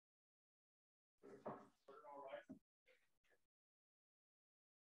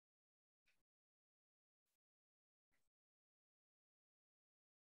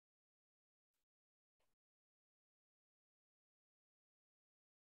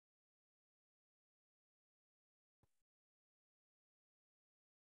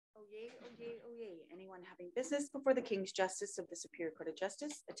Oyez, oyez, oyez. Anyone having business before the King's Justice of the Superior Court of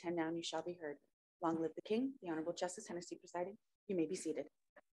Justice, attend now and you shall be heard. Long live the King, the Honorable Justice Hennessy presiding. You may be seated.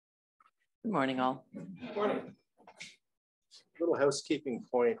 Good morning, all. Good morning. Little housekeeping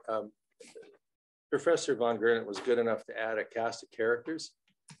point. Professor Von Gernot was good enough to add a cast of characters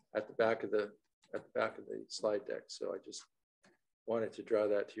at the back of the slide deck. So I just wanted to draw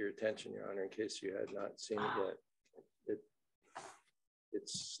that to your attention, Your Honor, in case you had not seen it yet. It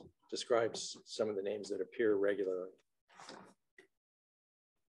describes some of the names that appear regularly.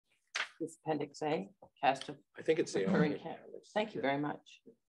 This Appendix A, cast of I think it's the recurring only. characters. Thank you very much.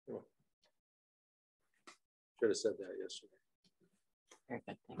 Should have said that yesterday. Very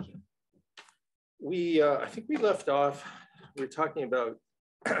good, thank you. I think we left off, we were talking about,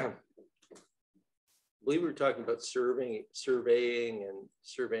 I believe we were talking about surveying in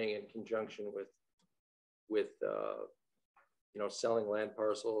conjunction with selling land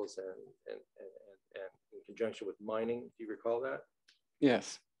parcels and in conjunction with mining. Do you recall that?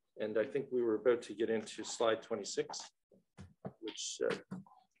 Yes. And I think we were about to get into slide 26, which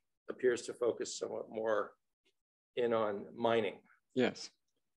appears to focus somewhat more in on mining. Yes.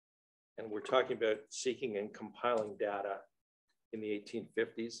 And we're talking about seeking and compiling data in the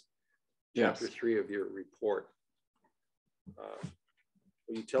 1850s. Yes. Chapter 3 of your report.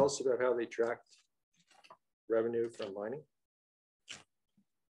 Will you tell us about how they tracked revenue from mining?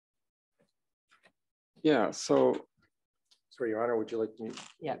 Yeah, so. Sorry, Your Honor, would you like me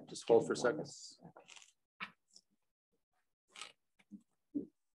to just hold for a second?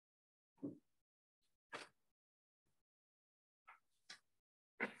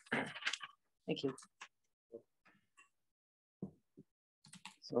 Thank you.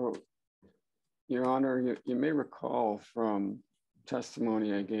 So, Your Honor, you may recall from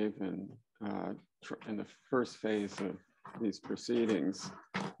testimony I gave in the first phase of these proceedings,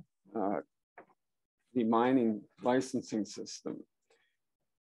 the mining licensing system.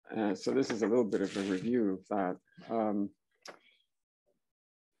 So this is a little bit of a review of that.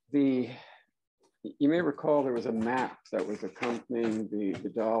 You may recall there was a map that was accompanying the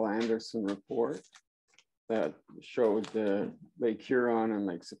Dahl-Anderson report that showed the Lake Huron and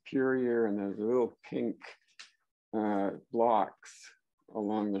Lake Superior, and there's little pink blocks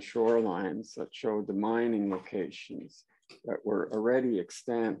along the shorelines that showed the mining locations that were already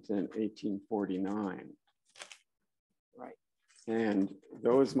extant in 1849. Right. And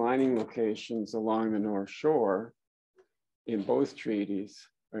those mining locations along the North Shore in both treaties,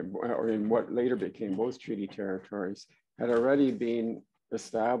 or in what later became both treaty territories, had already been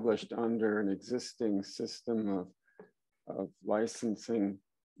established under an existing system of licensing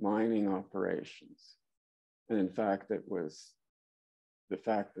mining operations. And in fact, it was the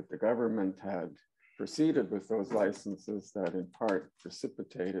fact that the government had proceeded with those licenses that in part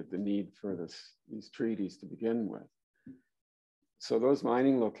precipitated the need for these treaties to begin with. So those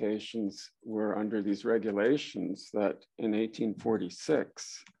mining locations were under these regulations that in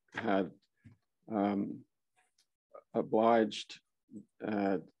 1846 had obliged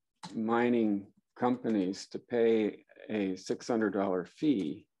mining companies to pay a $600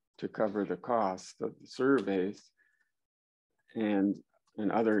 fee to cover the cost of the surveys and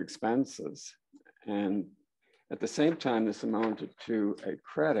other expenses. And at the same time, this amounted to a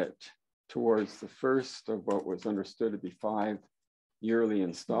credit towards the first of what was understood to be 5 yearly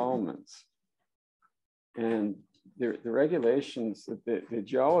installments. And the regulations, the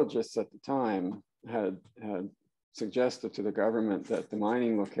geologists at the time had suggested to the government that the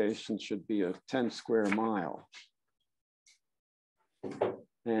mining location should be a 10 square mile.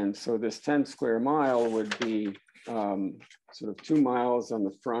 And so this 10 square mile would be sort of 2 miles on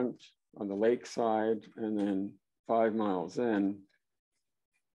the front, on the lakeside, and then 5 miles in.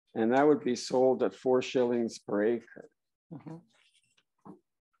 And that would be sold at 4 shillings per acre,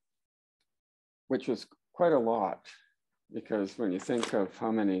 which was quite a lot, because when you think of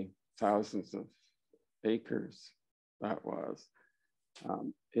how many thousands of acres that was,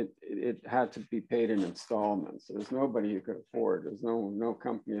 it had to be paid in installments. There's nobody who could afford. There's no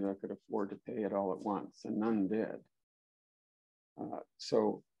company that could afford to pay it all at once, and none did.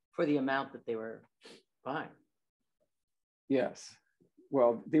 So for the amount that they were buying. Yes,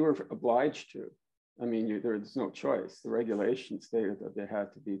 well, they were obliged to. I mean, there's no choice. The regulations stated that there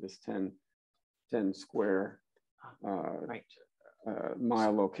had to be this 10 square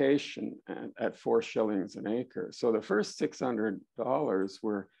mile location at 4 shillings an acre. So the first $600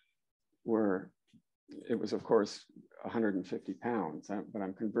 were, it was of course 150 pounds, but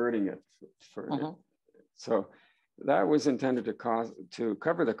I'm converting it for, so that was intended to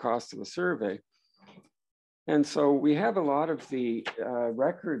cover the cost of the survey. And so we have a lot of the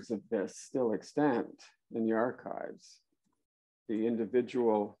records of this still extant in the archives. The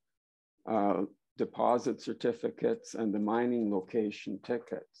individual deposit certificates and the mining location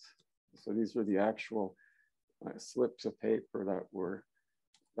tickets. So these were the actual slips of paper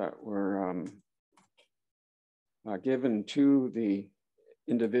that were given to the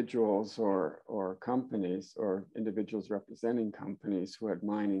individuals or companies or individuals representing companies who had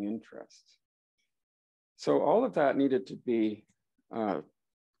mining interests. So all of that needed to be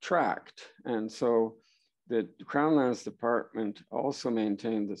tracked. And so the Crown Lands Department also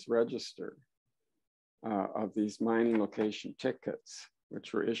maintained this register of these mining location tickets,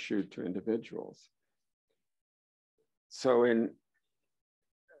 which were issued to individuals. So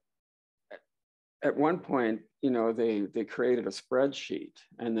at one point, they created a spreadsheet.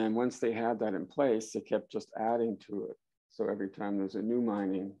 And then once they had that in place, they kept just adding to it. So every time there's a new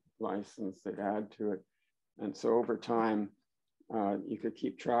mining license, they'd add to it. And so over time, you could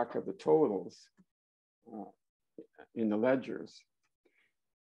keep track of the totals in the ledgers.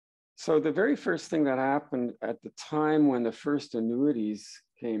 So the very first thing that happened at the time when the first annuities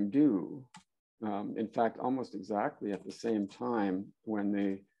came due, in fact, almost exactly at the same time when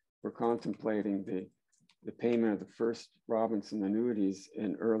they were contemplating the payment of the first Robinson annuities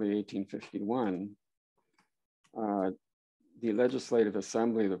in early 1851, the Legislative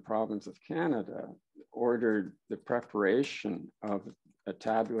Assembly of the Province of Canada ordered the preparation of a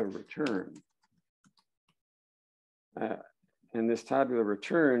tabular return. And this tabular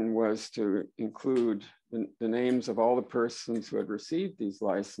return was to include the names of all the persons who had received these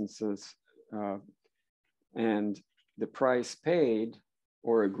licenses and the price paid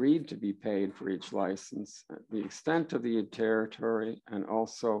or agreed to be paid for each license, the extent of the territory, and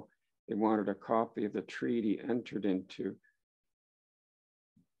also they wanted a copy of the treaty entered into.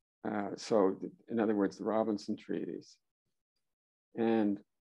 So in other words, the Robinson treaties. And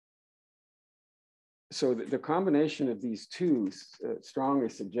so the combination of these two strongly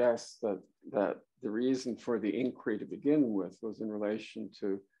suggests that the reason for the inquiry to begin with was in relation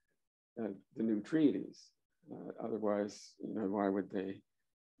to the new treaties. Otherwise, why would they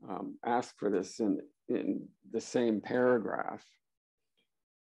ask for this in the same paragraph?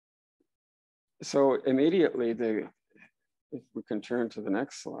 So immediately, if we can turn to the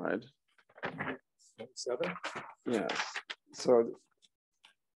next slide. 7? Yes. So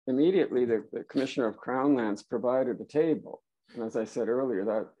immediately, the Commissioner of Crown Lands provided a table. And as I said earlier,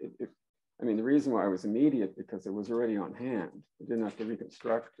 the reason why it was immediate, because it was already on hand. They didn't have to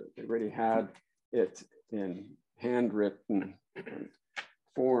reconstruct it. They already had it in handwritten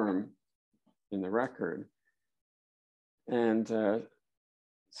form in the record. And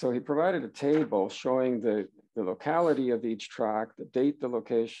so he provided a table showing the locality of each tract, the date the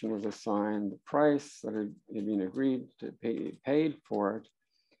location was assigned, the price that had been agreed to be paid for it,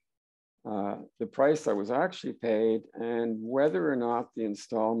 the price that was actually paid, and whether or not the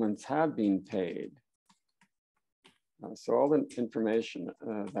installments had been paid. So all the information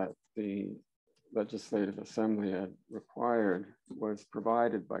that the Legislative Assembly had required was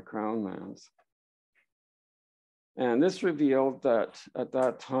provided by Crown Lands. And this revealed that at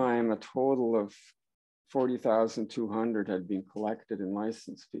that time, a total of $40,200 had been collected in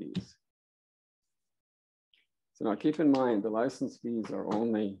license fees. So now keep in mind, the license fees are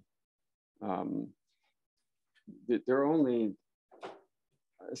only, they're only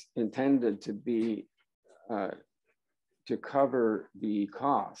intended to be, to cover the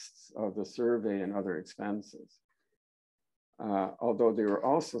costs of the survey and other expenses. Although they were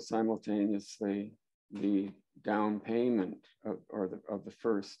also simultaneously the down payment of the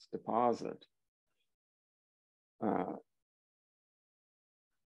first deposit.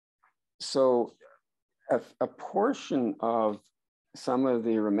 So a portion of some of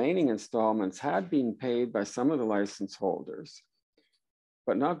the remaining installments had been paid by some of the license holders,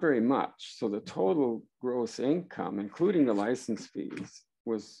 but not very much. So the total gross income, including the license fees,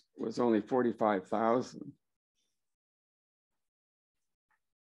 was only $45,000.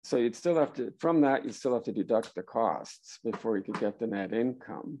 So you'd still have to, from that, you'd still have to deduct the costs before you could get the net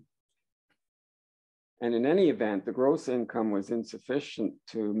income. And in any event, the gross income was insufficient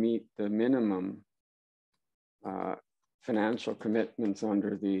to meet the minimum financial commitments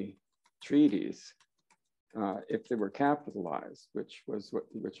under the treaties if they were capitalized, which was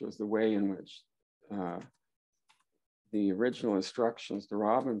the way in which the original instructions to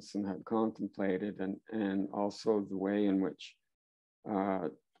Robinson had contemplated, and also the way in which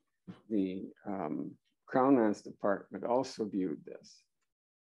the Crown Lands Department also viewed this.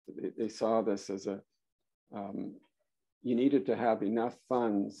 They saw this as you needed to have enough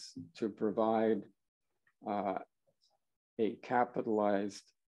funds to provide a capitalized,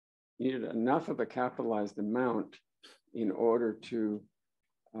 needed enough of a capitalized amount in order to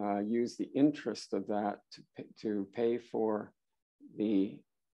use the interest of that to pay for the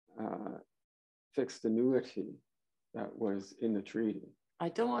fixed annuity that was in the treaty. I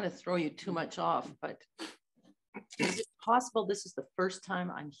don't want to throw you too much off, but is it possible this is the first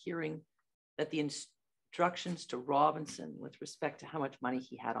time I'm hearing that the instructions to Robinson with respect to how much money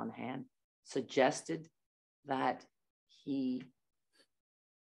he had on hand suggested that he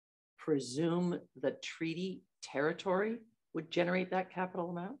presume the treaty territory would generate that capital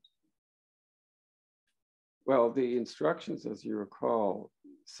amount? Well, the instructions, as you recall,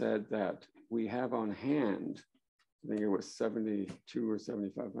 said that we have on hand, I think it was 72 or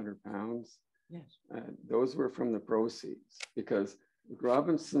 7,500 pounds. Yes. Those were from the proceeds, because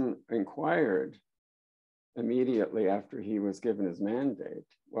Robinson inquired immediately after he was given his mandate,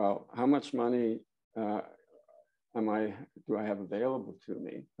 well, how much money do I have available to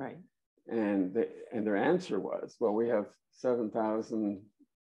me? Right. And their answer was, well, we have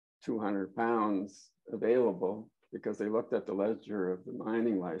 7,200 pounds available, because they looked at the ledger of the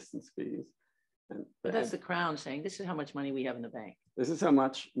mining license fees. But that's the Crown saying, this is how much money we have in the bank. This is how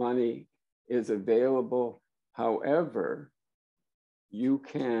much money is available. However, you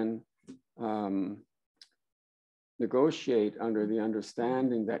can negotiate under the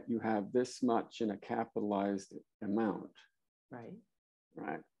understanding that you have this much in a capitalized amount. Right.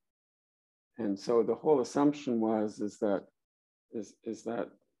 Right. And so the whole assumption was that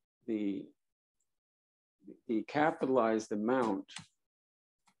the capitalized amount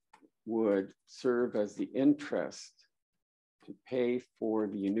would serve as the interest to pay for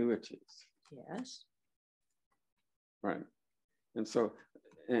the annuities. Yes. Right. And so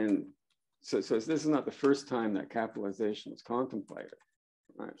this is not the first time that capitalization was contemplated.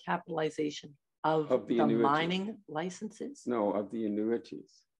 Right. Capitalization of the mining licenses? No, of the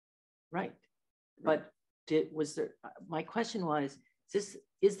annuities. Right. But my question was, is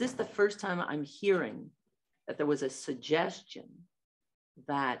this the first time I'm hearing that there was a suggestion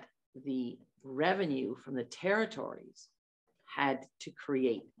that the revenue from the territories had to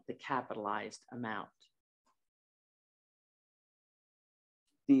create the capitalized amount?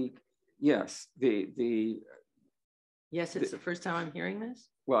 Yes, it's the first time I'm hearing this?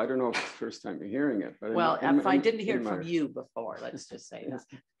 Well, I don't know if it's the first time you're hearing it, but well, if I didn't hear it from you before, let's just say that.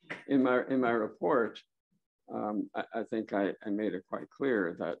 In my report, I think I made it quite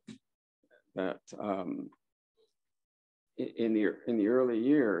clear that in the early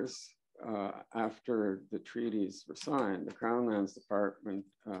years, after the treaties were signed, the Crown Lands Department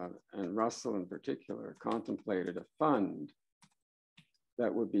and Russell in particular contemplated a fund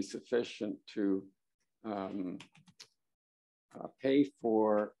that would be sufficient to pay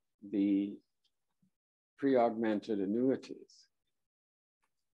for the pre-augmented annuities.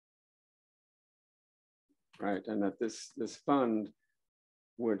 Right, and that this fund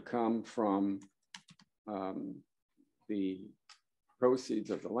would come from the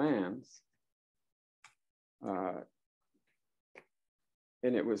proceeds of the lands. And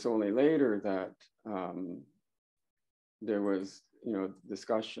it was only later that there was,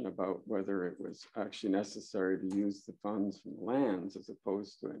 discussion about whether it was actually necessary to use the funds from the lands as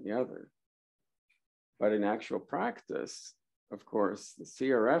opposed to any other. But in actual practice, of course, the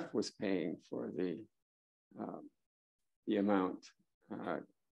CRF was paying for the amount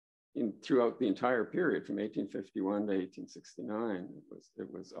throughout the entire period from 1851 to 1869.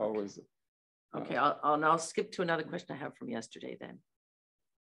 It was always. Okay, I'll skip to another question I have from yesterday then.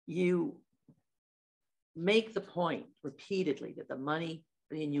 You make the point repeatedly that the money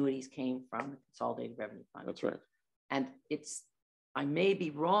for the annuities came from the Consolidated Revenue Fund. That's right. And I may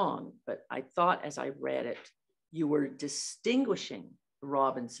be wrong, but I thought as I read it, you were distinguishing the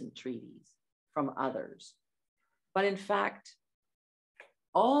Robinson treaties from others. But in fact,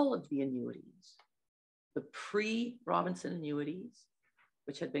 all of the annuities, the pre-Robinson annuities,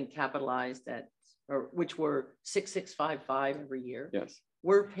 which had been capitalized which were 6655 every year, yes,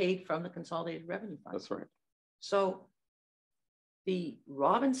 were paid from the Consolidated Revenue Fund. That's right. So the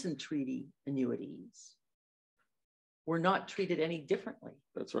Robinson Treaty annuities were not treated any differently.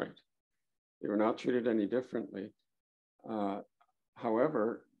 That's right. They were not treated any differently.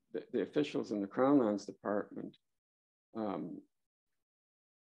 However, the officials in the Crown Lands Department,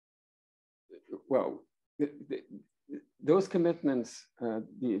 those commitments,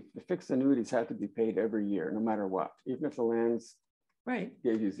 the fixed annuities had to be paid every year, no matter what, even if the lands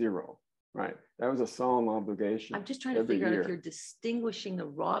gave you zero, right? That was a solemn obligation. I'm just trying to figure out if you're distinguishing the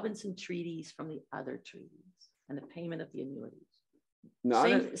Robinson treaties from the other treaties and the payment of the annuities.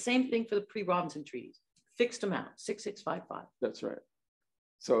 Same thing for the pre-Robinson treaties. fixed amount, 6655. That's right.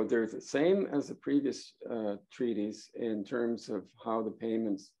 So they're the same as the previous treaties in terms of how the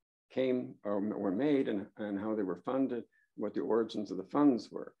payments came or were made and how they were funded, what the origins of the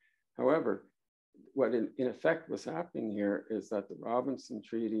funds were. However, what in effect was happening here is that the Robinson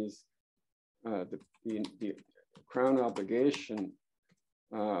treaties, the Crown obligation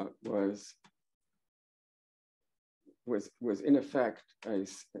was in effect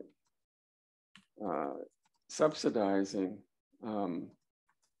subsidizing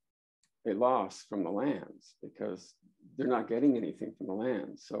a loss from the lands because they're not getting anything from the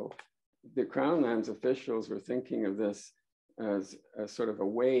land. So the Crown Lands officials were thinking of this as a sort of a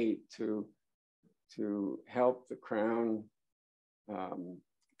way to help the Crown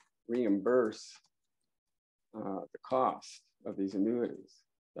reimburse the cost of these annuities.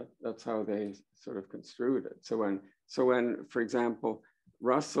 That's how they sort of construed it. So when, for example,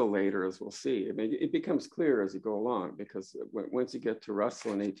 Russell later, as we'll see, I mean, it becomes clear as you go along because once you get to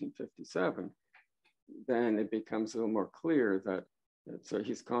Russell in 1857, then it becomes a little more clear that so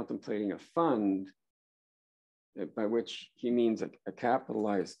he's contemplating a fund by which he means a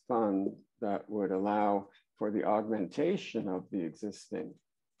capitalized fund that would allow for the augmentation of the existing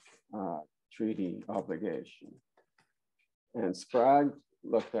treaty obligation. And Sprague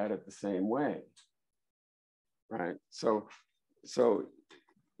looked at it the same way, right? So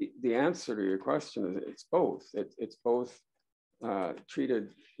the answer to your question is it's both. It's both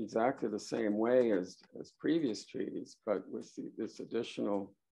treated exactly the same way as previous treaties, but with this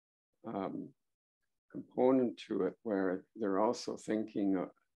additional component to it where they're also thinking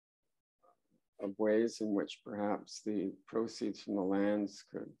of ways in which perhaps the proceeds from the lands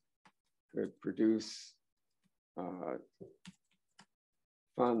could produce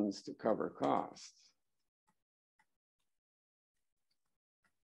funds to cover costs.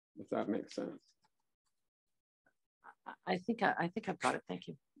 If that makes sense. I think I've got it. Thank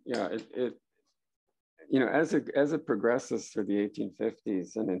you. Yeah, you know, as it progresses through the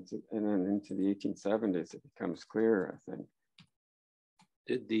 1850s and then into the 1870s, it becomes clearer, I think.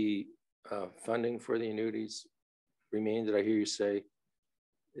 Did the funding for the annuities remain? Did I hear you say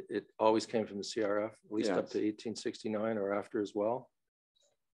it always came from the CRF, at least up to 1869 or after as well?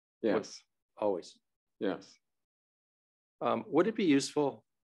 Yes. Always. Yes. Would it be useful,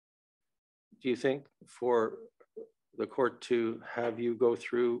 do you think, for the court to have you go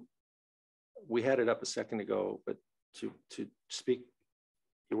through, we had it up a second ago, but to speak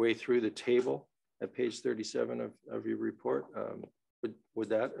your way through the table at page 37 of your report, would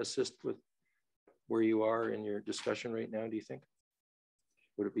that assist with where you are in your discussion right now, do you think?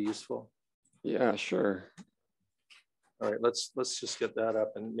 Would it be useful? Yeah, sure. All right, let's just get that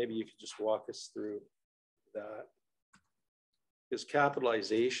up and maybe you could just walk us through that. Because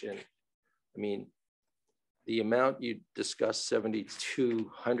capitalization, I mean, the amount you discussed,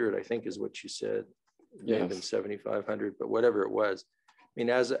 7,200, I think is what you said. It may have been 7,500, but whatever it was. I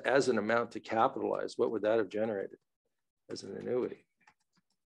mean, as an amount to capitalize, what would that have generated as an annuity?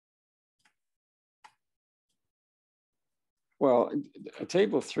 Well,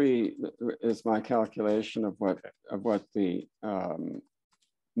 table 3 is my calculation of what the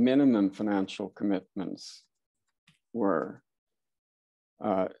minimum financial commitments were.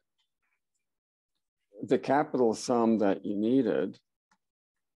 The capital sum that you needed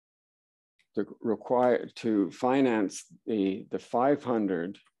to finance the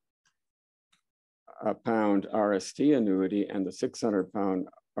 500 pound RST annuity and the 600 pound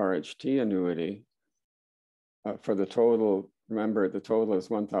RHT annuity for the total, remember the total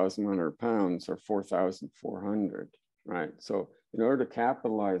is 1,100 pounds or 4,400, right? So in order to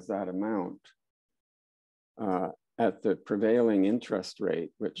capitalize that amount at the prevailing interest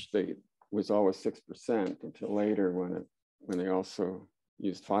rate, which was always 6% until later when they also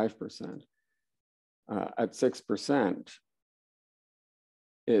used 5%. At 6%,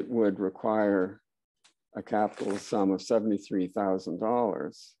 it would require a capital sum of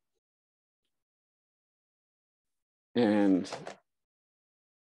 $73,000. And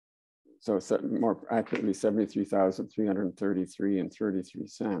so more accurately,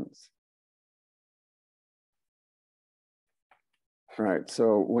 73,333.33. Right,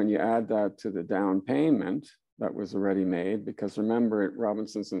 so when you add that to the down payment that was already made, because remember,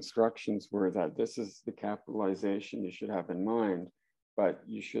 Robinson's instructions were that this is the capitalization you should have in mind, but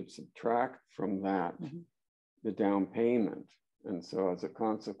you should subtract from that the down payment. And so as a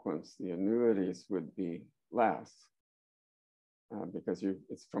consequence, the annuities would be less because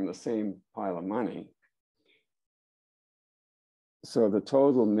it's from the same pile of money. So the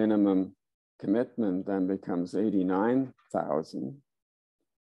total minimum commitment then becomes 89,000.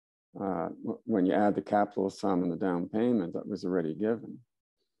 when you add the capital sum and the down payment that was already given.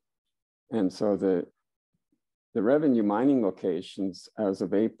 And so the revenue mining locations as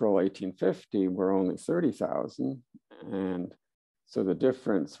of April 1850 were only 30,000. And so the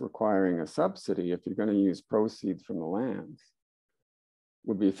difference requiring a subsidy, if you're going to use proceeds from the lands,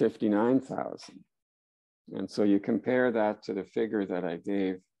 would be 59,000. And so you compare that to the figure that I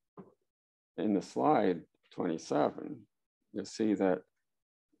gave in the slide 27, you'll see that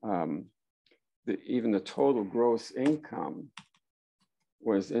even the total gross income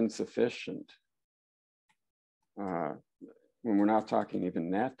was insufficient when we're not talking even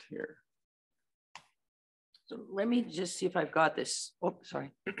net here. So let me just see if I've got this. Oh,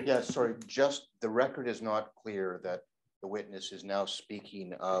 sorry. Yeah, sorry, just the record is not clear that the witness is now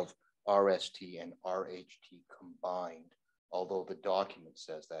speaking of RST and RHT combined, although the document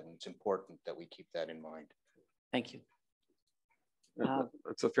says that, and it's important that we keep that in mind. Thank you.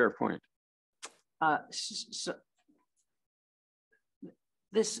 That's a fair point. So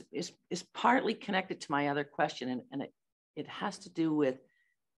this is partly connected to my other question, and it has to do with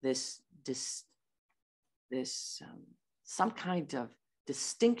this some kind of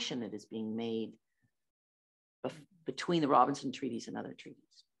distinction that is being made between the Robinson treaties and other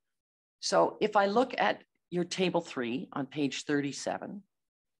treaties. So if I look at your table 3 on page 37,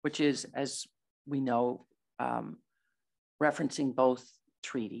 which is, as we know, referencing both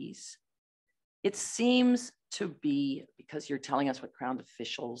treaties, it seems to be, because you're telling us what Crown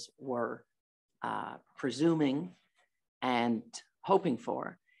officials were presuming and hoping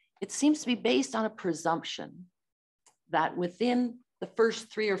for, it seems to be based on a presumption that within the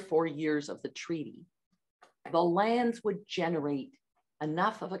first 3 or 4 years of the treaty, the lands would generate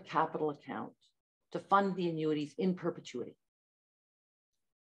enough of a capital account to fund the annuities in perpetuity.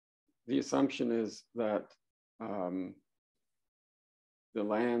 The assumption is that the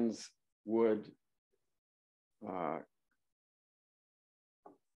lands would,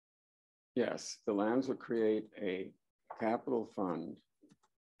 yes, the lands would create a capital fund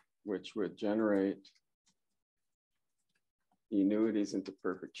which would generate the annuities into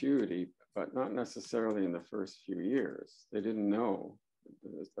perpetuity, but not necessarily in the first few years. They didn't know.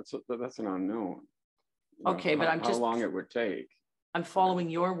 That's an unknown. Okay, but how long it would take. I'm following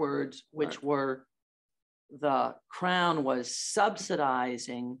your words, which Right. were the Crown was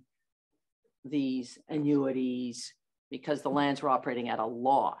subsidizing these annuities because the lands were operating at a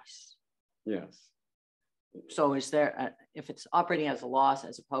loss. Yes. So is there, if it's operating as a loss,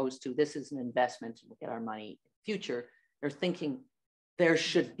 as opposed to this is an investment and we'll get our money in the future, they're thinking there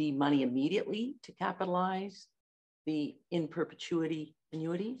should be money immediately to capitalize the in perpetuity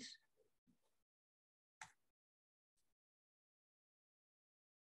annuities?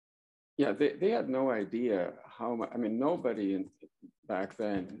 Yeah, they had no idea how much, I mean, nobody back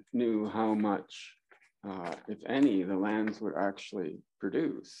then knew how much, if any, the lands would actually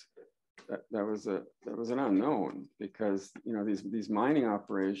produce. That was an unknown, because, you know, these mining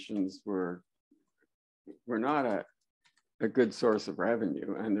operations were not a good source of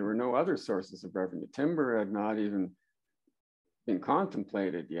revenue, and there were no other sources of revenue. Timber had not even been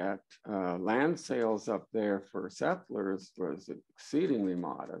contemplated yet. Land sales up there for settlers was exceedingly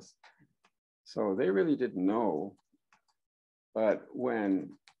modest. So they really didn't know. But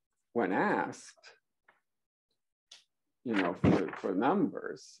when asked, you know, for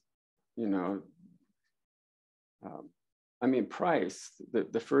numbers, you know, I mean, Price,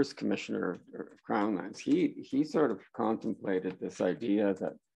 the first commissioner of Crown Lands, he sort of contemplated this idea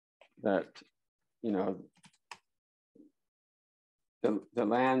that you know, the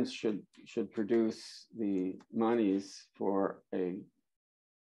lands should produce the monies for a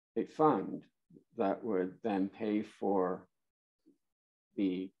fund that would then pay for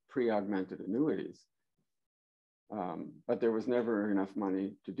the pre-augmented annuities. But there was never enough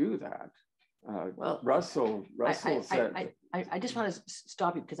money to do that. Well, Russell said, I just want to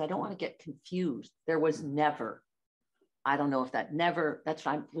stop you because I don't want to get confused. There was never, I don't know if that never, that's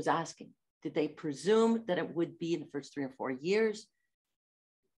what I was asking. Did they presume that it would be in the first 3 or 4 years?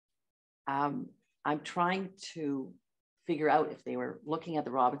 I'm trying to figure out if they were looking at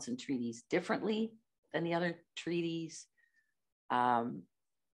the Robinson treaties differently than the other treaties. There's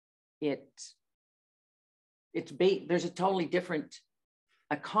a totally different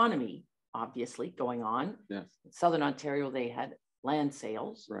economy, obviously, going on. yes, In Southern Ontario, they had land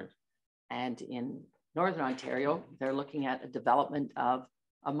sales. right. And in Northern Ontario, they're looking at a development of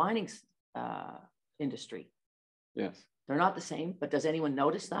a mining industry. Yes. They're not the same, but does anyone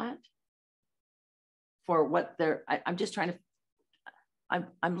notice that? For what they're, I'm just trying to,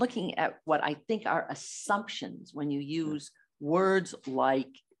 I'm looking at what I think are assumptions when you use words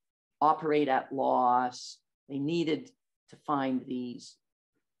like operate at loss. They needed to find these,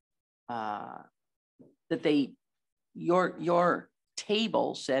 your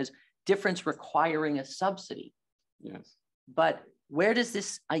table says difference requiring a subsidy. Yes. But where does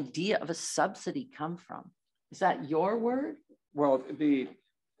this idea of a subsidy come from? Is that your word? Well,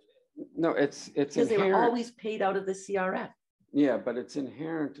 no, it's Because they were inherent. always paid out of the CRF. Yeah, but it's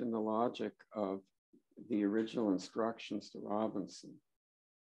inherent in the logic of the original instructions to Robinson,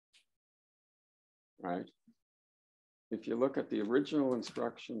 right? If you look at the original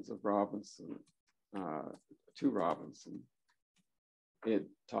instructions of Robinson, to Robinson, it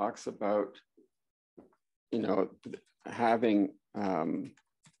talks about, having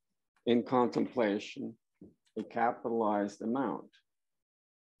in contemplation a capitalized amount.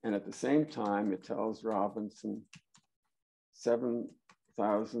 And at the same time, it tells Robinson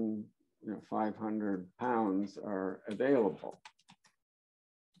 7,500 pounds are available.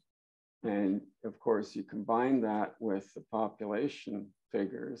 And of course, you combine that with the population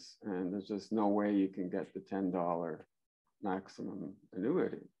figures, and there's just no way you can get the $10 maximum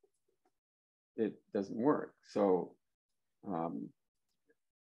annuity. It doesn't work. So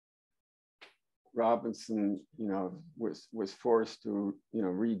Robinson, was forced to,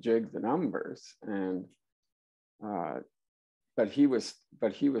 rejig the numbers, and but he was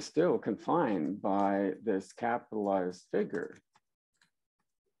still confined by this capitalized figure,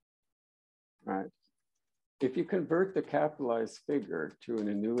 right? If you convert the capitalized figure to an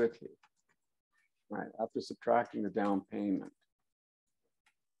annuity, right, after subtracting the down payment,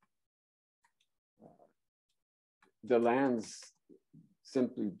 the lands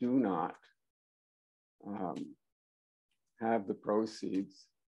simply do not have the proceeds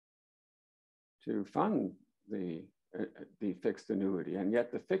to fund the fixed annuity. And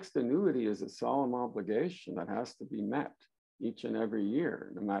yet the fixed annuity is a solemn obligation that has to be met each and every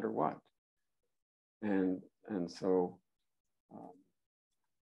year, no matter what. And so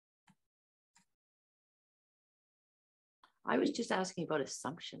I was just asking about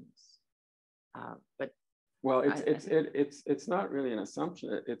assumptions, but well, it's not really an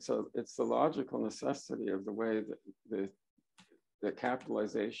assumption. It's the logical necessity of the way that the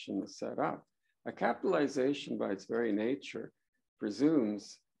capitalization is set up. A capitalization, by its very nature,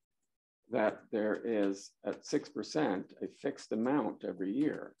 presumes that there is at 6% a fixed amount every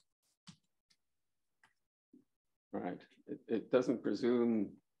year, right? It doesn't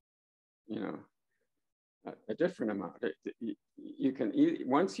presume, a different amount. You can,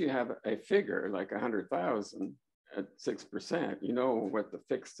 once you have a figure like 100,000 at 6%, you know what the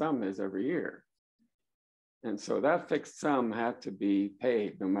fixed sum is every year. And so that fixed sum had to be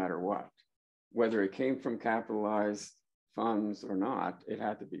paid no matter what. Whether it came from capitalized funds or not, it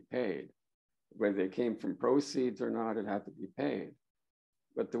had to be paid. Whether it came from proceeds or not, it had to be paid.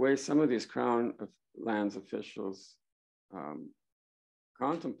 But the way some of these Crown lands officials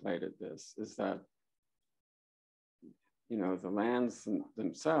contemplated this is that, the lands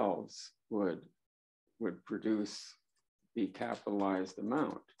themselves would produce the capitalized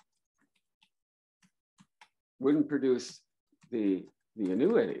amount. Wouldn't produce the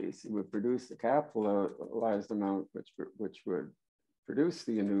annuities, it would produce the capitalized amount, which would produce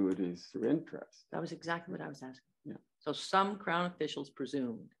the annuities through interest. that was exactly what I was asking. Yeah. So some Crown officials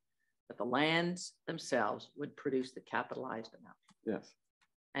presumed that the lands themselves would produce the capitalized amount. Yes.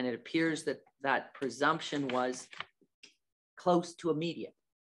 And it appears that that presumption was close to immediate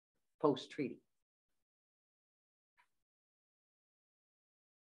post-treaty.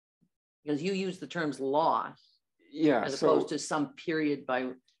 Because you use the terms loss, Yeah. as opposed to some period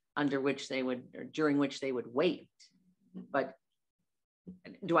during which they would wait. But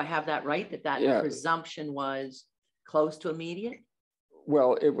do I have that right? That Yeah. presumption was close to immediate?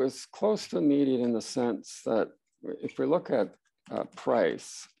 Well, it was close to immediate in the sense that if we look at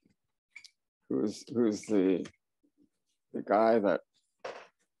Price, who's the guy that, I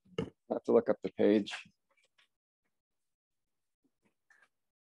have to look up the page.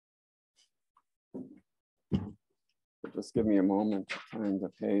 Just give me a moment to find the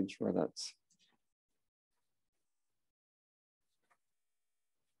page where that's.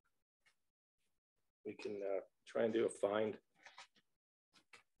 We can try and do a find.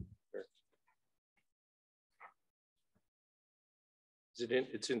 Here. Is it in?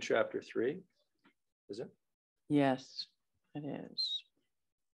 It's in chapter 3, is it? Yes, it is.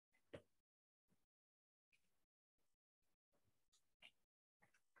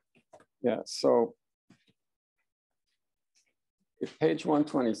 Yeah, so it's page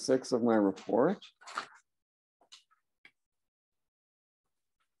 126 of my report.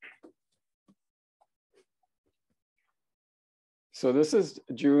 So this is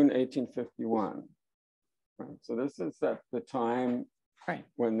June 1851. Right. So this is at the time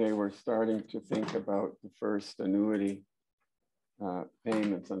when they were starting to think about the first annuity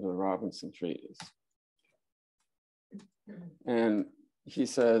payments under the Robinson Treaties. And he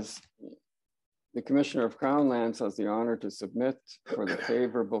says, the Commissioner of Crown Lands has the honor to submit for the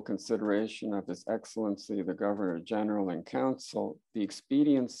favorable consideration of His Excellency, the Governor General and Council, the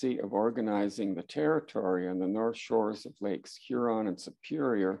expediency of organizing the territory on the north shores of Lakes Huron and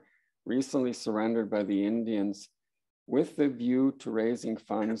Superior, recently surrendered by the Indians, with the view to raising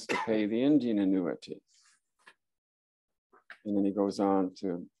funds to pay the Indian annuity. And then he goes on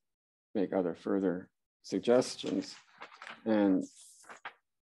to make other further suggestions. And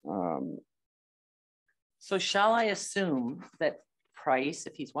so shall I assume that Price,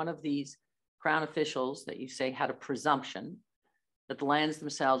 if he's one of these Crown officials that you say had a presumption that the lands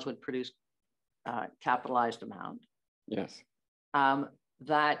themselves would produce capitalized amount? Yes.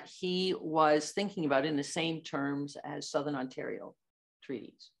 That he was thinking about in the same terms as Southern Ontario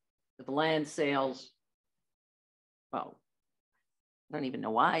treaties, that the land sales, well, I don't even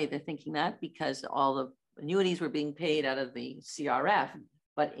know why they're thinking that, because all the annuities were being paid out of the CRF,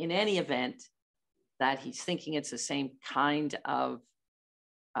 but in any event, that he's thinking it's the same kind of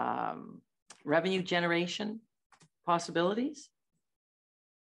revenue generation possibilities?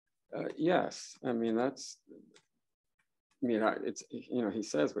 Yes, I mean, that's, I mean, it's, you know, he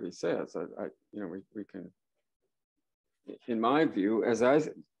says what he says. You know, we can, in my view, as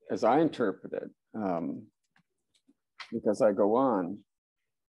I interpret it, because I go on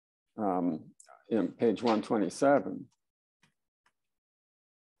in page 127,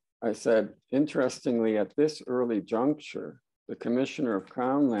 I said, interestingly, at this early juncture, the Commissioner of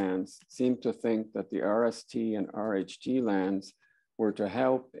Crown Lands seemed to think that the RST and RHT lands were to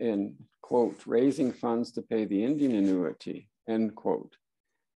help in, quote, raising funds to pay the Indian annuity, end quote,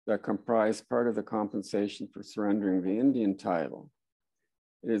 that comprised part of the compensation for surrendering the Indian title.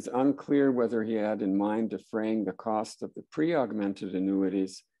 It is unclear whether he had in mind defraying the cost of the pre-augmented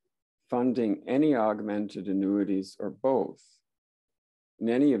annuities, funding any augmented annuities, or both. In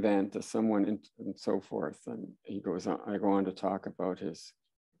any event, as someone and so forth, and he goes on, I go on to talk about his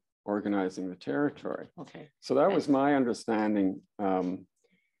organizing the territory. Okay. So that was my understanding. And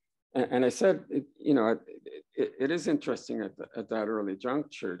I said, you know, it is interesting at that early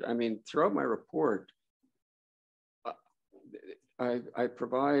juncture. I mean, throughout my report, I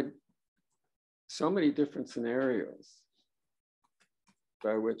provide so many different scenarios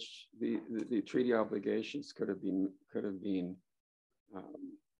by which the treaty obligations could have been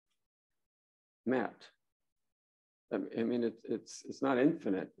met. I mean, it's not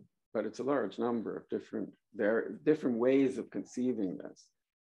infinite, but it's a large number of different ways of conceiving this.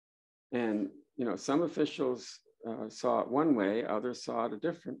 And, you know, some officials saw it one way, others saw it a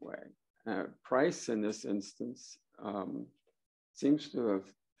different way. Price, in this instance, seems to have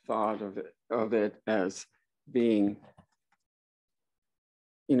thought of it as being,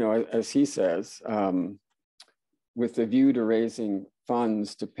 you know, as he says, with the view to raising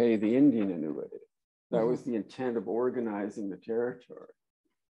funds to pay the Indian annuity. That was the intent of organizing the territory,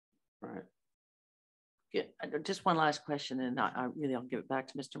 right? Yeah, just one last question, and I'll give it back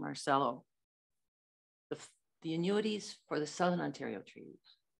to Mr. Marcello. The annuities for the Southern Ontario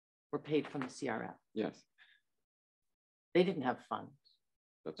treaties were paid from the CRF. Yes. They didn't have funds,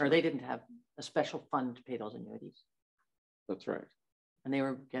 That's or right. they didn't have a special fund to pay those annuities. That's right. And they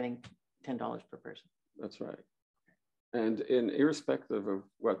were getting $10 per person. That's right. And irrespective of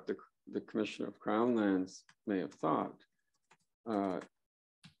what the Commissioner of Crown Lands may have thought, the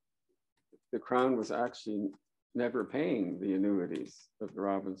Crown was actually never paying the annuities of the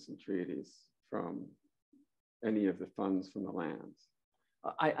Robinson treaties from any of the funds from the lands.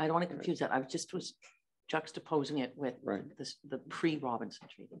 I don't want to confuse that. I just was juxtaposing it with the pre-Robinson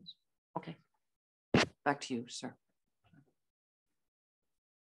treaties. Okay, back to you, sir.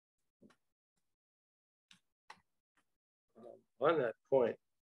 On that point,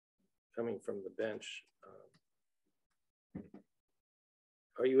 coming from the bench,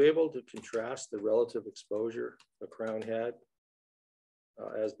 are you able to contrast the relative exposure the Crown had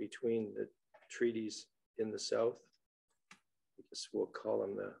as between the treaties in the South? Because we'll call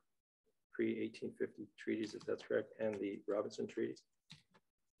them the pre-1850 treaties, if that's correct, and the Robinson treaties.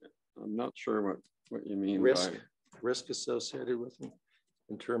 I'm not sure what you mean risk by associated with them,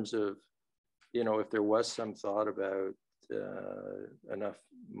 in terms of, you know, if there was some thought about enough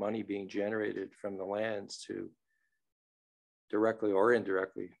money being generated from the lands to directly or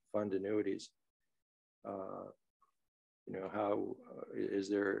indirectly fund annuities. You know, how is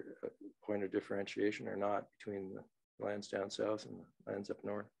there a point of differentiation or not between lands down south and lands up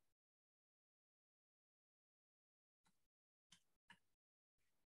north.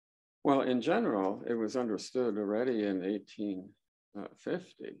 Well, in general, it was understood already in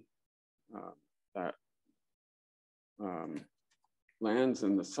 1850 that lands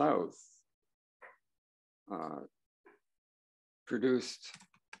in the south produced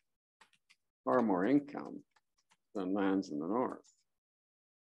far more income than lands in the north.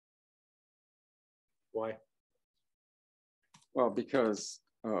 Why? Well, because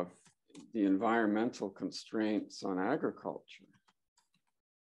of the environmental constraints on agriculture.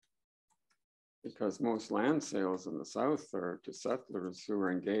 Because most land sales in the south are to settlers who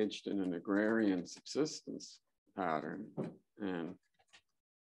are engaged in an agrarian subsistence pattern. And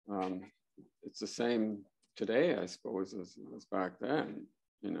it's the same today, I suppose, as back then.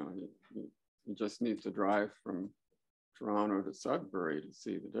 You know, you just need to drive from Toronto to Sudbury to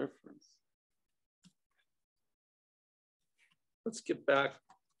see the difference. Let's get back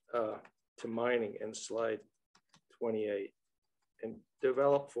to mining in slide 28 and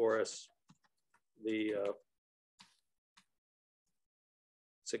develop for us the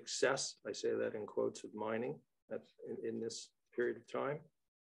success, I say that in quotes, of mining in this period of time.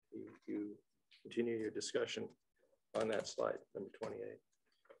 You continue your discussion on that slide, number 28.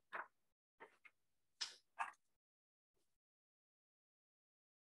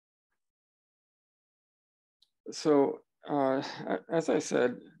 So, as I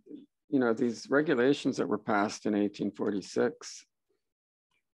said, you know, these regulations that were passed in 1846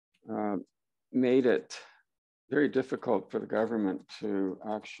 made it very difficult for the government to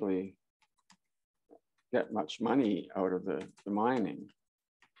actually get much money out of the mining.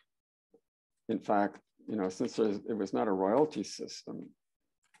 In fact, you know, since it was not a royalty system,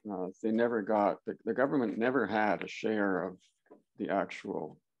 they never got, the government never had a share of the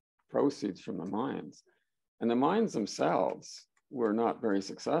actual proceeds from the mines. And the mines themselves were not very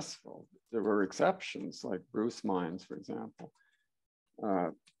successful. There were exceptions, like Bruce Mines, for example,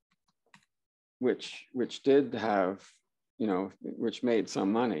 which did have, you know, which made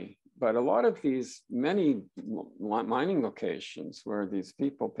some money. But a lot of these many mining locations where these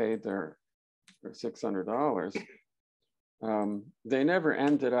people paid their $600, they never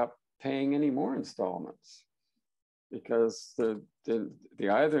ended up paying any more installments, because they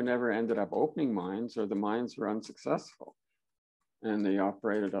either never ended up opening mines, or the mines were unsuccessful and they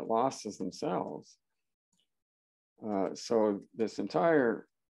operated at losses themselves. So this entire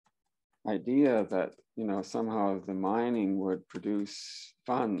idea that, you know, somehow the mining would produce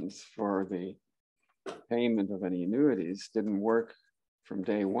funds for the payment of any annuities didn't work from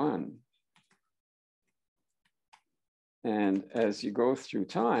day one. And as you go through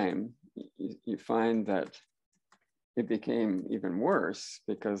time, you find that it became even worse,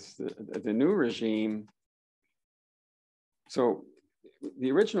 because the new regime, so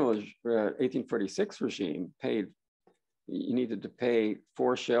the original 1846 regime paid, you needed to pay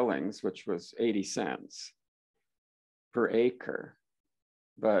 4 shillings, which was 80 cents per acre,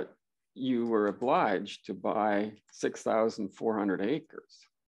 but you were obliged to buy 6,400 acres,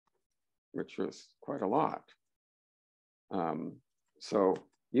 which was quite a lot. So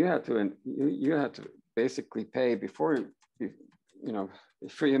you had to basically pay before you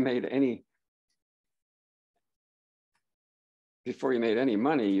made any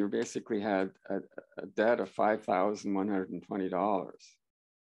money. You basically had a debt of $5,120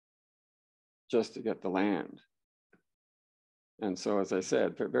 just to get the land. And so, as I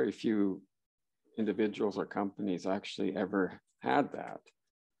said, very few individuals or companies actually ever had that.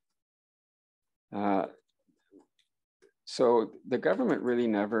 So the government really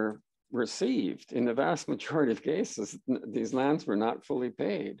never received, in the vast majority of cases, these lands were not fully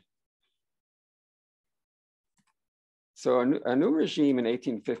paid. So a new regime in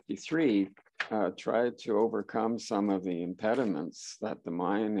 1853 tried to overcome some of the impediments that the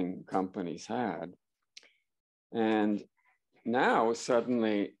mining companies had. And now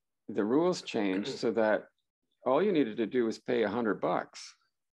suddenly the rules changed so that all you needed to do was pay $100.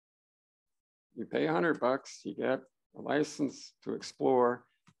 You pay $100, you get a license to explore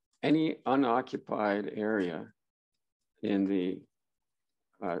any unoccupied area in the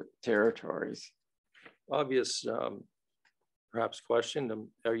territories. Obvious, perhaps question. Do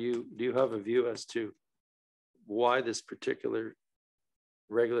you have a view as to why this particular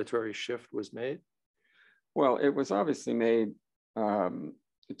regulatory shift was made? Well, it was obviously made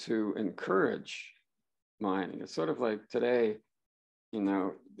to encourage mining. It's sort of like today, you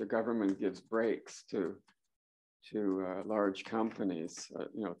know, the government gives breaks to large companies,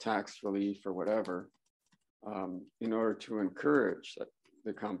 you know, tax relief or whatever, in order to encourage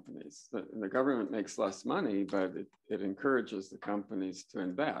the companies. The government makes less money, but it encourages the companies to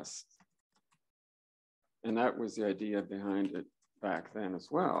invest. And that was the idea behind it back then as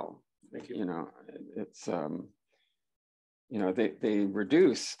well. Thank you. You know, it's, you know, they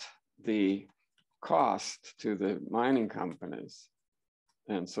reduced the cost to the mining companies.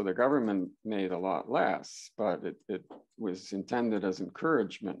 And so the government made a lot less, but it was intended as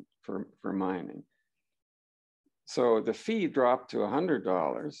encouragement for mining. So the fee dropped to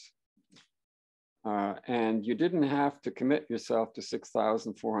 $100, and you didn't have to commit yourself to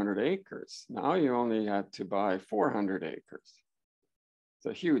 6,400 acres. Now you only had to buy 400 acres. It's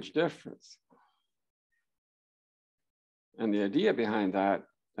a huge difference. And the idea behind that,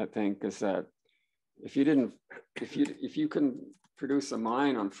 I think, is that if you couldn't produce a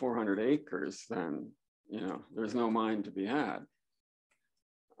mine on 400 acres, then, you know, there's no mine to be had.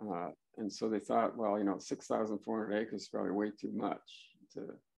 And so they thought, well, you know, 6,400 acres is probably way too much.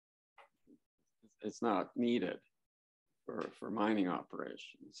 It's not needed for mining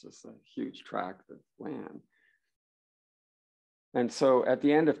operations. It's just a huge tract of land. And so at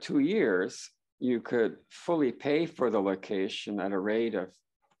the end of 2 years, you could fully pay for the location at a rate of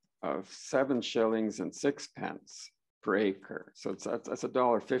 7 shillings and 6 pence per acre. So that's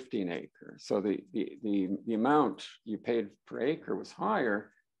 $1.50 an acre. So the amount you paid per acre was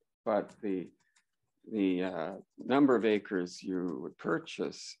higher, but the number of acres you would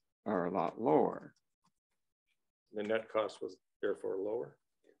purchase are a lot lower. The net cost was therefore lower.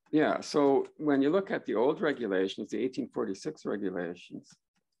 Yeah, so when you look at the old regulations, the 1846 regulations,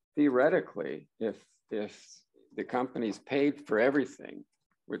 theoretically, if the companies paid for everything,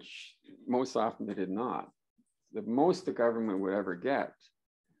 which most often they did not, the most the government would ever get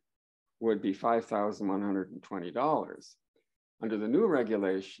would be $5,120. Under the new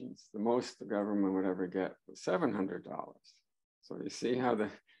regulations, the most the government would ever get was $700. So you see how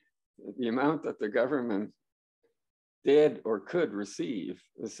the amount that the government did or could receive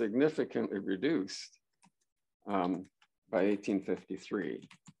is significantly reduced by 1853.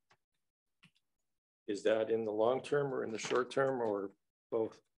 Is that in the long term or in the short term or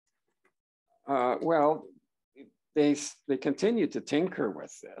both? Well, they continued to tinker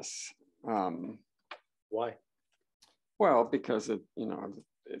with this. Why? Well, because it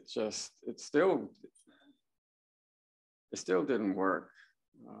still didn't work.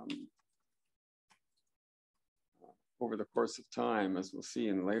 Over the course of time, as we'll see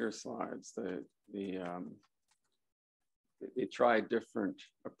in later slides, they tried different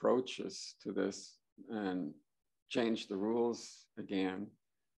approaches to this and changed the rules again,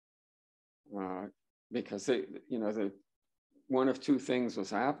 because one of two things was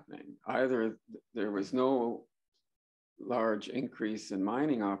happening. Either there was no large increase in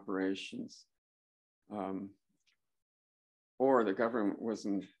mining operations, or the government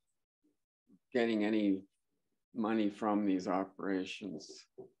wasn't getting any money from these operations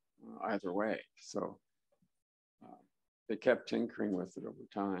either way. So they kept tinkering with it over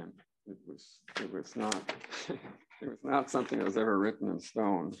time. It was not something that was ever written in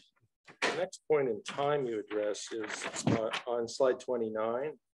stone. The next point in time you address is on slide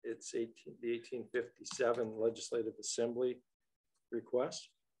 29. It's the 1857 Legislative Assembly request.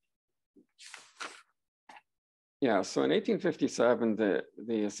 Yeah, so in 1857,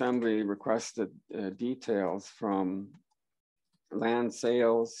 the Assembly requested details from land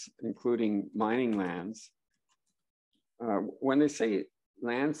sales, including mining lands. When they say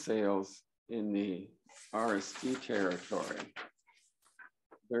land sales in the RST territory,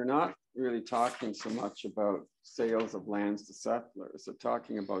 they're not really talking so much about sales of lands to settlers. They're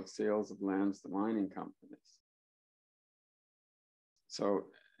talking about sales of lands to mining companies.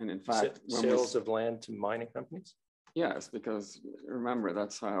 So, and in fact, sales of land to mining companies? Yes, because remember,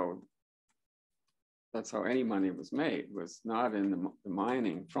 that's how any money was made, was not in the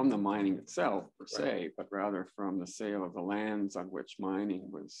mining, from the mining itself per se, but rather from the sale of the lands on which mining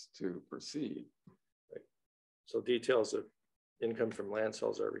was to proceed. Right. So details of income from land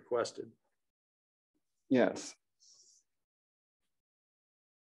sales are requested. Yes.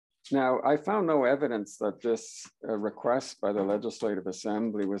 Now, I found no evidence that this request by the Legislative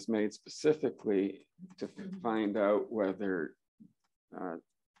Assembly was made specifically to find out whether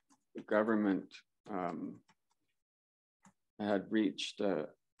the government had reached,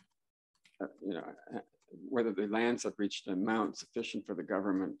 whether the lands had reached an amount sufficient for the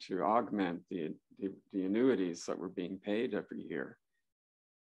government to augment the annuities that were being paid every year.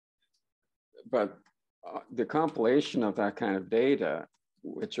 But the compilation of that kind of data,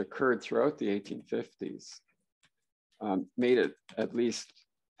 which occurred throughout the 1850s, made it at least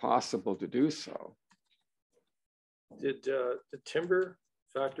possible to do so. Did timber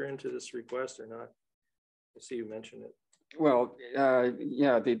factor into this request or not? I see you mentioned it. Well,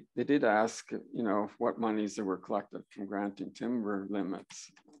 yeah, they did ask, you know, what monies that were collected from granting timber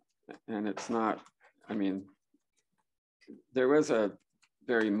limits. And it's not, I mean, there was a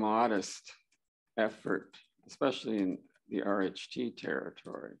very modest effort, especially in the RHT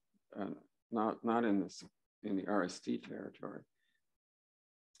territory, not in the RST territory.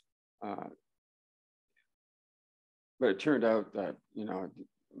 But it turned out that, you know,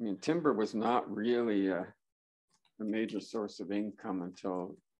 I mean, timber was not really a major source of income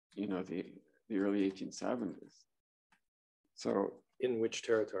until, you know, the early 1870s. So In which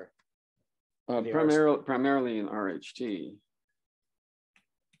territory? primarily in RHT.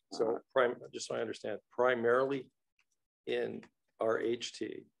 So just so I understand, primarily in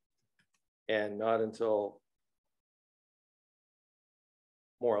RHT and not until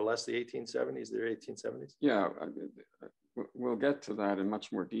more or less the 1870s, the 1870s? Yeah, we'll get to that in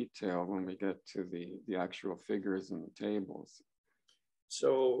much more detail when we get to the actual figures and the tables.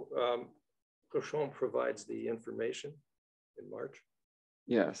 So Cochon provides the information in March?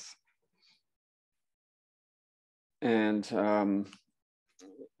 Yes. And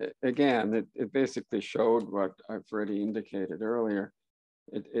again, it basically showed what I've already indicated earlier.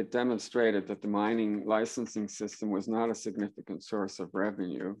 It demonstrated that the mining licensing system was not a significant source of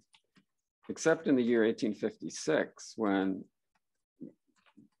revenue, except in the year 1856, when,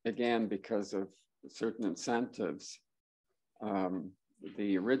 again, because of certain incentives,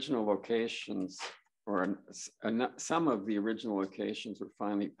 the original locations, or some of the original locations, were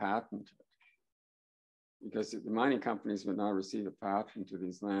finally patented, because the mining companies would not receive a patent to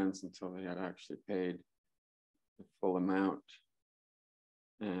these lands until they had actually paid the full amount.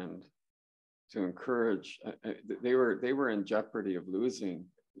 And to encourage, they were in jeopardy of losing,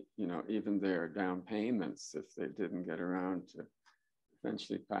 you know, even their down payments if they didn't get around to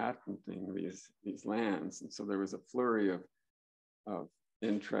eventually patenting these lands. And so there was a flurry of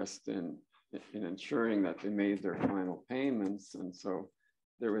interest in ensuring that they made their final payments. And so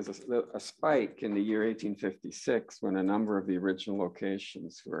there was a spike in the year 1856 when a number of the original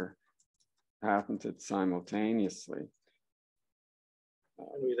locations were patented simultaneously.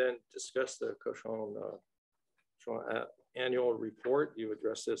 And we then discussed the Cochon annual report. You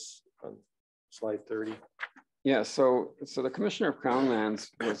addressed this on slide 30. Yeah, so the Commissioner of Crown Lands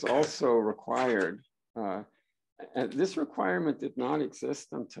was also required, and this requirement did not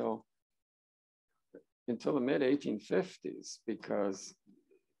exist until the mid 1850s, because,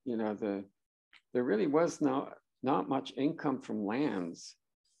 you know, there really was not much income from lands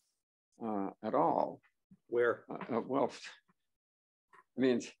at all. Where? Well, I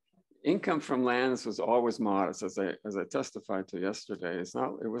mean, income from lands was always modest, as I testified to yesterday.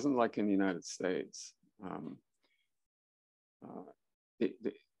 It wasn't like in the United States.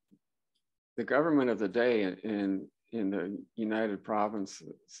 The government of the day in the United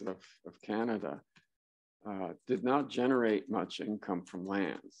Provinces of Canada did not generate much income from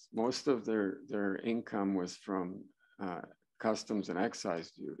lands. Most of their income was from customs and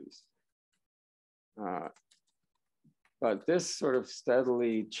excise duties. But this sort of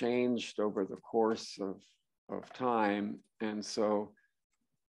steadily changed over the course of time. And so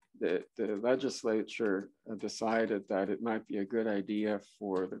the legislature decided that it might be a good idea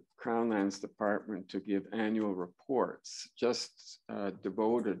for the Crown Lands Department to give annual reports just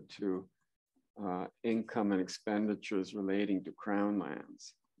devoted to income and expenditures relating to Crown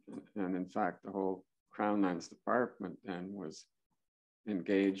lands. And in fact, the whole Crown Lands Department then was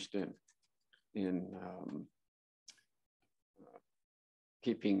engaged in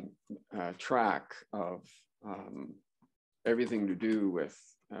keeping track of everything to do with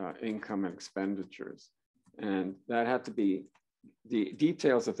income and expenditures. And that had to be, the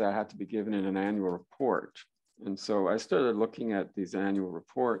details of that had to be given in an annual report. And so I started looking at these annual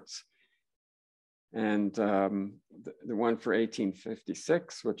reports, and the one for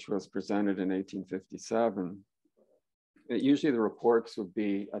 1856, which was presented in 1857, usually the reports would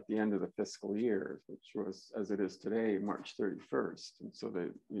be at the end of the fiscal year, which was, as it is today, March 31st. And so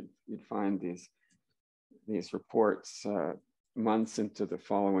you'd find these reports months into the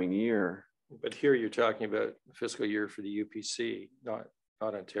following year. But here you're talking about the fiscal year for the UPC, not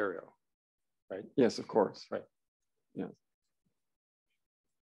Ontario, right? Yes, of course. Right. Yes.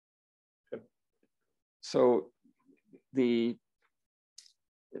 Okay. So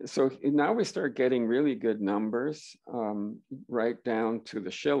now we start getting really good numbers, right down to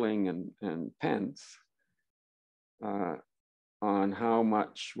the shilling and pence on how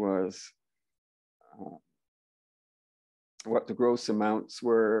much was, what the gross amounts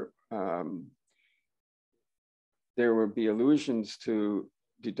were. There would be allusions to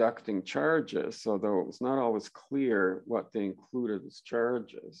deducting charges, although it was not always clear what they included as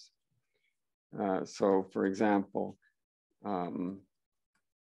charges. So for example,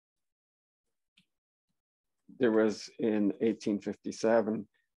 there was in 1857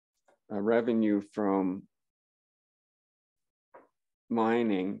 a revenue from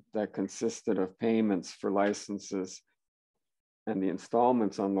mining that consisted of payments for licenses and the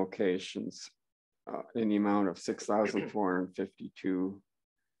installments on locations in the amount of 6,452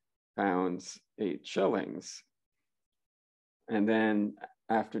 pounds, 8 shillings. And then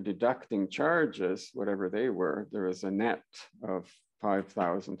after deducting charges, whatever they were, there was a net of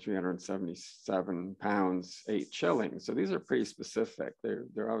 5,377 pounds, 8 shillings. So these are pretty specific.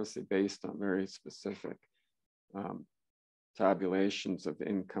 They're obviously based on very specific tabulations of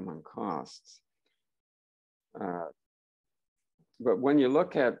income and costs. But when you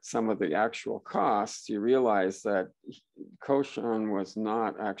look at some of the actual costs, you realize that Cauchon was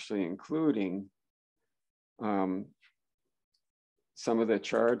not actually including some of the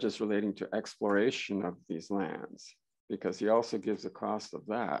charges relating to exploration of these lands, because he also gives the cost of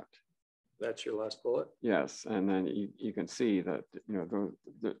that. That's your last bullet? Yes, and then you can see that, you know,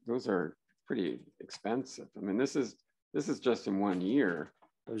 those are pretty expensive. I mean, this is just in 1 year.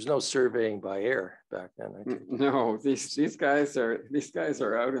 There's no surveying by air back then. I think. No, these guys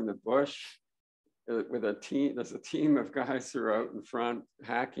are out in the bush with a team. There's a team of guys who are out in front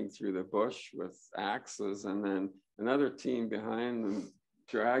hacking through the bush with axes, and then another team behind them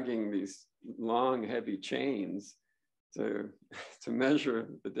dragging these long, heavy chains to measure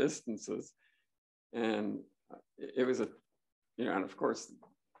the distances. And it was and of course,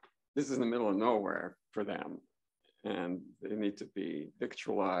 this is in the middle of nowhere for them. And they need to be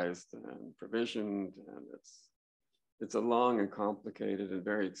victualized and provisioned, and it's a long and complicated and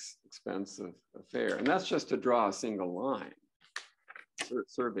very expensive affair. And that's just to draw a single line,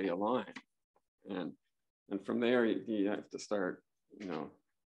 survey a line, and from there you have to start, you know,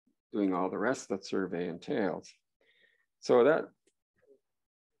 doing all the rest that survey entails. So that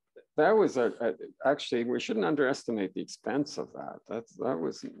was actually, we shouldn't underestimate the expense of that. That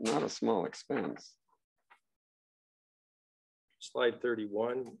was not a small expense. Slide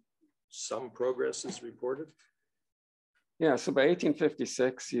 31, some progress is reported. Yeah, so by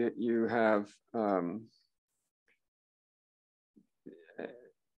 1856, you have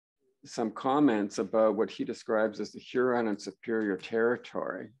some comments about what he describes as the Huron and Superior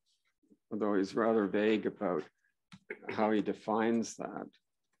Territory, although he's rather vague about how he defines that.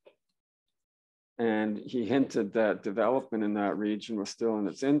 And he hinted that development in that region was still in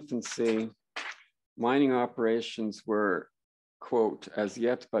its infancy. Mining operations were, quote, as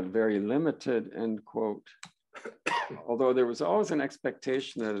yet, but very limited, end quote. Although there was always an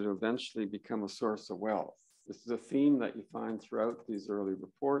expectation that it would eventually become a source of wealth. This is a theme that you find throughout these early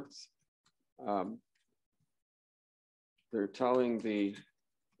reports. They're telling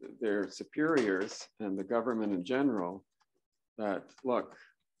their superiors and the government in general that, look,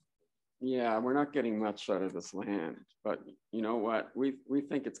 yeah, we're not getting much out of this land, but you know what? We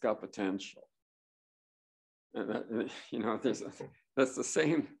think it's got potential. You know, that's the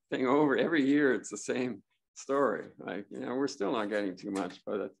same thing over every year. It's the same story. Like, you know, we're still not getting too much,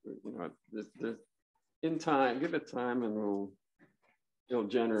 but you know, there's in time, give it time, and it'll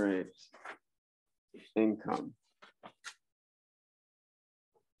generate income.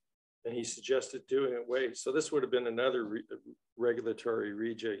 And he suggested doing away. So this would have been another regulatory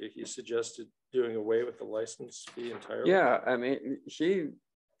rejig. He suggested doing away with the license fee entirely. Yeah, I mean, he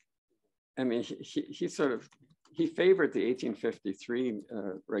sort of, he favored the 1853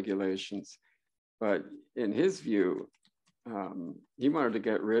 regulations, but in his view, he wanted to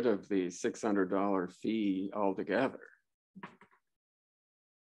get rid of the $600 fee altogether.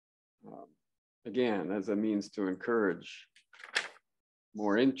 Again, as a means to encourage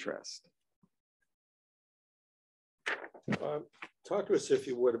more interest. Talk to us, if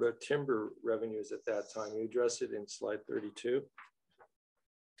you would, about timber revenues at that time. You addressed it in slide 32.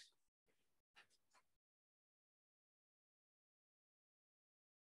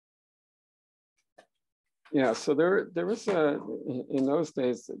 Yeah, so there was in those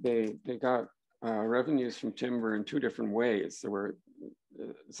days, they got revenues from timber in two different ways. There were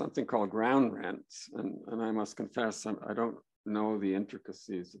something called ground rents, and I must confess, I don't know the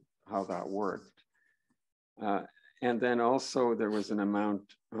intricacies of how that worked. And then also there was an amount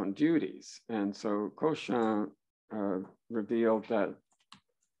on duties. And so Cauchon revealed that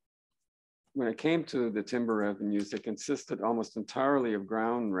when it came to the timber revenues, it consisted almost entirely of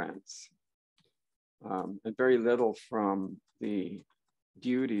ground rents, and very little from the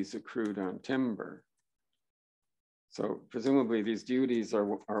duties accrued on timber. So presumably these duties are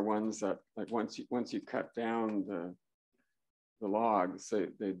ones that, like, once you cut down the logs,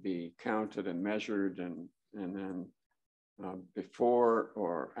 they'd be counted and measured, and then before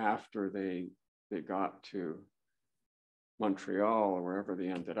or after they got to Montreal or wherever they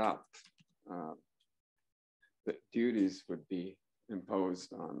ended up, the duties would be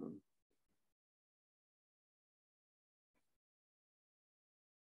imposed on them.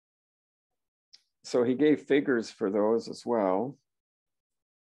 So he gave figures for those as well.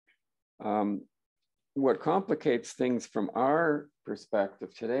 What complicates things from our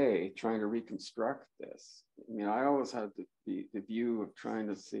perspective today, trying to reconstruct this, I mean, I always had the view of trying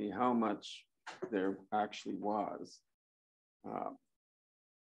to see how much there actually was.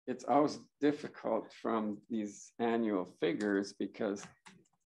 It's always difficult from these annual figures because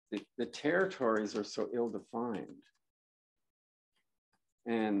the territories are so ill-defined.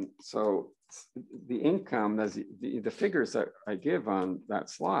 And so the income, as the figures that I give on that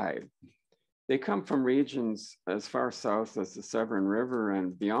slide, they come from regions as far south as the Severn River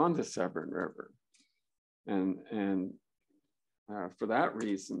and beyond the Severn River. And for that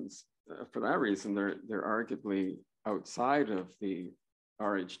reason, they're arguably outside of the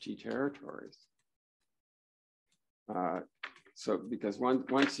RHT territories. So because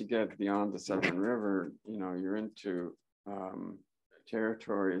once you get beyond the Severn River, you know, you're into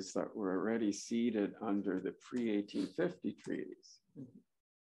territories that were already ceded under the pre-1850 treaties.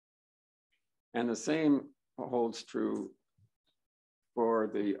 And the same holds true for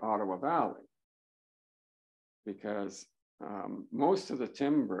the Ottawa Valley, because most of the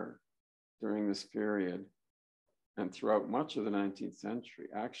timber during this period and throughout much of the 19th century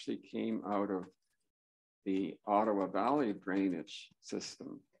actually came out of the Ottawa Valley drainage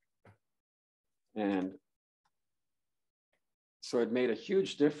system. And so it made a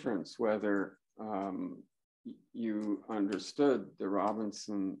huge difference whether you understood the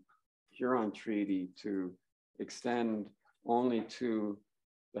Robinson-Huron Treaty to extend only to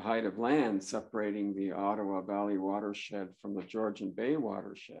the height of land separating the Ottawa Valley watershed from the Georgian Bay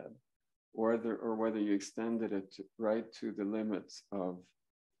watershed, or whether you extended it right to the limits of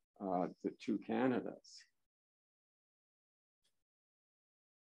the two Canadas.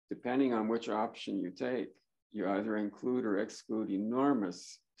 Depending on which option you take, you either include or exclude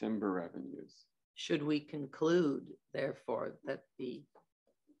enormous timber revenues. Should we conclude, therefore, that the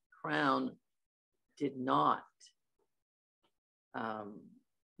Crown did not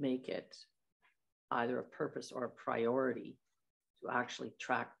make it either a purpose or a priority to actually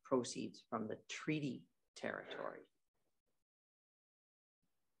track proceeds from the treaty territory?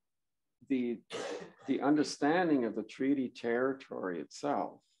 The understanding of the treaty territory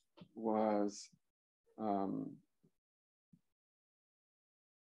itself was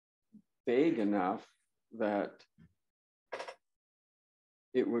vague enough that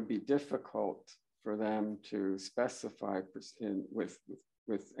it would be difficult for them to specify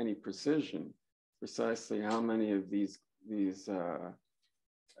with any precision precisely how many of these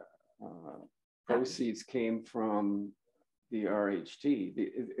proceeds came from the RHT.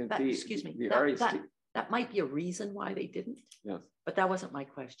 Excuse me, that might be a reason why they didn't. Yes. But that wasn't my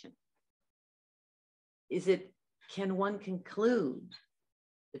question. Can one conclude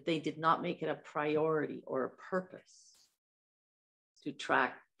that they did not make it a priority or a purpose to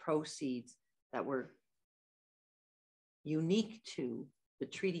track proceeds that were unique to the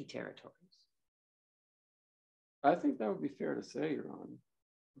treaty territories? I think that would be fair to say, Your Honor.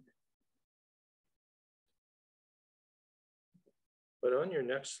 But on your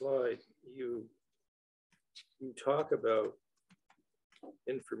next slide, you talk about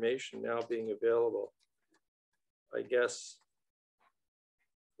information now being available, I guess,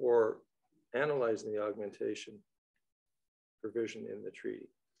 for analyzing the augmentation provision in the treaty.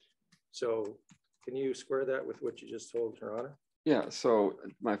 So can you square that with what you just told Your Honor? Yeah, so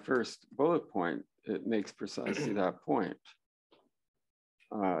my first bullet point, it makes precisely that point.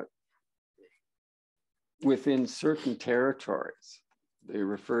 Within certain territories, they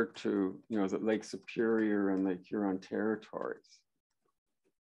refer to, the Lake Superior and Lake Huron territories.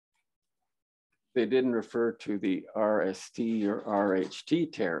 They didn't refer to the RST or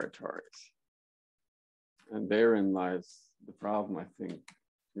RHT territories. And therein lies the problem, I think,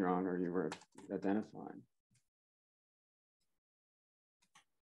 Your Honor, you were identifying.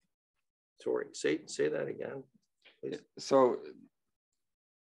 Sorry, say that again, please. So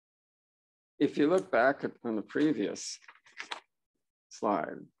if you look back on the previous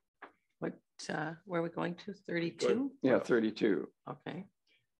slide. Where are we going to, 32? Yeah, 32. Okay.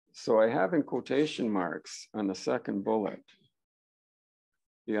 So I have in quotation marks on the second bullet,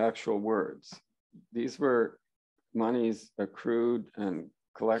 the actual words. These were monies accrued and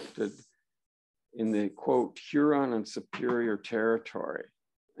collected in the quote, Huron and Superior Territory,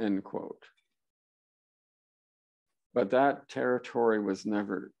 end quote. But that territory was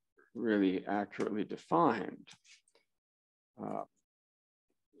never really accurately defined.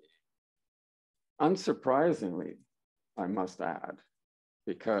 Unsurprisingly, I must add,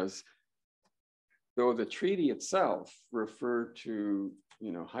 because though the treaty itself referred to,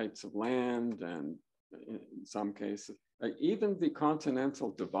 heights of land, and in some cases, even the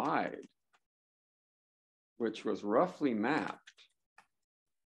continental divide, which was roughly mapped,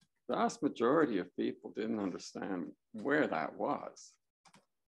 the vast majority of people didn't understand where that was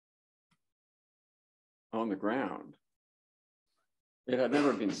on the ground. It had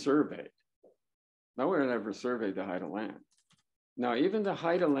never been surveyed. No one had ever surveyed the height of land. Now, even the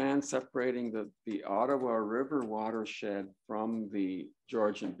height of land separating the Ottawa River watershed from the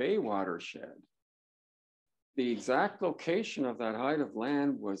Georgian Bay watershed, the exact location of that height of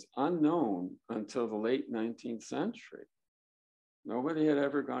land was unknown until the late 19th century. Nobody had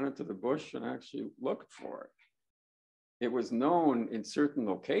ever gone into the bush and actually looked for it. It was known in certain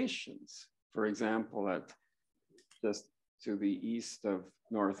locations, for example, at just to the east of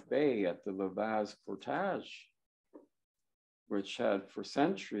North Bay at the Lavaz Portage, which had for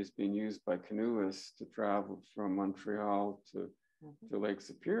centuries been used by canoeists to travel from Montreal to Lake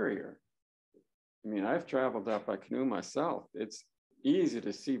Superior. I mean, I've traveled up by canoe myself. It's easy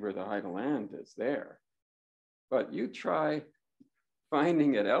to see where the height of land is there. But you try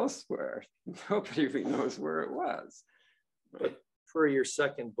finding it elsewhere, nobody really knows where it was. But for your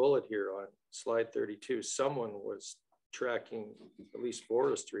second bullet here on slide 32, someone was tracking at least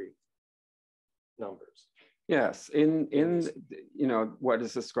forestry numbers. Yes, in what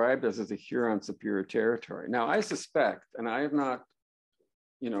is described as the Huron Superior Territory. Now, I suspect, and I have not,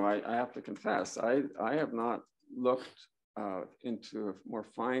 I have to confess, I have not looked into more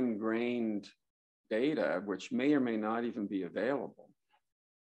fine-grained data, which may or may not even be available,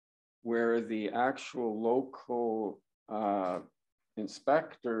 where the actual local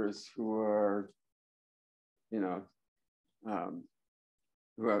inspectors who are, who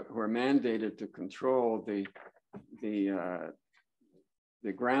are mandated to control the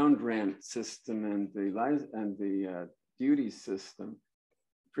ground rent system and the duty system,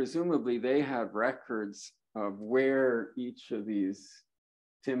 presumably they have records of where each of these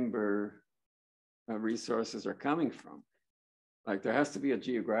timber resources are coming from. Like there has to be a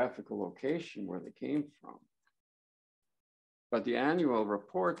geographical location where they came from. But the annual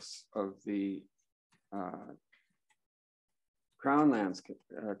reports of the Crown Lands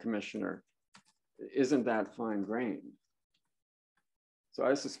Commissioner isn't that fine-grained. So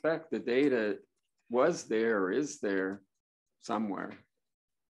I suspect the data was there or is there somewhere.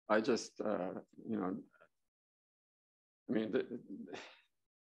 I just, I mean,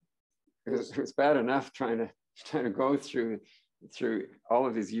 it was bad enough trying to go through all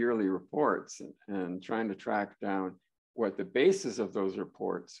of these yearly reports and trying to track down what the basis of those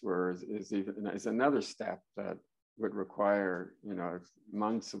reports were is another step that would require,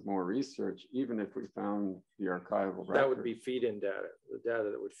 months of more research, even if we found the archival record. That would be feed-in data, the data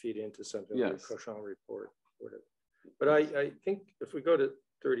that would feed into something like a Cochon report. Whatever. But I think if we go to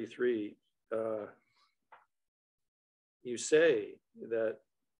 33, you say that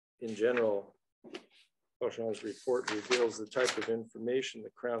in general, Cochon's report reveals the type of information the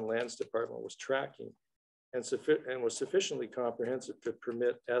Crown Lands Department was tracking and was sufficiently comprehensive to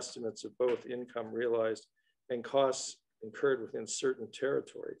permit estimates of both income realized and costs incurred within certain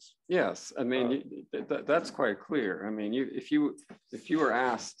territories. Yes, I mean, that's quite clear. I mean, if you were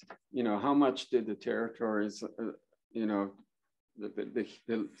asked, how much did the territories, the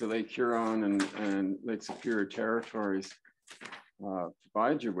Lake Huron and Lake Superior territories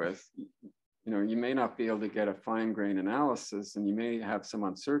provide you with, you may not be able to get a fine-grained analysis, and you may have some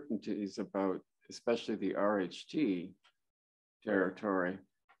uncertainties about, especially the RHT territory.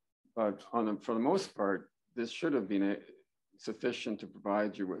 But for the most part, this should have been sufficient to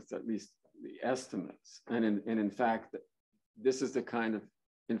provide you with at least the estimates. And in fact, this is the kind of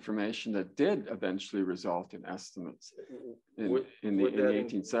information that did eventually result in estimates in the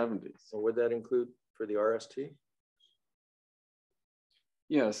 1870s. So would that include for the RST?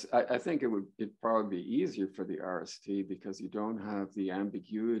 Yes, I think it'd probably be easier for the RST because you don't have the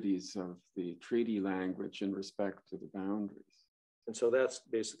ambiguities of the treaty language in respect to the boundaries. And so that's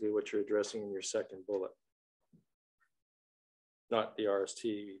basically what you're addressing in your second bullet. Not the RST,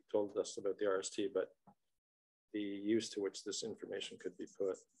 you told us about the RST, but the use to which this information could be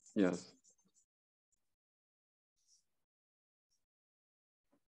put. Yes.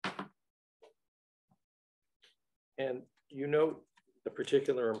 And you note the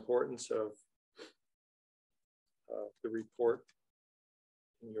particular importance of the report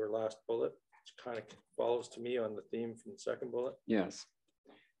in your last bullet, which kind of follows to me on the theme from the second bullet. Yes.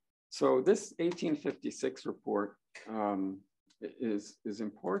 So this 1856 report is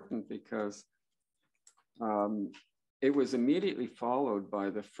important because it was immediately followed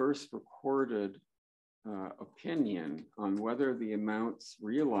by the first recorded opinion on whether the amounts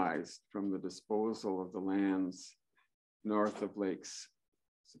realized from the disposal of the lands north of Lakes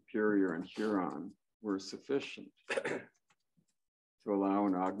Superior and Huron were sufficient to allow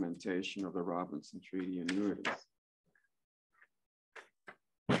an augmentation of the Robinson Treaty annuities.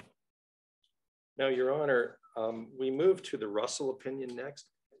 Now, Your Honor, we move to the Russell opinion next.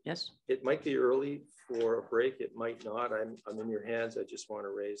 Yes. It might be early for a break. It might not. I'm in your hands. I just want to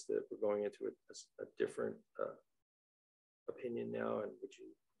raise that we're going into a different opinion now. And would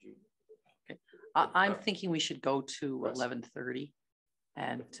you okay. I'm thinking we should go to 11:30,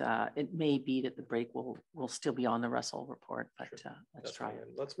 and it may be that the break will still be on the Russell report, but sure. Let's try it.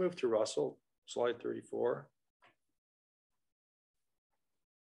 Let's move to Russell, slide 34.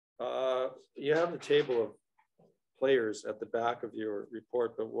 You have the table of players at the back of your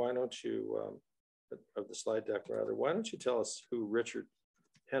report, but why don't you, of the slide deck rather, why don't you tell us who Richard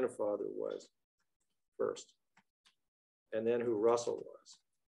Pennefather was first, and then who Russell was?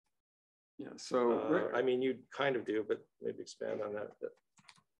 Yeah, so I mean, you kind of do, but maybe expand on that a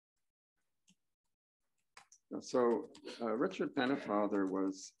bit. So Richard Pennefather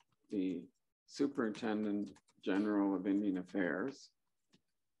was the Superintendent General of Indian Affairs.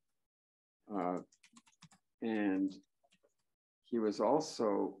 And he was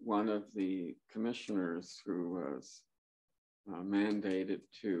also one of the commissioners who was mandated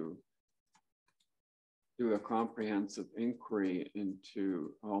to do a comprehensive inquiry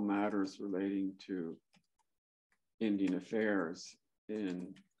into all matters relating to Indian affairs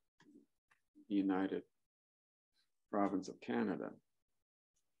in the United Province of Canada.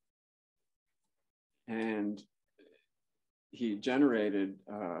 And he generated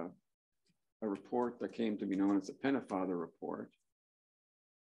a report that came to be known as the Pennefather Report.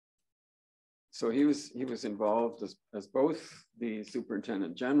 So he was involved as both the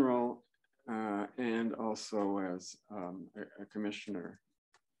Superintendent General and also as a commissioner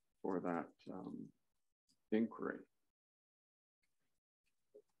for that inquiry.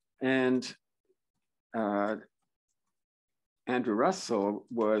 And Andrew Russell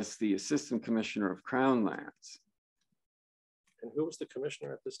was the Assistant Commissioner of Crown Lands. And who was the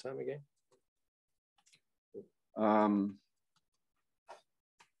commissioner at this time again?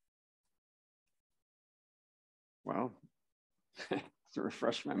 Well, to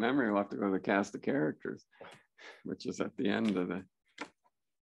refresh my memory, I'll have to go to the cast of characters, which is at the end of the,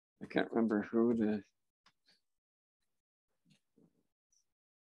 I can't remember who the,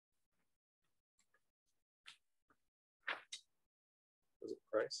 was it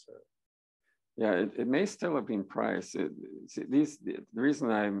Price? Yeah, it may still have been Price. The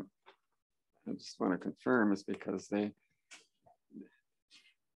reason I just want to confirm is because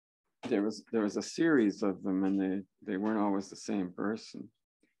there was a series of them, and they weren't always the same person.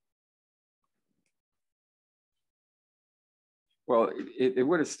 Well, it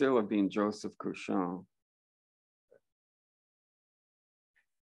would have still have been Joseph Couchon,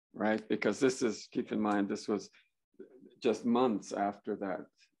 right? Because this is, keep in mind, this was just months after that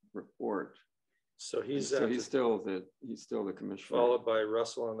report. So he's still the commissioner. Followed by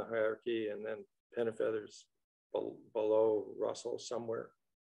Russell on the hierarchy, and then Pennefather's below Russell somewhere.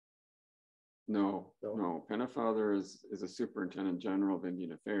 No. Pennefather is a Superintendent General of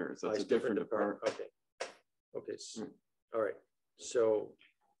Indian Affairs. That's a different department. Okay. All right. So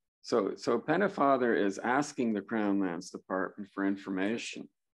Pennefather is asking the Crown Lands Department for information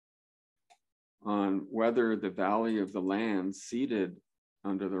on whether the value of the land ceded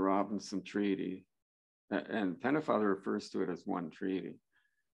under the Robinson Treaty, and Pennefather refers to it as one treaty.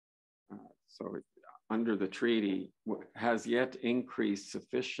 Under the treaty, has yet increased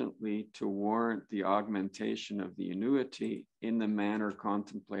sufficiently to warrant the augmentation of the annuity in the manner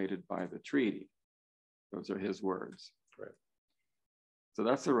contemplated by the treaty. Those are his words. Right. So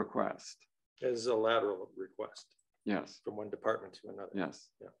that's a request. It is a lateral request. Yes. From one department to another. Yes.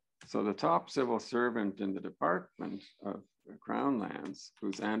 Yeah. So the top civil servant in the Department of Crown Lands,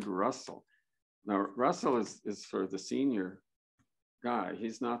 who's Andrew Russell. Now, Russell is for the senior guy.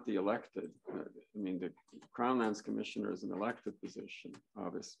 He's not the elected. I mean, the Crown Lands Commissioner is an elected position.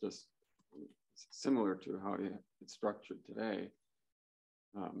 It's just similar to how it's structured today.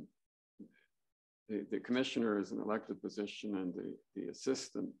 The commissioner is an elected position, and the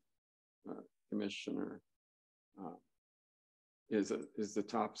assistant commissioner is the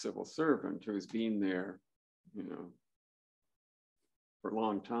top civil servant who's been there, you know, for a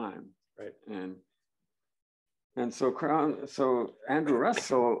long time. Right. And so Andrew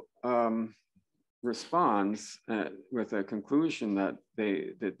Russell responds with a conclusion that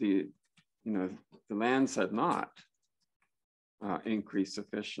the lands had not increased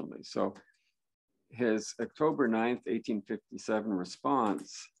sufficiently. So his October 9th, 1857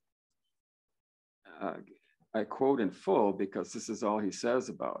 response, I quote in full because this is all he says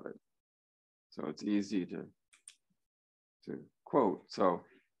about it. So it's easy to quote. So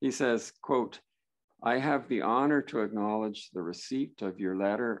he says, quote, "I have the honor to acknowledge the receipt of your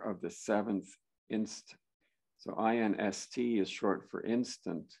letter of the 7th inst." So INST is short for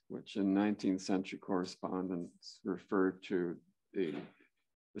instant, which in 19th century correspondence referred to the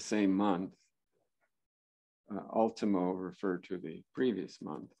same month. Ultimo referred to the previous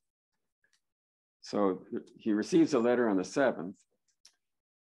month. So he receives a letter on the 7th.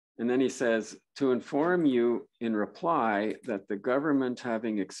 And then he says, "To inform you in reply that the government,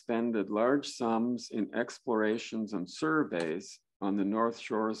 having expended large sums in explorations and surveys on the north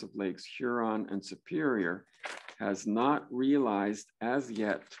shores of Lakes Huron and Superior, has not realized as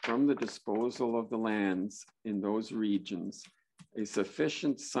yet from the disposal of the lands in those regions a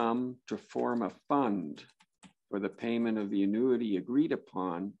sufficient sum to form a fund for the payment of the annuity agreed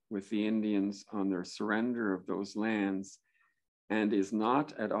upon with the Indians on their surrender of those lands, and is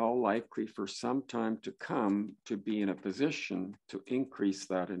not at all likely for some time to come to be in a position to increase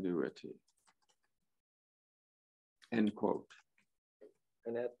that annuity." End quote.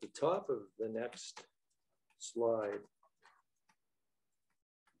 And at the top of the next slide,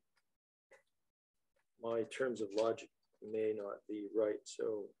 my terms of logic may not be right,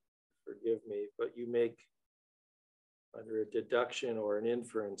 so forgive me, but you make under a deduction or an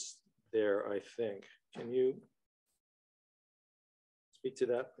inference there, I think. Can you speak to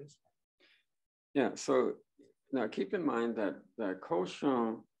that, please? Yeah, so now keep in mind that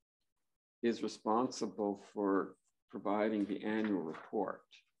Cauchon is responsible for providing the annual report.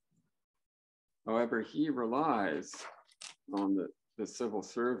 However, he relies on the civil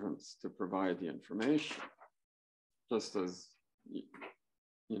servants to provide the information, just as,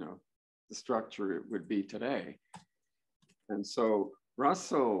 you know, the structure would be today. And so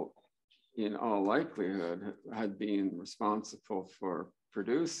Russell, in all likelihood, had been responsible for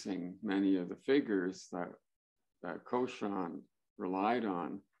producing many of the figures that Cauchon relied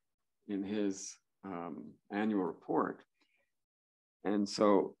on in his annual report. And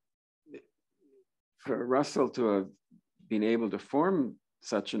so for Russell to have been able to form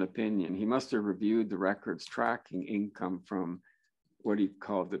such an opinion, he must have reviewed the records tracking income from what he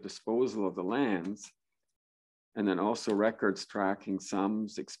called the disposal of the lands, and then also records tracking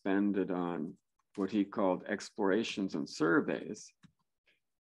sums expended on what he called explorations and surveys.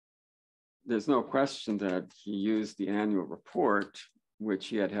 There's no question that he used the annual report, which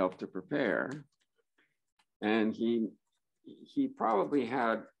he had helped to prepare. And he probably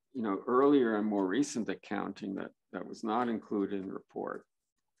had, you know, earlier and more recent accounting that was not included in the report,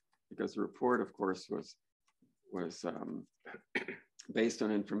 because the report, of course, was based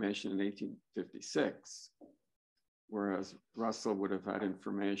on information in 1856, whereas Russell would have had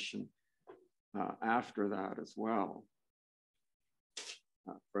information after that as well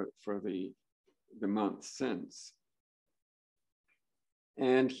for the months since.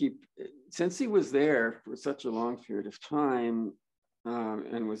 And since he was there for such a long period of time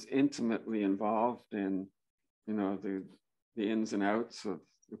and was intimately involved in, you know, the ins and outs of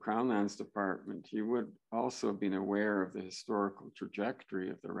the Crown Lands Department, he would also have been aware of the historical trajectory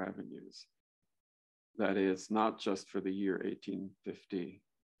of the revenues. That is, not just for the year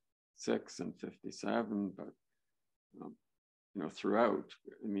 1856 and 57, but you know, throughout.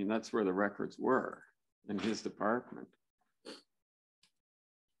 I mean, that's where the records were in his department.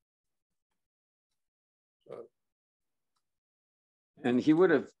 And he would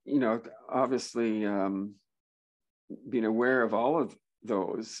have, you know, obviously been aware of all of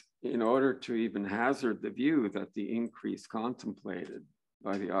those in order to even hazard the view that the increase contemplated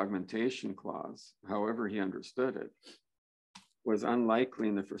by the augmentation clause, however he understood it, was unlikely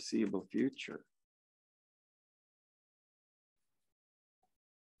in the foreseeable future.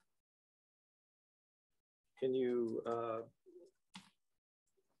 Can you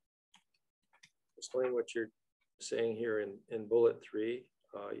explain what you're saying here in bullet 3?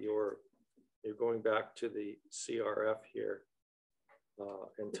 You're going back to the CRF here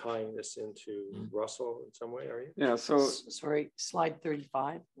and tying this into Russell in some way, are you? Yeah, so. Sorry, slide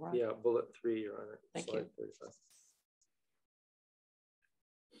 35. Right? Yeah, bullet 3, Your Honor. Thank slide you. 35.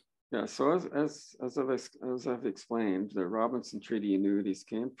 Yeah, so as I've explained, the Robinson Treaty annuities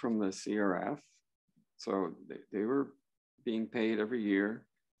came from the CRF. So they were being paid every year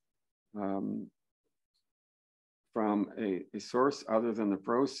from a source other than the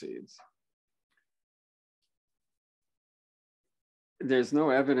proceeds. There's no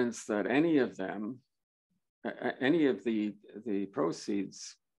evidence that any of them, any of the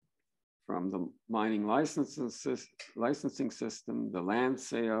proceeds from the mining licensing system, the land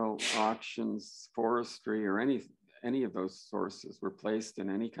sale, auctions, forestry, or any of those sources were placed in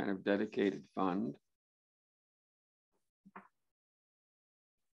any kind of dedicated fund.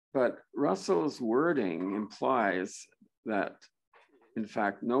 But Russell's wording implies that, in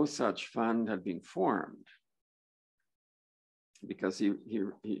fact, no such fund had been formed, because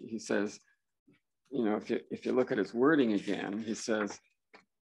he says, you know, if you look at his wording again, he says,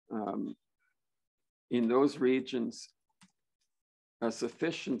 in those regions, a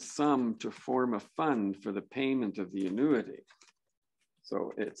sufficient sum to form a fund for the payment of the annuity.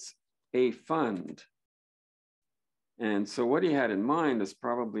 So it's a fund. And so what he had in mind is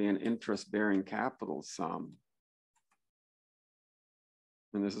probably an interest-bearing capital sum.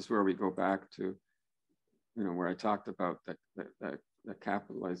 And this is where we go back to, you know, where I talked about the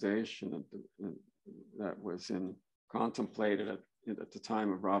capitalization that was contemplated at the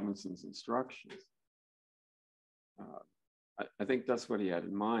time of Robinson's instructions. I think that's what he had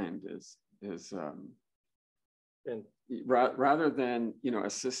in mind rather than, you know, a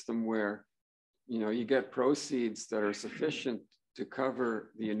system where, you know, you get proceeds that are sufficient to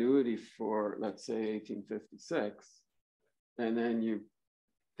cover the annuity for, let's say, 1856, and then you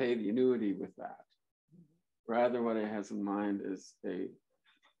pay the annuity with that. Rather, what it has in mind is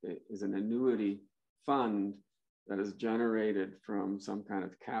an annuity fund that is generated from some kind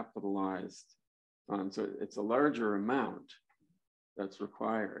of capitalized fund. So it's a larger amount that's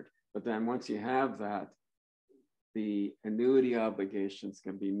required. But then once you have that, the annuity obligations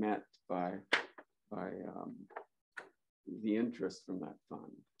can be met by the interest from that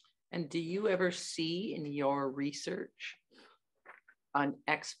fund. And do you ever see in your research an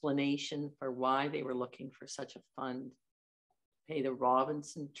explanation for why they were looking for such a fund, pay the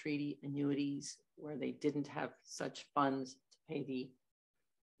Robinson Treaty annuities where they didn't have such funds to pay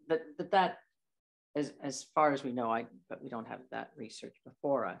that as far as we know, but we don't have that research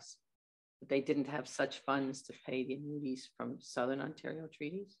before us, but they didn't have such funds to pay the annuities from Southern Ontario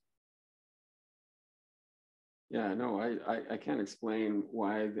treaties? Yeah, no, I can't explain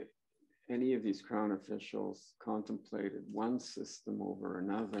why any of these Crown officials contemplated one system over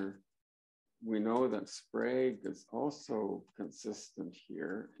another. We know that Sprague is also consistent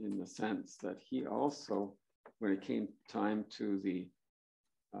here in the sense that he also, when it came time to the,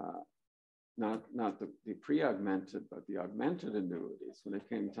 not the pre-augmented, but the augmented annuities, when it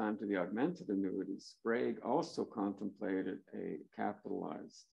came time to the augmented annuities, Sprague also contemplated a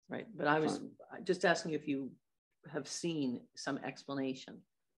capitalized. Right, but I was just asking you if you have seen some explanation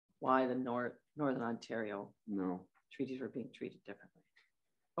why the Northern Ontario treaties were being treated differently.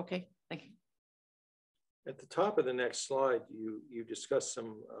 Okay, thank you. At the top of the next slide, you discuss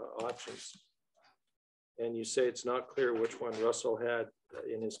some options, and you say it's not clear which one Russell had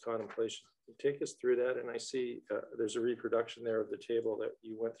in his contemplation. You take us through that, and I see there's a reproduction there of the table that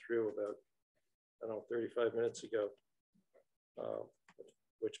you went through about, I don't know, 35 minutes ago,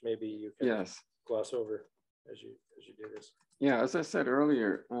 which maybe you can gloss over as you do this. Yeah, as I said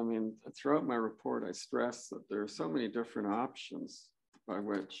earlier, I mean, throughout my report, I stress that there are so many different options by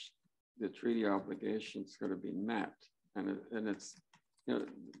which the treaty obligations could have been met. And it's, you know,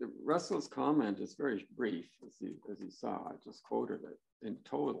 Russell's comment is very brief, as you saw. I just quoted it in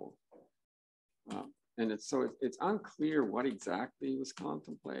total. And it's unclear what exactly he was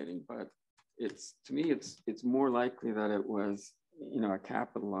contemplating, but to me, it's more likely that it was, you know, a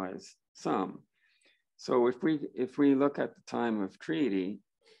capitalized sum. So if we look at the time of treaty,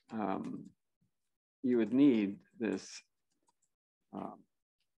 you would need this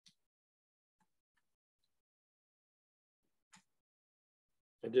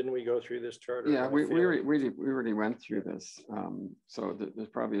and didn't we go through this chart? Yeah, we already went through this. So there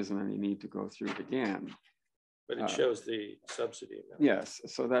probably isn't any need to go through it again. But it shows the subsidy amount. Yes,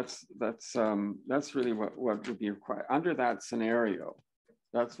 so that's really what would be required under that scenario.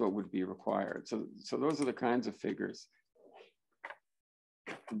 That's what would be required. So those are the kinds of figures,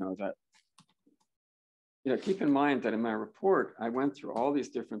 you know, that, you know, keep in mind that in my report, I went through all these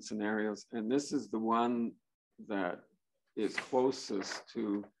different scenarios, and this is the one that is closest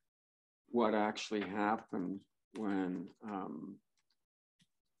to what actually happened when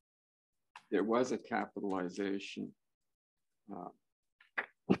there was a capitalization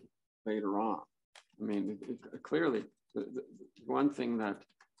later on. I mean, clearly, the one thing that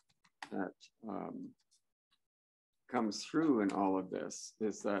comes through in all of this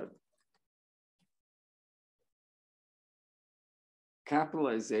is that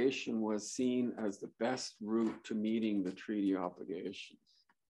capitalization was seen as the best route to meeting the treaty obligations.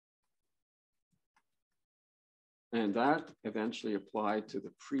 And that eventually applied to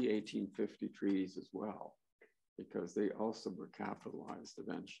the pre-1850 treaties as well, because they also were capitalized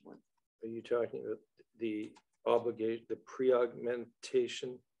eventually. Are you talking about the obligation, the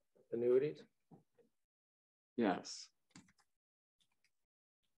pre-augmentation annuities? Yes.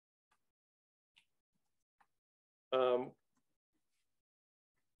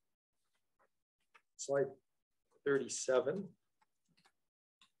 Slide 37.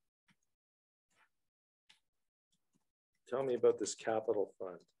 Tell me about this capital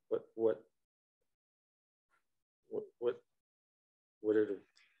fund. What would it have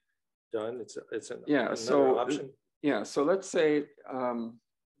done? It's an another option. Yeah, so let's say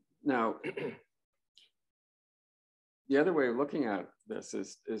now the other way of looking at this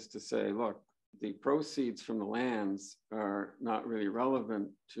is to say, look, the proceeds from the lands are not really relevant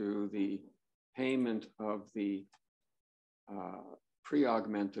to the payment of the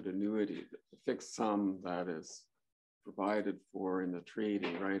pre-augmented annuity, the fixed sum that is provided for in the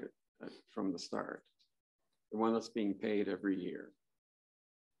treaty, right, from the start, the one that's being paid every year.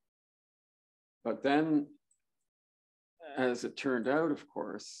 But then, as it turned out, of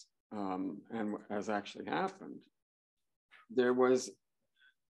course, and as actually happened, there was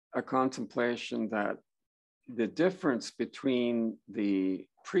a contemplation that the difference between the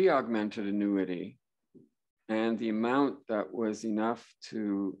pre-augmented annuity and the amount that was enough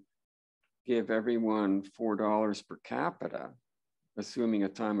to give everyone $4 per capita, assuming a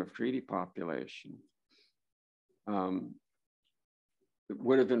time of treaty population, it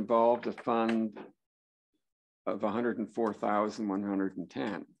would have involved a fund of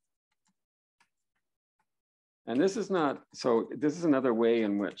 104,110. And this is not, so this is another way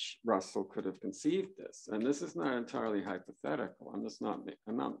in which Russell could have conceived this. And this is not entirely hypothetical. I'm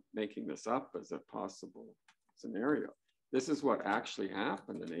not making this up as a possible scenario. This is what actually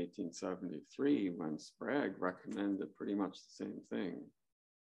happened in 1873 when Sprague recommended pretty much the same thing.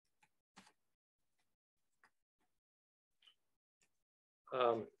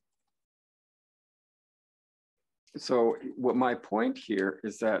 So what my point here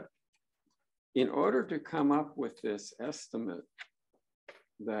is that in order to come up with this estimate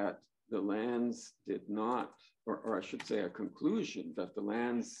that the lands did not, or I should say a conclusion that the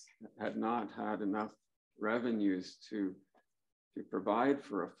lands had not had enough revenues to provide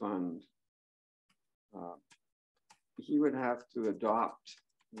for a fund, he would have to adopt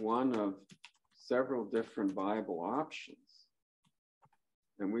one of several different viable options.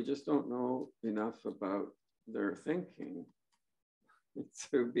 And we just don't know enough about their thinking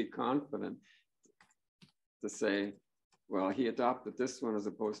to be confident to say, well, he adopted this one as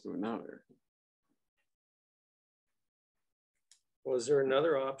opposed to another. Well, is there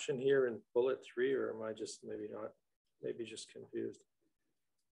another option here in bullet 3, or am I just maybe just confused?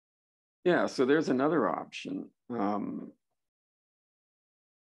 Yeah, so there's another option.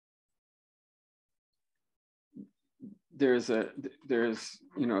 There's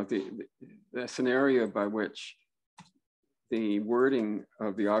you know, the scenario by which the wording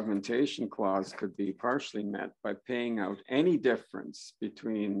of the augmentation clause could be partially met by paying out any difference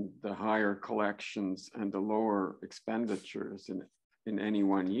between the higher collections and the lower expenditures in any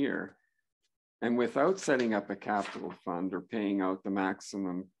one year, and without setting up a capital fund or paying out the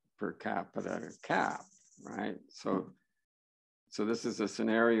maximum per capita cap, right? So this is a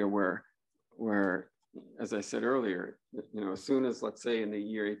scenario where, as I said earlier, you know, as soon as, let's say in the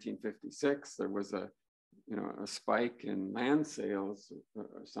year 1856, there was a spike in land sales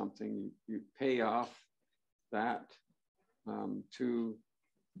or something, you pay off that to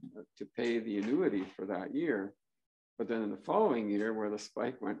pay the annuity for that year. But then in the following year, where the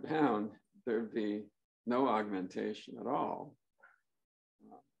spike went down, there'd be no augmentation at all.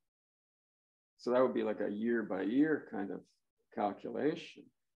 So that would be like a year by year kind of calculation.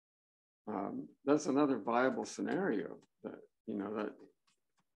 That's another viable scenario that, you know, that.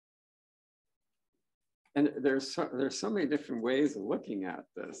 And there's so many different ways of looking at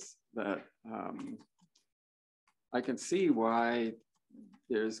this that I can see why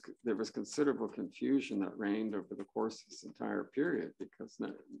there was considerable confusion that reigned over the course of this entire period, because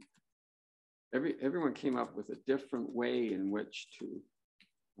everyone came up with a different way in which to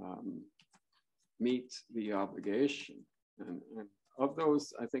meet the obligation. And of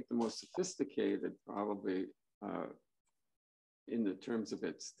those, I think the most sophisticated probably in the terms of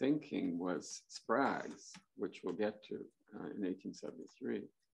its thinking was Sprague's, which we'll get to in 1873.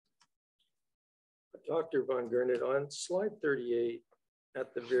 Dr. Von Gernot, on slide 38,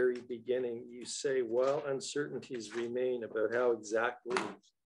 at the very beginning, you say, while uncertainties remain about how exactly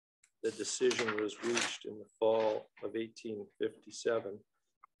the decision was reached in the fall of 1857,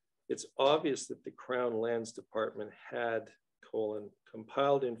 it's obvious that the Crown Lands Department had,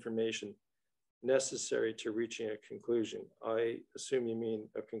 compiled information necessary to reaching a conclusion. I assume you mean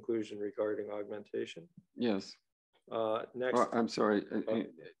a conclusion regarding augmentation? Yes. Next. Oh, I'm sorry.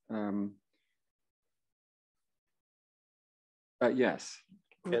 Yes.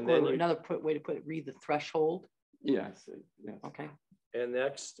 And then another way to put it, read the threshold. Yes. Yes. Okay. And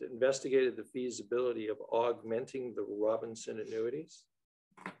next, investigated the feasibility of augmenting the Robinson annuities.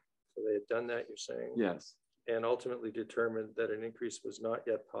 So they had done that, you're saying? Yes. And ultimately determined that an increase was not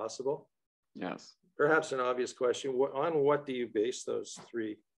yet possible. Yes. Perhaps an obvious question, on what do you base those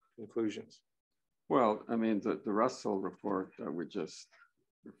three conclusions? Well, I mean, the Russell report that we just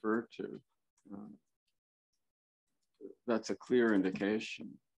referred to, that's a clear indication.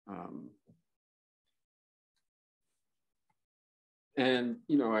 And,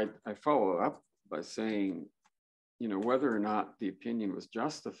 you know, I follow up by saying, you know, whether or not the opinion was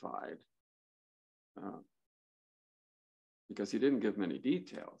justified, because he didn't give many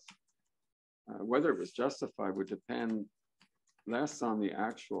details. Whether it was justified would depend less on the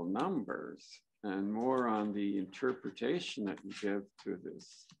actual numbers and more on the interpretation that you give to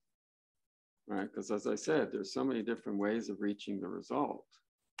this, right? Because as I said, there's so many different ways of reaching the result.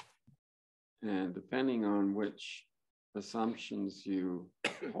 And depending on which assumptions you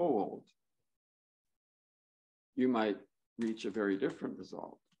hold, you might reach a very different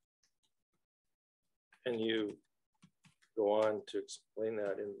result. And you go on to explain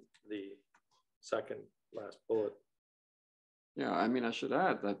that in the second last bullet. Yeah, I mean, I should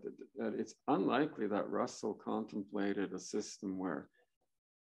add that it's unlikely that Russell contemplated a system where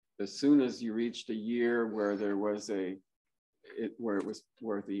as soon as you reached a year where there was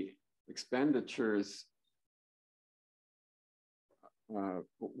where the expenditures where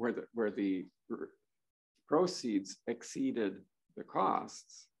the proceeds exceeded the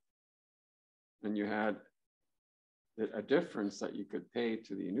costs, and you had a difference that you could pay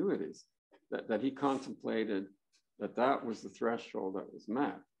to the annuities, that he contemplated that was the threshold that was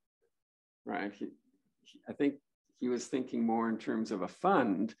met, right? I think he was thinking more in terms of a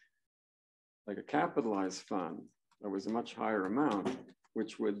fund, like a capitalized fund, that was a much higher amount,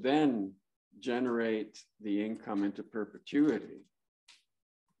 which would then generate the income into perpetuity,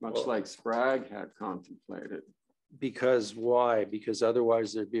 much like Sprague had contemplated. Because why? Because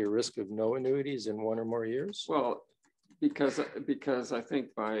otherwise thered be a risk of no annuities in 1 or more years? Well, because I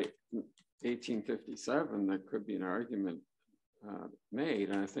think by 1857, there could be an argument made.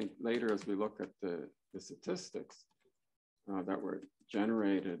 And I think later, as we look at the statistics that were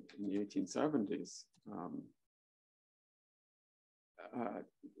generated in the 1870s,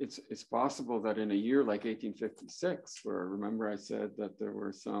 it's possible that in a year like 1856, where remember I said that there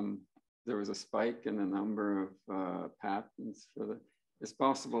was a spike in the number of patents it's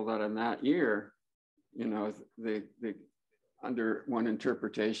possible that in that year, you know, under one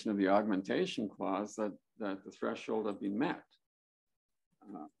interpretation of the augmentation clause, that the threshold had been met,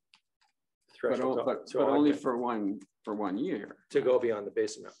 but only for one year. To go beyond the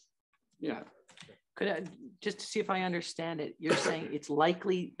base amount. Yeah. Could I, just to see if I understand it, you're saying it's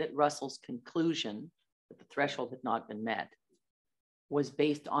likely that Russell's conclusion that the threshold had not been met was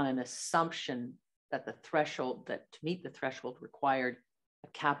based on an assumption that the threshold, that to meet the threshold required a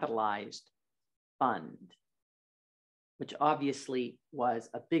capitalized fund, which obviously was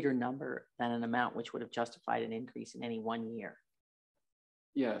a bigger number than an amount which would have justified an increase in any 1 year.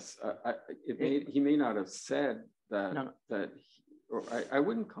 Yes, he may not have said that. No. I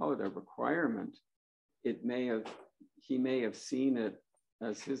wouldn't call it a requirement. He may have seen it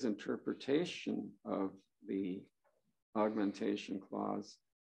as his interpretation of the augmentation clause,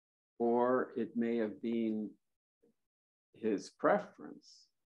 or it may have been his preference.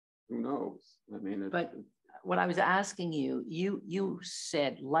 Who knows? I mean, but what I was asking you, you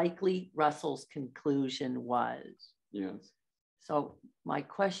said likely Russell's conclusion was. Yes. So my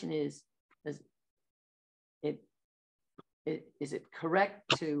question is it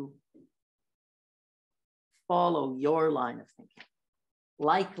correct to follow your line of thinking?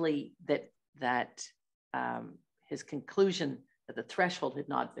 Likely that his conclusion that the threshold had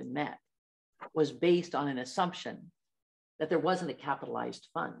not been met was based on an assumption that there wasn't a capitalized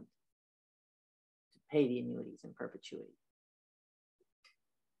fund to pay the annuities in perpetuity.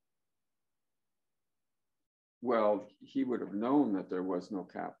 Well, he would have known that there was no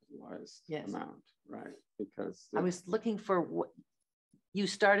capitalized Yes. amount, right? Because I was looking for what, you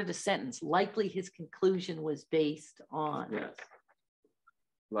started a sentence, likely his conclusion was based on. yes.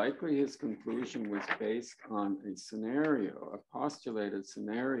 Likely his conclusion was based on a scenario, a postulated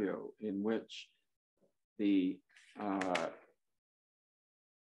scenario in which the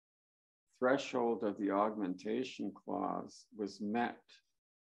threshold of the augmentation clause was met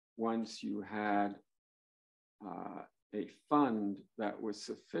once you had a fund that was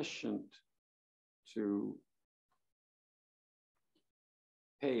sufficient to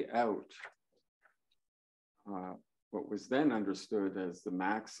pay out what was then understood as the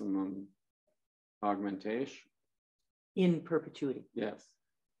maximum augmentation. In perpetuity. Yes.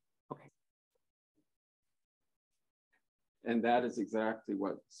 Okay. And that is exactly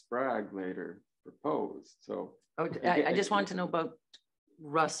what Sprague later proposed. So I just want to know about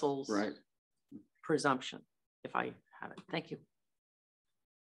Russell's right. presumption, if I have it. Thank you.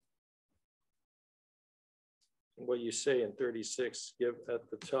 What you say in 36, give at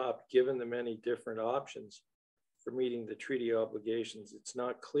the top, given the many different options for meeting the treaty obligations, it's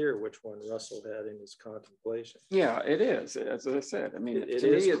not clear which one Russell had in his contemplation. Yeah, it is. As I said, I mean, it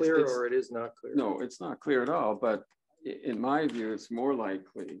is clear or it is not clear. No, it's not clear at all. But in my view, it's more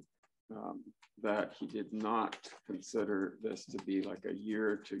likely that he did not consider this to be like a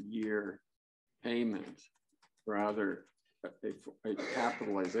year-to-year payment, rather a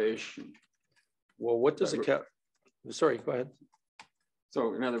capitalization. Well, what does sorry, go ahead.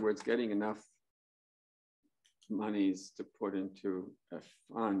 So in other words, getting enough monies to put into a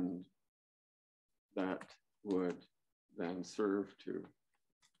fund that would then serve to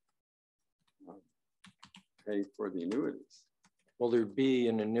pay for the annuities. Well, there'd be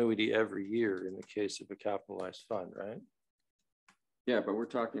an annuity every year in the case of a capitalized fund, right? Yeah, but we're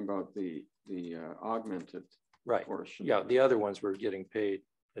talking about the augmented portion. Yeah, the other ones were getting paid,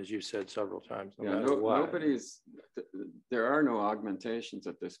 as you said several times. There are no augmentations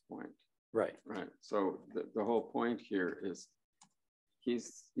at this point. Right. Right. So the whole point here is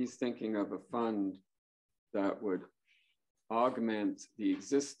he's thinking of a fund that would augment the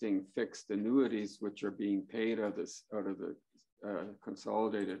existing fixed annuities which are being paid out of the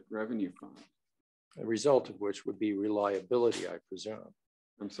consolidated revenue fund. A result of which would be reliability, I presume.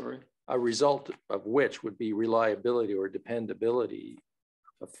 I'm sorry? A result of which would be reliability or dependability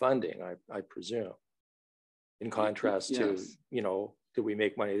of funding, I presume. In contrast to, you know, did we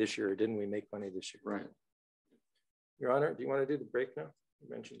make money this year or didn't we make money this year? Right. Your Honor, do you want to do the break now? You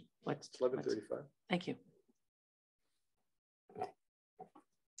mentioned Let's 11:35. Thank you.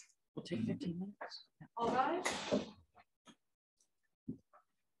 We'll take 15 minutes. All right.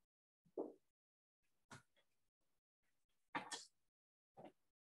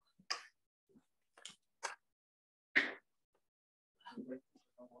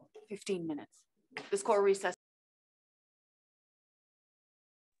 $15 minutes. This court recess.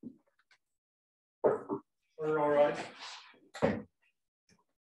 We're all right.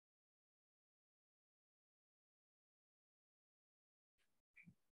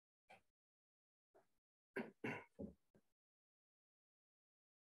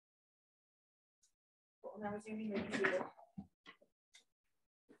 Now resuming your computer.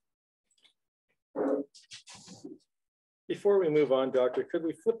 Before we move on, Doctor, could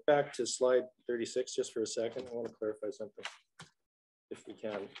we flip back to slide 36 just for a second? I want to clarify something, if we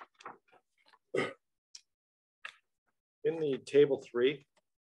can. In the table 3,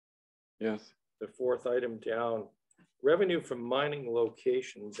 yes, the 4th item down, revenue from mining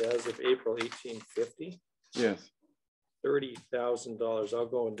locations as of April 1850. Yes. $30,000. I'll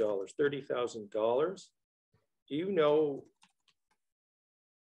go in dollars. $30,000. Do you know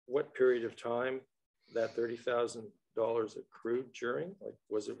what period of time that $30,000 accrued during? Like,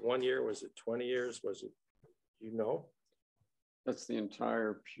 was it 1 year? Was it 20 years? Was it, you know? That's the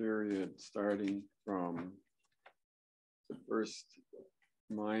entire period starting from the first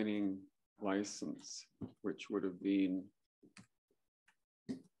mining license, which would have been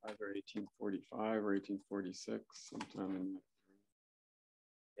either 1845 or 1846, sometime in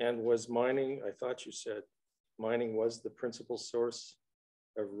that. And was mining, I thought you said mining was the principal source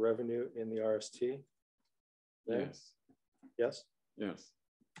of revenue in the RST? There? Yes. Yes? Yes.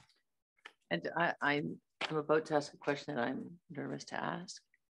 And I'm about to ask a question that I'm nervous to ask.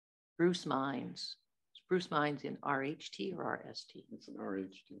 Bruce Mines. Is Bruce Mines in RHT or RST? It's an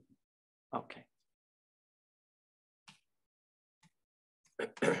RHT. Okay.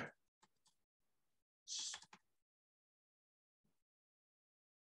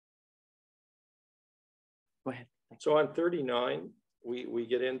 Go ahead. So on 39, we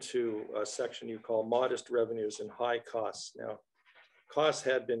get into a section you call modest revenues and high costs. Now, costs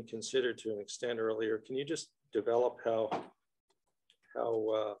had been considered to an extent earlier. Can you just develop how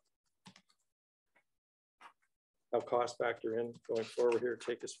costs factor in going forward here?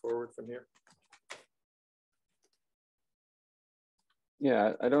 Take us forward from here.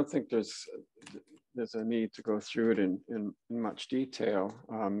 Yeah, I don't think there's a need to go through it in much detail.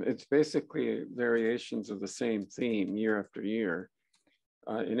 It's basically variations of the same theme year after year.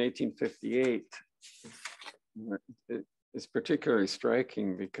 In 1858, it's particularly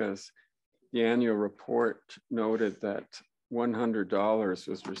striking because the annual report noted that $100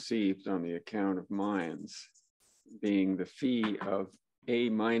 was received on the account of mines, being the fee of a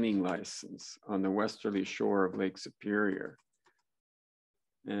mining license on the westerly shore of Lake Superior.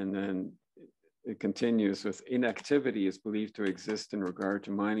 And then it continues with inactivity is believed to exist in regard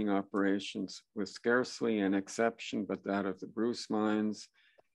to mining operations with scarcely an exception, but that of the Bruce mines,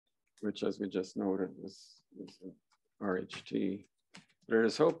 which as we just noted was RHT. There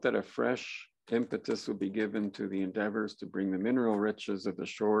is hope that a fresh impetus will be given to the endeavors to bring the mineral riches of the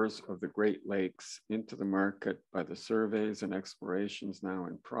shores of the Great Lakes into the market by the surveys and explorations now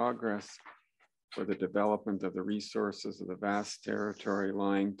in progress for the development of the resources of the vast territory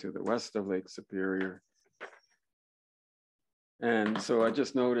lying to the west of Lake Superior. And so I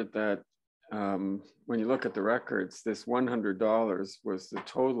just noted that when you look at the records, this $100 was the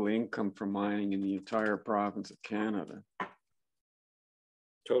total income from mining in the entire province of Canada.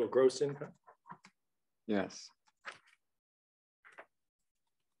 Total gross income? Yes.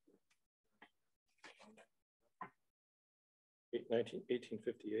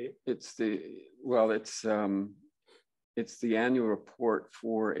 $1858. It's the annual report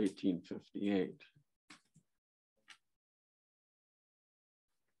for 1858.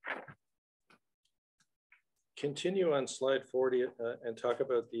 Continue on slide 40 and talk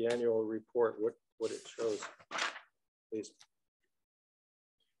about the annual report, what it shows, please.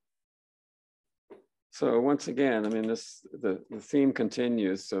 So once again, I mean, the theme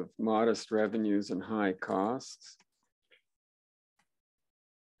continues of modest revenues and high costs.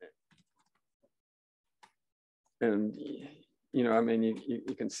 And, you know, I mean,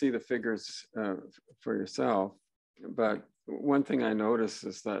 you can see the figures for yourself, but one thing I notice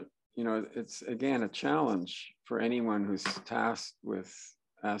is that, you know, it's again a challenge for anyone who's tasked with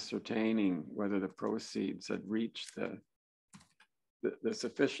ascertaining whether the proceeds had reached the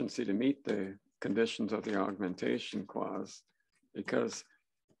sufficiency to meet the conditions of the augmentation clause, because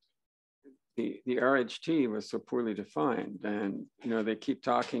the RHT was so poorly defined. And, you know, they keep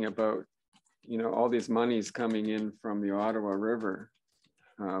talking about, you know, all these monies coming in from the Ottawa River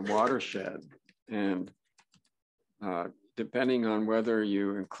watershed. And depending on whether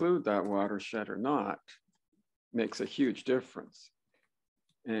you include that watershed or not, makes a huge difference.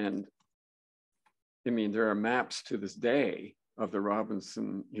 And I mean, there are maps to this day of the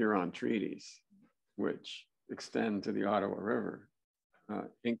Robinson-Huron treaties, which extend to the Ottawa River,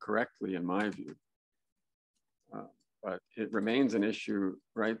 incorrectly in my view. But it remains an issue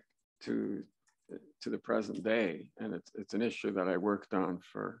right to the present day. And it's an issue that I worked on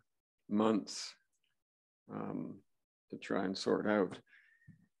for months to try and sort out.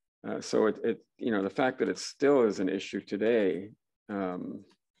 So you know, the fact that it still is an issue today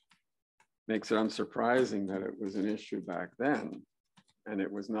makes it unsurprising that it was an issue back then. And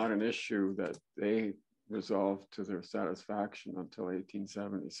it was not an issue that they resolved to their satisfaction until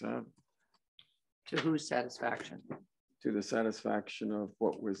 1877. To whose satisfaction? To the satisfaction of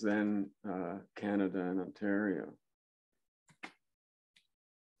what was then Canada and Ontario.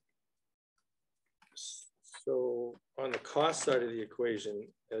 So on the cost side of the equation,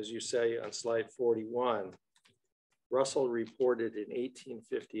 as you say on slide 41, Russell reported in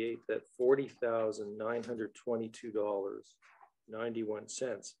 1858 that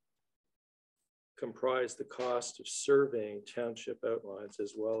 $40,922.91 comprised the cost of surveying township outlines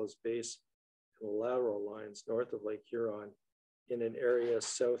as well as base and lateral lines north of Lake Huron in an area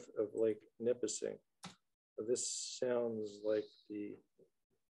south of Lake Nipissing. So this sounds like the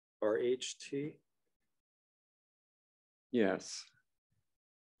RHT. Yes.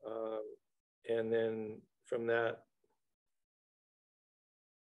 And then from that,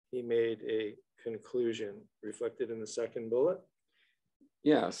 he made a conclusion reflected in the second bullet.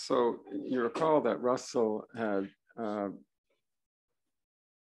 Yeah, so you recall that Russell had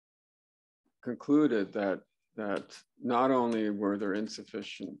concluded that not only were there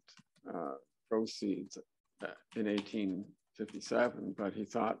insufficient proceeds in 1857, but he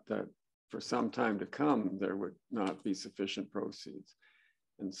thought that for some time to come, there would not be sufficient proceeds.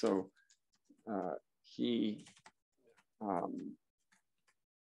 And so he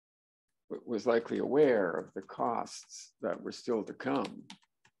was likely aware of the costs that were still to come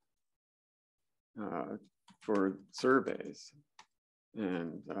for surveys.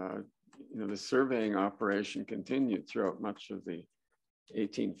 And the surveying operation continued throughout much of the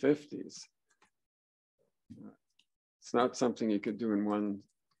 1850s. It's not something you could do in one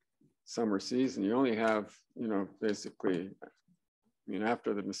summer season. You only have, basically,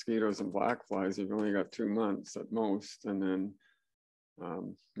 after the mosquitoes and black flies, you've only got 2 months at most, and then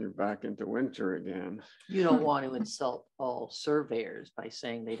you're back into winter again. You don't want to insult all surveyors by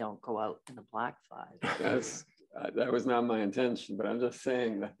saying they don't go out in the black flies. That was not my intention, but I'm just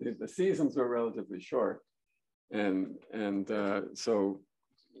saying that the seasons were relatively short. And so,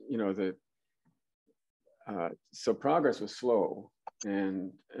 so progress was slow,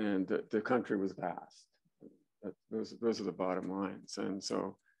 and the country was vast. Those are the bottom lines. And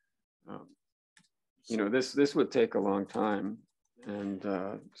so, this would take a long time. And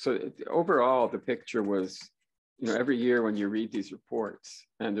overall, the picture was, every year when you read these reports,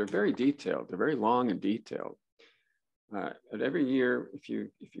 and they're very detailed, they're very long and detailed. And every year, if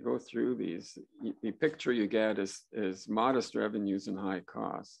you go through these, the picture you get is modest revenues and high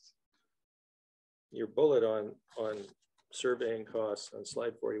costs. Your bullet on surveying costs on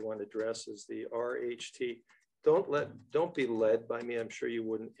slide 41 addresses the RHT. Don't be led by me. I'm sure you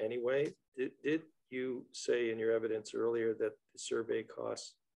wouldn't anyway. Did you say in your evidence earlier that the survey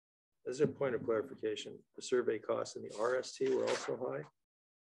costs, as a point of clarification, the survey costs in the RST were also high?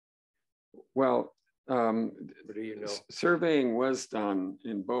 Well, or do you know? Surveying was done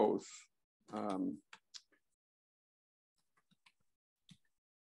in both.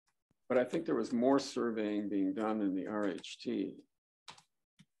 But I think there was more surveying being done in the RHT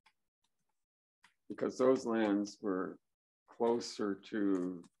because those lands were closer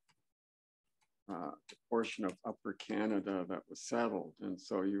to the portion of Upper Canada that was settled. And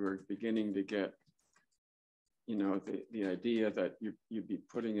so you were beginning to get, the idea that you'd be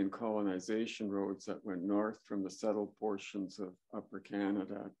putting in colonization roads that went north from the settled portions of Upper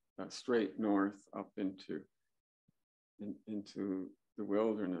Canada, straight north up into the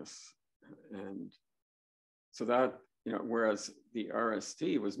wilderness. And so that, whereas the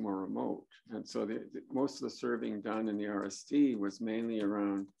RST was more remote. And so most of the surveying done in the RST was mainly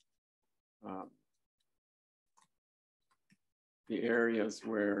around the areas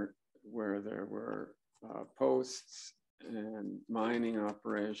where there were posts and mining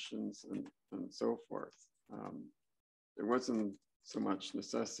operations and so forth. There wasn't so much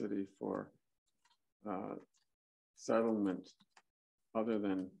necessity for settlement other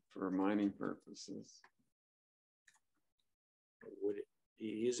than for mining purposes. Would it be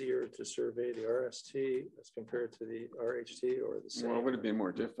easier to survey the RST as compared to the RHT, or the same? Well, would it be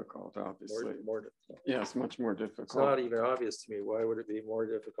more difficult, obviously? More difficult. Yes, much more difficult. It's not even obvious to me. Why would it be more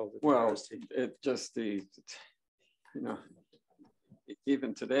difficult with well, RST? It just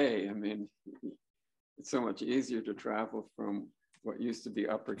even today, it's so much easier to travel from what used to be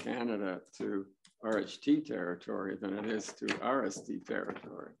Upper Canada to RHT territory than it is to RST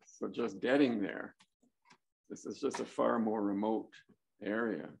territory. So just getting there, this is just a far more remote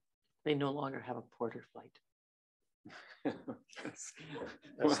area. They no longer have a Porter flight.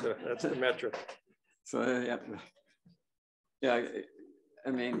 That's the metric. So yeah.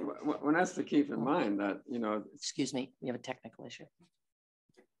 One has to keep in mind that, Excuse me, we have a technical issue.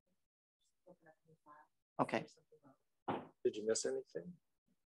 Okay. Did you miss anything?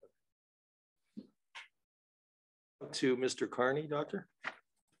 To Mr. Carney, Doctor.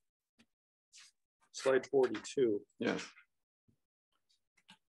 Slide 42. Yes.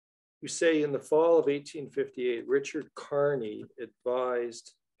 You say in the fall of 1858, Richard Carney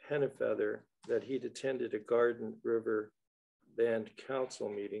advised Pennefeather that he'd attended a Garden River Band Council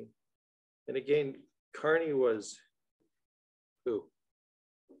meeting. And again, Carney was who?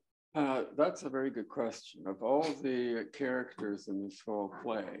 That's a very good question. Of all the characters in this whole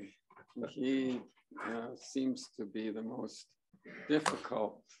play, he seems to be the most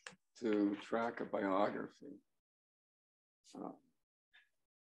difficult to track a biography.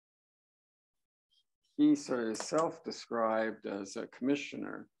 He sort of self-described as a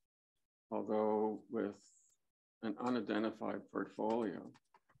commissioner, although with an unidentified portfolio.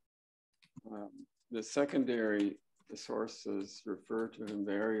 The secondary sources refer to him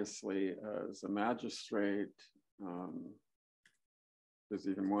variously as a magistrate. There's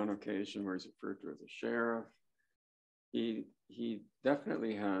even one occasion where he's referred to as a sheriff. He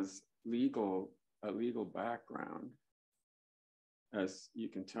definitely has a legal background, as you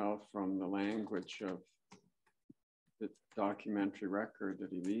can tell from the language of the documentary record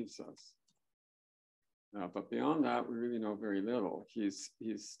that he leaves us. But beyond that, we really know very little. He's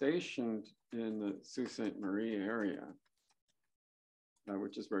stationed in the Sault Ste. Marie area,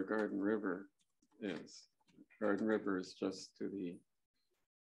 which is where Garden River is. Garden River is just to the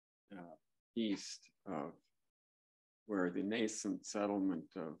east of where the nascent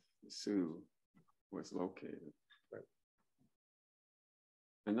settlement of the Sioux was located. Right.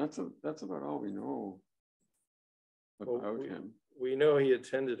 And that's about all we know about him. We know he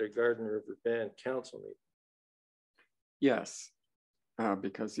attended a Garden River Band council meeting. Yes,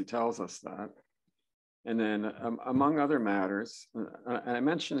 because he tells us that. And then among other matters, and I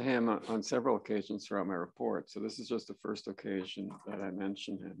mentioned him on several occasions throughout my report. So this is just the first occasion that I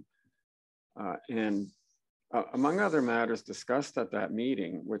mentioned him. Among other matters discussed at that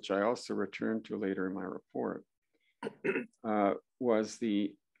meeting, which I also returned to later in my report, was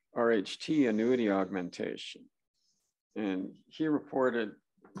the RHT annuity augmentation. And he reported,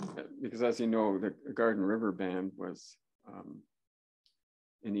 because as you know, the Garden River Band was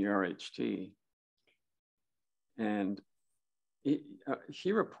in the RHT. And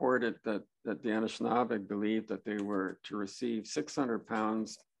he reported that the Anishinaabe believed that they were to receive 600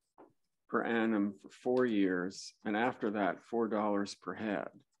 pounds per annum for 4 years, and after that, $4 per head.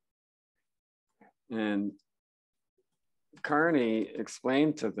 And Carney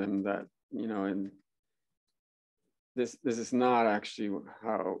explained to them that, you know, and this is not actually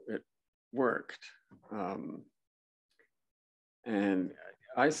how it worked. And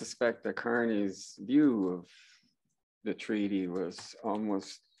I suspect that Carney's view of the treaty was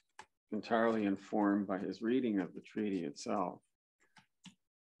almost entirely informed by his reading of the treaty itself.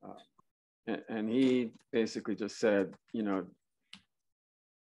 And he basically just said, you know,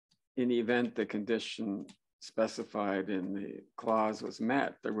 in the event the condition specified in the clause was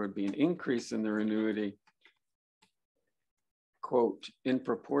met, there would be an increase in their annuity, quote, in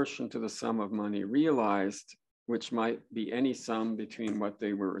proportion to the sum of money realized, which might be any sum between what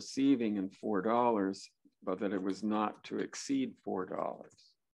they were receiving and $4, but that it was not to exceed $4,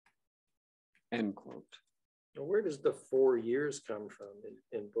 end quote. Now, where does the 4 years come from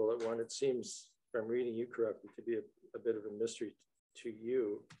in bullet one? It seems, if I'm reading you correctly, to be a bit of a mystery to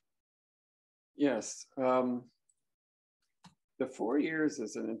you. Yes, the 4 years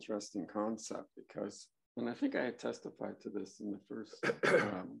is an interesting concept because, and I think I had testified to this in the first,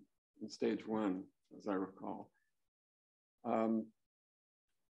 in stage one, as I recall.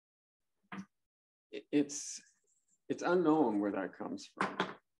 It's unknown where that comes from,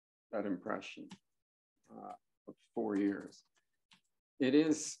 that impression of 4 years. It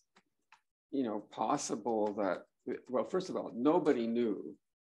is, you know, possible that, well, first of all, nobody knew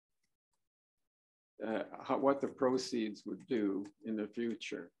what the proceeds would do in the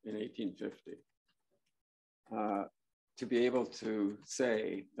future in 1850. To be able to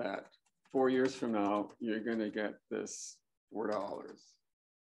say that 4 years from now, you're going to get this $4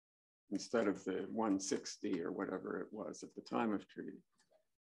 instead of the 160 or whatever it was at the time of treaty.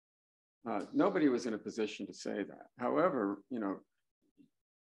 Nobody was in a position to say that. However, you know,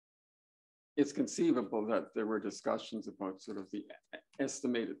 it's conceivable that there were discussions about sort of the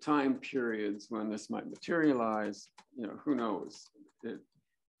estimated time periods when this might materialize. You know, who knows?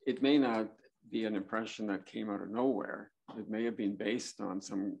 It may not be an impression that came out of nowhere. It may have been based on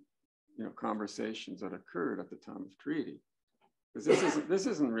some, you know, conversations that occurred at the time of treaty. Because this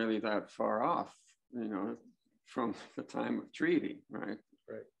isn't really that far off, you know, from the time of treaty, right?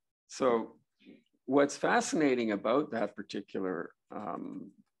 Right. So what's fascinating about that particular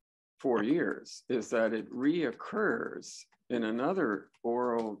 4 years is that it reoccurs in another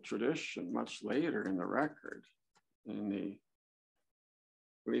oral tradition much later in the record, in the,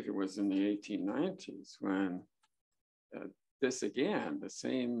 I believe it was in the 1890s, when this again, the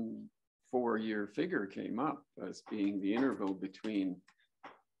same 4-year figure came up as being the interval between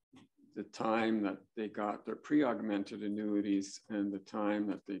the time that they got their pre-augmented annuities and the time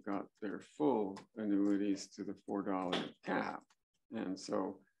that they got their full annuities to the $4 cap. And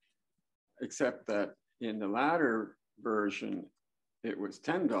so, except that in the latter version, it was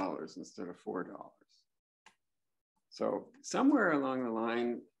 $10 instead of $4. So somewhere along the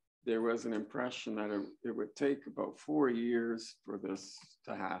line, there was an impression that it would take about 4 years for this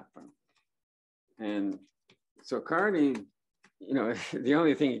to happen. And so Carney, you know, the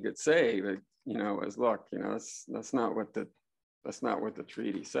only thing he could say that, you know, was, look, you know, that's not what the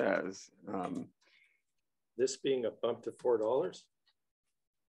treaty says. This being a bump to $4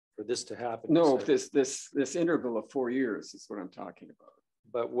 for this to happen? No, this interval of 4 years is what I'm talking about.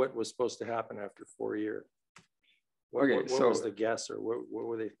 But what was supposed to happen after 4 years? What was the guess, or what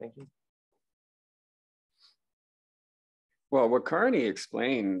were they thinking? Well, what Carney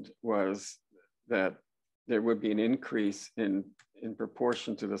explained was that there would be an increase in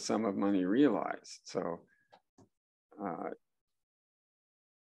proportion to the sum of money realized. So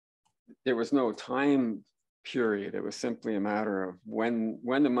there was no time period. It was simply a matter of when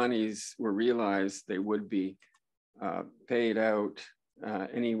the monies were realized, they would be paid out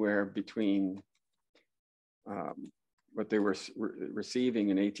anywhere between what they were receiving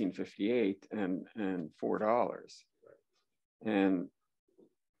in 1858 and $4. And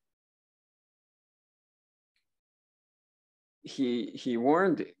he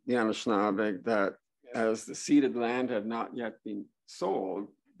warned the Anishinaabe that as the ceded land had not yet been sold,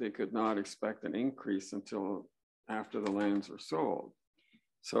 they could not expect an increase until after the lands were sold.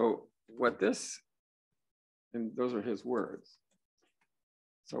 So what this, and those are his words.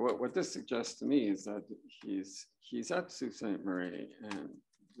 So what this suggests to me is that he's at Sault Ste. Marie, and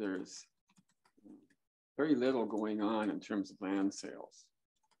there's very little going on in terms of land sales.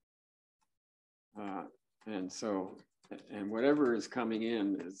 And so, and whatever is coming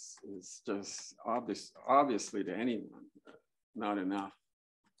in is just obviously to anyone, not enough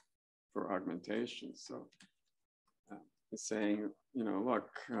for augmentation. So it's saying, you know, look,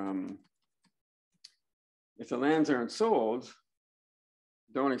 if the lands aren't sold,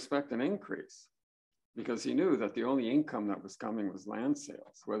 don't expect an increase, because he knew that the only income that was coming was land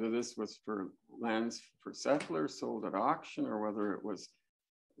sales, whether this was for lands for settlers sold at auction or whether it was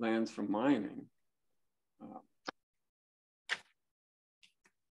lands from mining.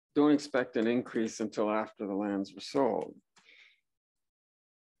 Don't expect an increase until after the lands were sold.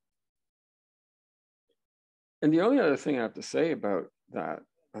 And the only other thing I have to say about that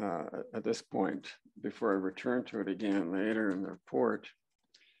at this point, before I return to it again later in the report,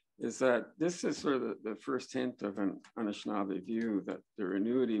 is that this is sort of the first hint of an Anishinaabe view that their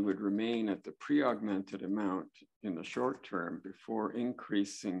annuity would remain at the pre-augmented amount in the short term before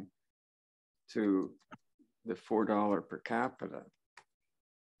increasing to the $4 per capita.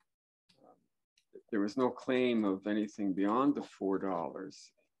 There was no claim of anything beyond the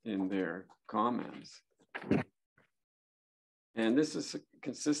 $4 in their comments. And this is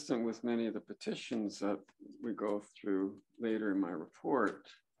consistent with many of the petitions that we go through later in my report,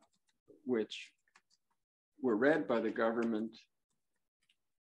 which were read by the government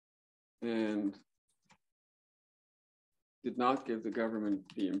and did not give the government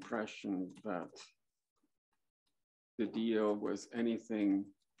the impression that the deal was anything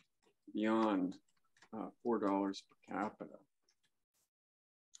beyond $4 per capita.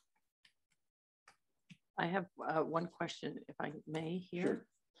 I have one question, if I may, here. Sure.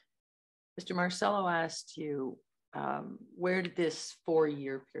 Mr. Marcello asked you, where did this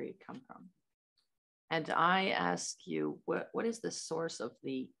 4-year period come from? And I ask you, what is the source of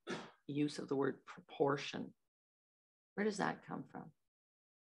the use of the word proportion? Where does that come from?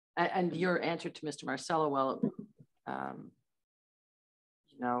 And your answer to Mr. Marcello, well,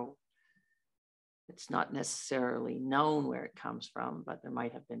 you know, it's not necessarily known where it comes from, but there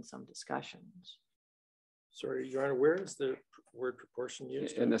might have been some discussions. Sorry, Your Honor, where is the word proportion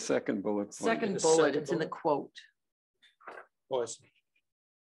used? In the second bullet point. Second bullet, it's in the quote. Oh, I see.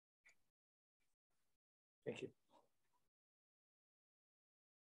 Thank you.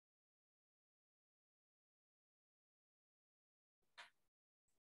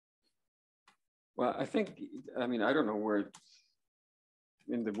 Well, I think, I mean, I don't know where, I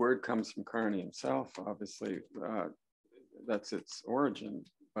mean, the word comes from Carney himself, obviously, that's its origin,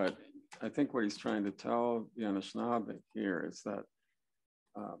 but I think what he's trying to tell the Anishinaabe here is that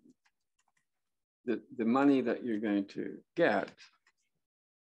the money that you're going to get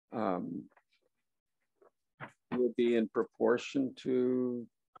will be in proportion to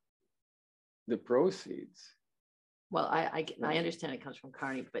the proceeds. Well, I understand it comes from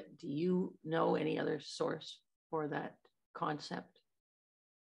Carney, but do you know any other source for that concept?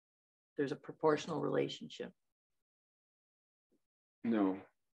 There's a proportional relationship. No.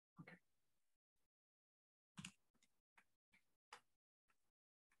 Okay.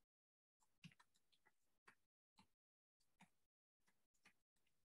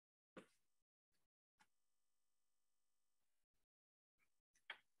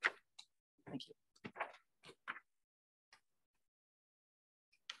 Thank you.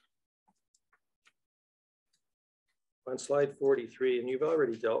 On slide 43, and you've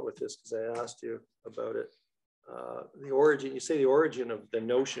already dealt with this because I asked you about it. The origin, you say the origin of the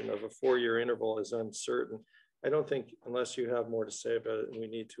notion of a 4-year interval is uncertain. I don't think, unless you have more to say about it, we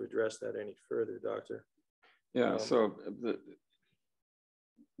need to address that any further, Doctor. Yeah, so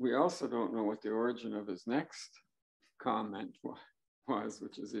we also don't know what the origin of his next comment was,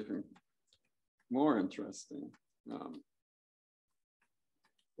 which is even more interesting.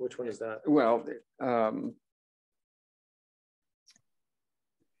 Which one is that? Well,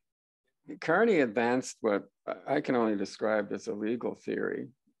 Carney advanced what I can only describe as a legal theory,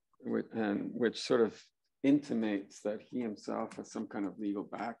 and which sort of intimates that he himself has some kind of legal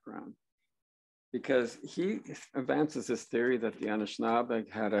background, because he advances this theory that the Anishinaabe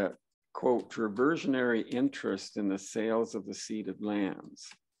had a, quote, reversionary interest in the sales of the ceded lands,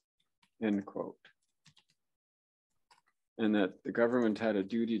 end quote. And that the government had a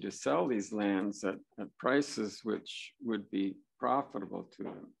duty to sell these lands at prices which would be profitable to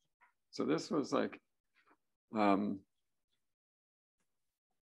them. So this was like,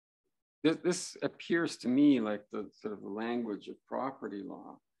 this appears to me like the sort of the language of property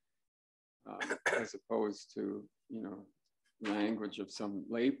law, as opposed to, you know, language of some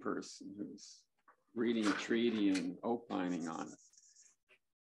layperson who's reading a treaty and opining on it.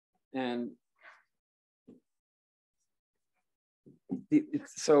 And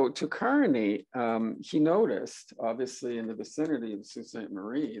so to Carney, he noticed, obviously in the vicinity of Sault Ste.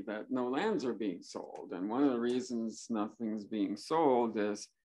 Marie, that no lands are being sold. And one of the reasons nothing's being sold is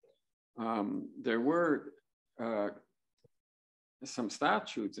there were some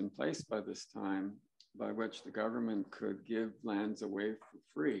statutes in place by this time by which the government could give lands away for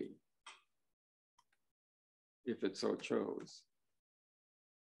free if it so chose.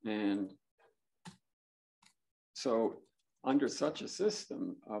 And so under such a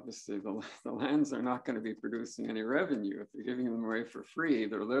system, obviously the lands are not going to be producing any revenue. If you're giving them away for free,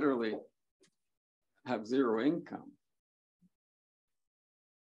 they're literally have zero income.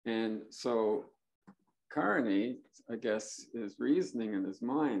 And so Carney, I guess, is reasoning in his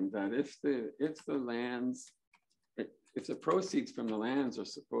mind that if the proceeds from the lands are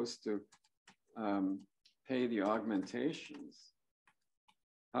supposed to pay the augmentations,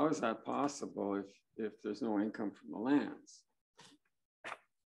 how is that possible if there's no income from the lands?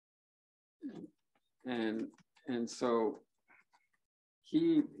 And so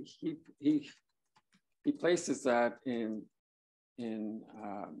he places that in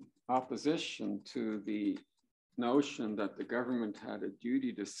opposition to the notion that the government had a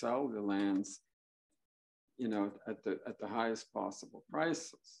duty to sell the lands, you know, at the highest possible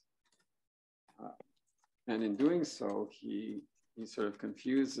prices. And in doing so, he sort of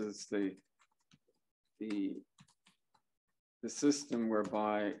confuses the system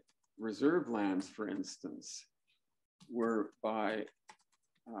whereby reserve lands, for instance, were by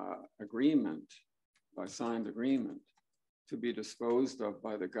agreement, by signed agreement, to be disposed of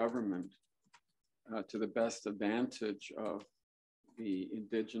by the government to the best advantage of the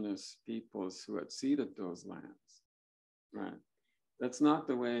indigenous peoples who had ceded those lands, right? That's not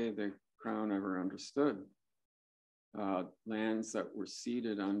the way the Crown ever understood lands that were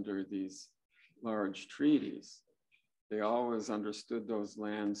ceded under these large treaties. They always understood those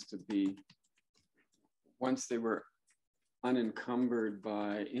lands to be, once they were unencumbered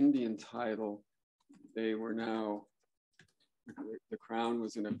by Indian title, they were now, the Crown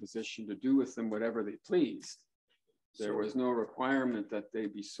was in a position to do with them whatever they pleased. There was no requirement that they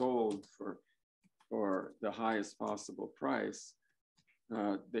be sold for the highest possible price.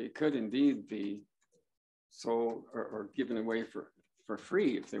 They could indeed be sold or given away for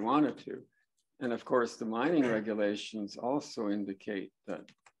free if they wanted to. And of course, the mining regulations also indicate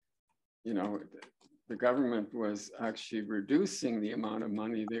that, you know, the government was actually reducing the amount of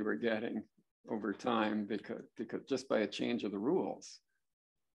money they were getting over time because just by a change of the rules.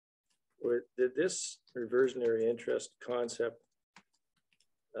 Did this reversionary interest concept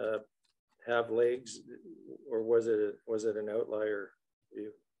have legs, or was it an outlier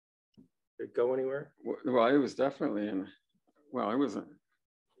view? Did it go anywhere? Well, it was definitely it wasn't.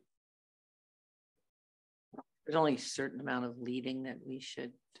 There's only a certain amount of leading that we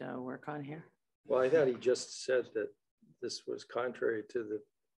should work on here. Well, I thought he just said that this was contrary to the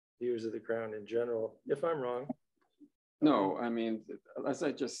views of the Crown in general, if I'm wrong. No, I mean, as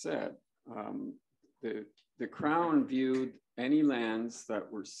I just said, the Crown viewed any lands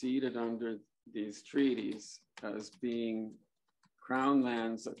that were ceded under these treaties as being Crown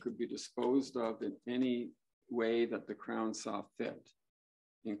lands that could be disposed of in any way that the Crown saw fit,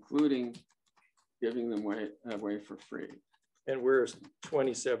 including giving them away for free. And we're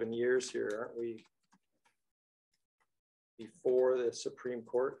 27 years here, aren't we? Before the Supreme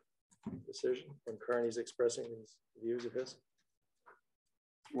Court decision, when Carney's expressing these views of his?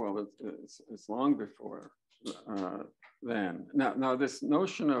 Well, it's long before then. Now, this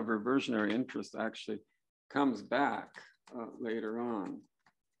notion of reversionary interest actually comes back later on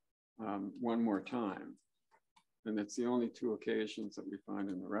one more time. And it's the only two occasions that we find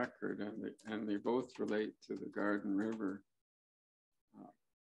in the record, and they both relate to the Garden River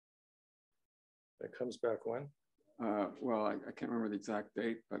It comes back when? Well, I can't remember the exact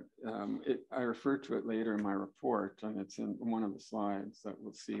date, but I refer to it later in my report, and it's in one of the slides that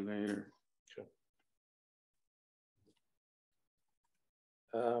we'll see later.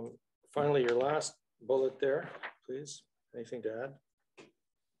 Okay. Finally, your last bullet there, please. Anything to add?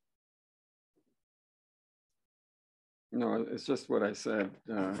 No, it's just what I said.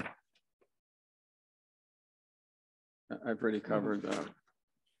 I've already covered that.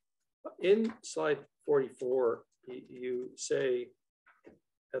 In slide 44, you say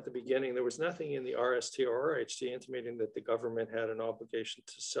at the beginning, there was nothing in the RST or RHT intimating that the government had an obligation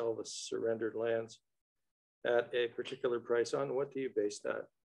to sell the surrendered lands at a particular price. On what do you base that?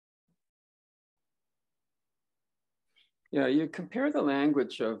 Yeah, you compare the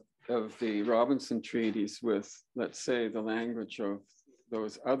language of the Robinson treaties with, let's say, the language of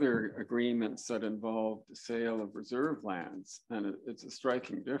those other agreements that involve the sale of reserve lands, and it's a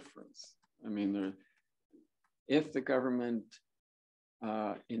striking difference. I mean, if the government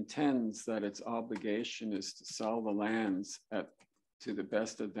intends that its obligation is to sell the lands to the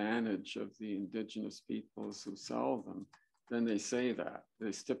best advantage of the indigenous peoples who sell them, then they say that.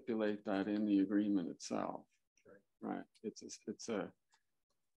 They stipulate that in the agreement itself. Right. It's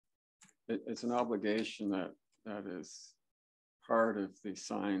an obligation that is part of the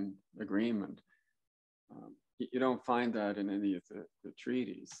signed agreement. You don't find that in any of the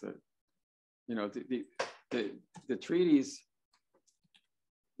treaties. That, you know, the treaties,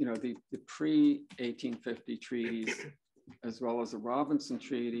 you know, the pre-1850 treaties, as well as the Robinson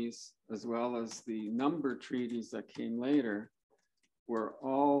treaties, as well as the number treaties that came later, were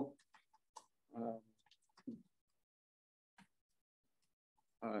all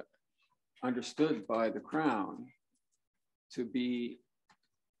understood by the Crown to be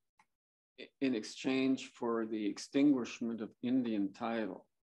in exchange for the extinguishment of Indian title,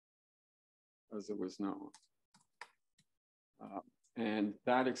 as it was known. And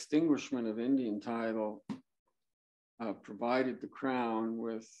that extinguishment of Indian title provided the Crown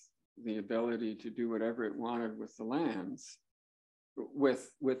with the ability to do whatever it wanted with the lands,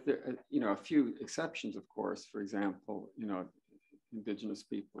 with the, you know, a few exceptions, of course. For example, you know, indigenous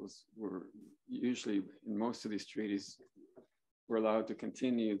peoples were usually, in most of these treaties, were allowed to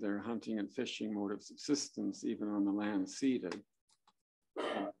continue their hunting and fishing mode of subsistence even on the land ceded.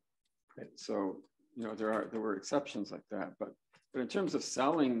 So, you know, there were exceptions like that, but in terms of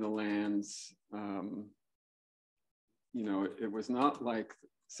selling the lands, you know, it was not like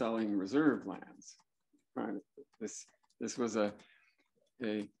selling reserve lands. Right? This was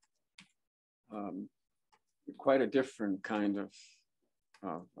quite a different kind of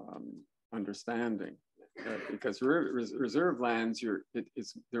understanding, because reserve lands,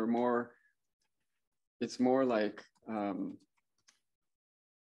 it's more like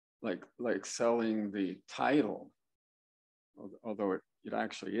selling the title, although it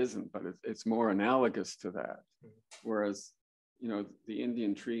actually isn't, but it's more analogous to that. Whereas, you know, the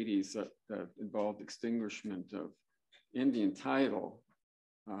Indian treaties that involved extinguishment of Indian title,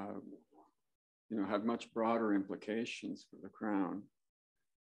 you know, had much broader implications for the Crown.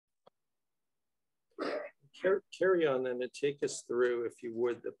 Carry on then and take us through, if you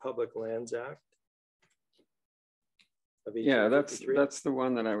would, the Public Lands Act. Yeah, that's the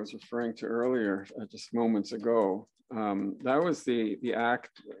one that I was referring to earlier, just moments ago. That was the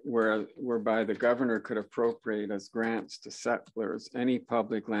act whereby the governor could appropriate as grants to settlers any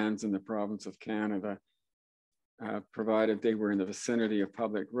public lands in the province of Canada, provided they were in the vicinity of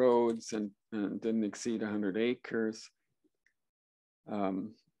public roads and didn't exceed 100 acres.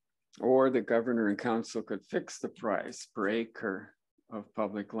 Or the governor and council could fix the price per acre of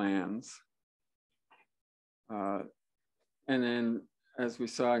public lands. And then, as we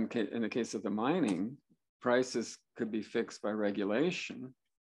saw in the case of the mining, prices could be fixed by regulation,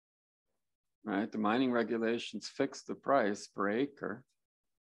 right? The mining regulations fixed the price per acre.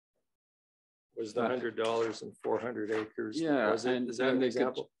 Was the $100 and 400 acres? Yeah, is that an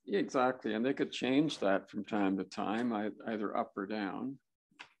example? Yeah, exactly, and they could change that from time to time, either up or down.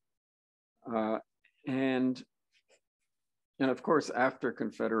 And of course, after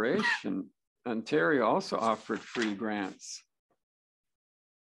Confederation, Ontario also offered free grants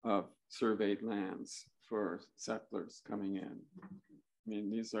of surveyed lands for settlers coming in. I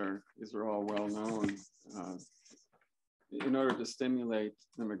mean, these are all well known. In order to stimulate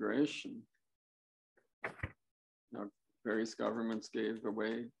immigration, you know, various governments gave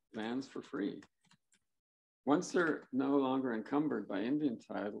away lands for free. Once they're no longer encumbered by Indian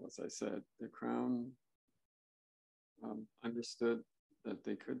title, as I said, the Crown understood that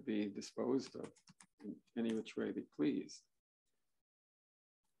they could be disposed of in any which way they pleased.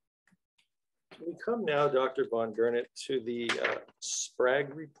 We come now, Dr. Von Gernot, to the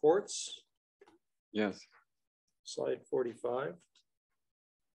Sprague reports, Yes. slide 45.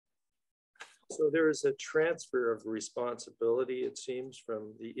 So there is a transfer of responsibility, it seems,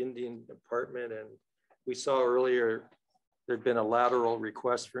 from the Indian Department. And we saw earlier there'd been a lateral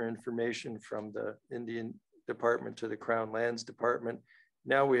request for information from the Indian Department to the Crown Lands Department.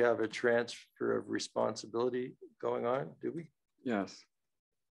 Now we have a transfer of responsibility going on, do we? Yes.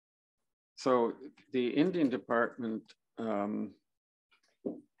 So the Indian Department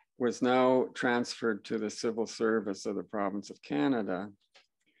was now transferred to the Civil Service of the Province of Canada.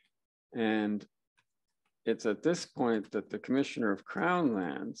 And it's at this point that the Commissioner of Crown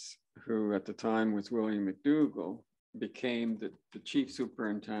Lands, who at the time was William McDougall, became the Chief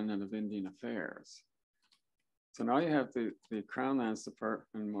Superintendent of Indian Affairs. So now you have the Crown Lands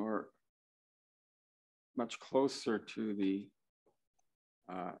Department much closer to the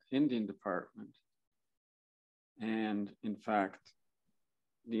Indian Department. And in fact,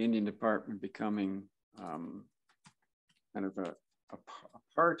 the Indian Department becoming kind of a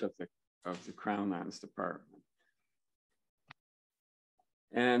part of the Crown Lands Department.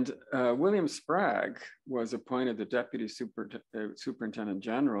 And William Sprague was appointed the Deputy Superintendent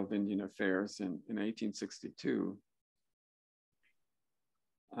General of Indian Affairs in 1862.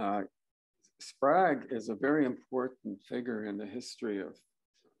 Sprague is a very important figure in the history of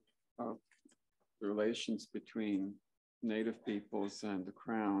the relations between Native peoples and the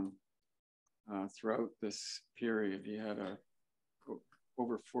Crown throughout this period. He had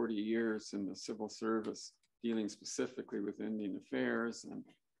over 40 years in the civil service dealing specifically with Indian affairs,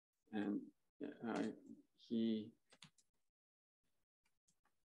 and he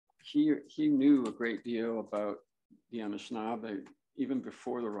knew a great deal about the Anishinaabe even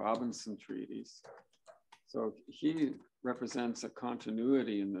before the Robinson treaties. So he represents a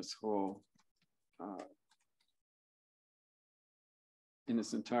continuity in this whole, in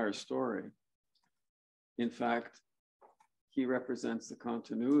this entire story. In fact, he represents the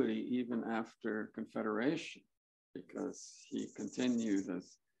continuity even after Confederation, because he continued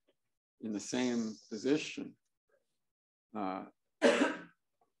as in the same position for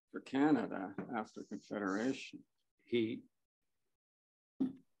Canada after Confederation. He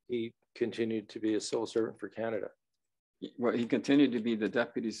continued to be a civil servant for Canada. Well, he continued to be the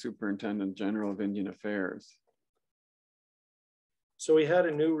Deputy Superintendent General of Indian Affairs. So he had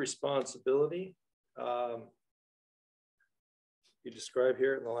a new responsibility. You describe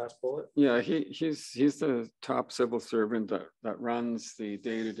here in the last bullet? Yeah, he's the top civil servant that runs the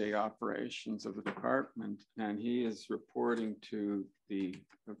day-to-day operations of the department, and he is reporting to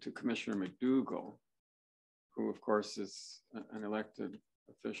Commissioner McDougall, who of course is an elected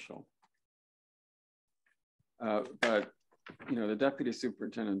official. But you know, the Deputy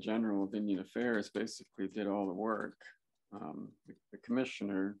Superintendent General of Indian Affairs basically did all the work. The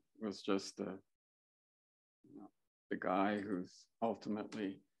commissioner was just the guy who's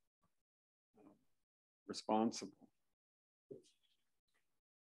ultimately responsible.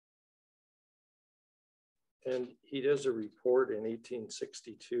 And he does a report in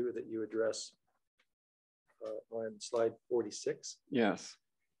 1862 that you address on slide 46. Yes.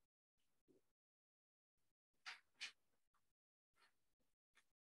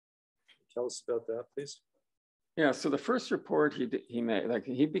 Tell us about that, please. Yeah, so the first report he made, like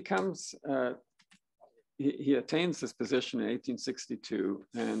he becomes, he attains this position in 1862.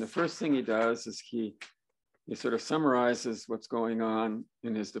 And the first thing he does is he sort of summarizes what's going on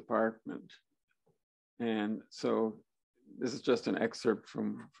in his department. And so this is just an excerpt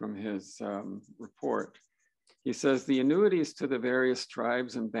from his report. He says, the annuities to the various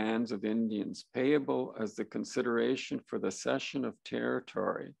tribes and bands of Indians payable as the consideration for the cession of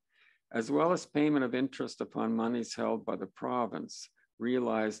territory, as well as payment of interest upon monies held by the province,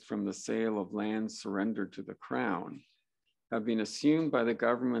 realized from the sale of land surrendered to the Crown, have been assumed by the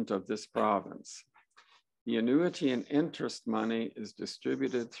government of this province. The annuity and interest money is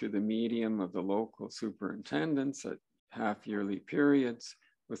distributed through the medium of the local superintendents at half-yearly periods,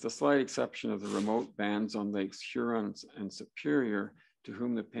 with the slight exception of the remote bands on Lakes Huron and Superior, to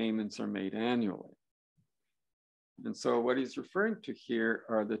whom the payments are made annually. And so what he's referring to here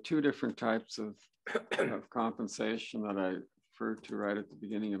are the two different types of compensation that I referred to right at the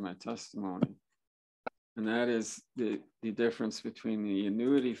beginning of my testimony. And that is the difference between the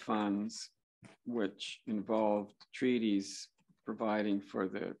annuity funds, which involved treaties providing for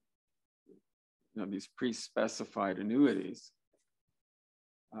these pre-specified annuities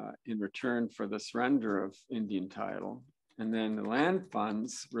in return for the surrender of Indian title, and then the land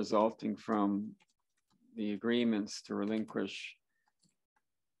funds resulting from the agreements to relinquish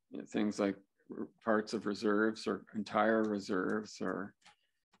things like parts of reserves or entire reserves or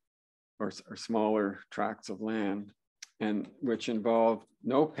smaller tracts of land, and which involve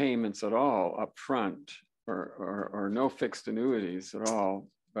no payments at all up front or no fixed annuities at all,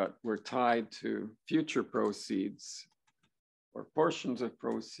 but were tied to future proceeds or portions of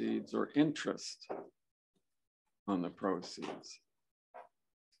proceeds or interest on the proceeds.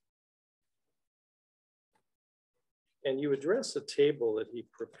 And you address a table that he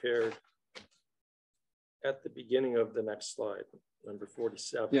prepared at the beginning of the next slide, number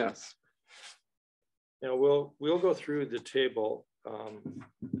 47. Yes. Now we'll go through the table,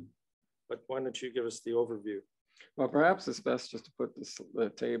 but why don't you give us the overview? Well, perhaps it's best just to put the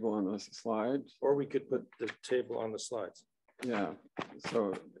table on the slide. Or we could put the table on the slides. Yeah,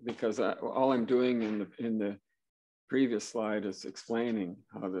 so because all I'm doing in the previous slide is explaining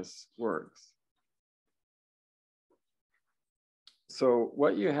how this works. So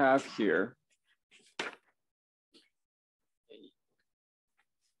what you have here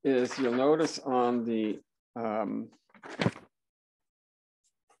is, you'll notice on the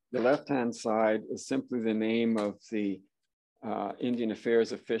left-hand side is simply the name of the Indian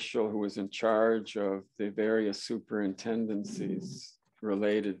Affairs official who was in charge of the various superintendencies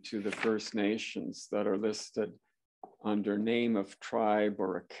related to the First Nations that are listed under name of tribe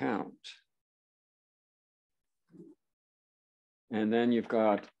or account. And then you've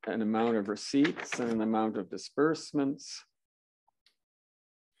got an amount of receipts and an amount of disbursements.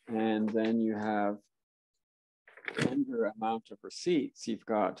 And then you have under amount of receipts, you've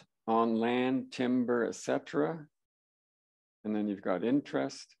got on land, timber, etc. And then you've got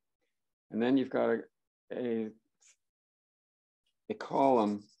interest. And then you've got a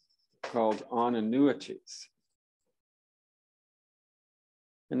column called on annuities.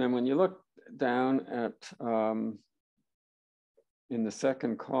 And then when you look down at, in the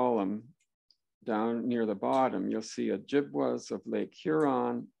second column, down near the bottom, you'll see Ojibwas of Lake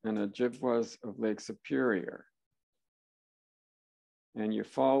Huron and Ojibwas of Lake Superior. And you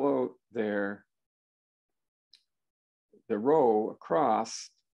follow the row across,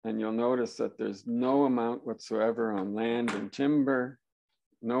 and you'll notice that there's no amount whatsoever on land and timber,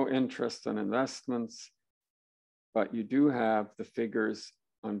 no interest on investments, but you do have the figures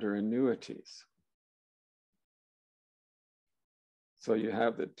under annuities. So you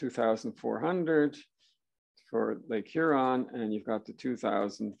have the 2,400 for Lake Huron, and you've got the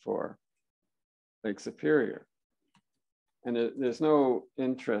 2,000 for Lake Superior. And there's no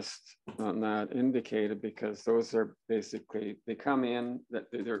interest on that indicated because those are basically, they come in,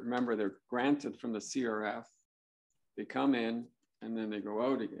 remember they're granted from the CRF, they come in and then they go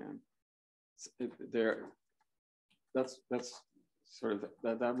out again. That's sort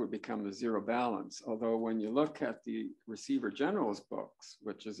of, that would become the zero balance. Although when you look at the Receiver General's books,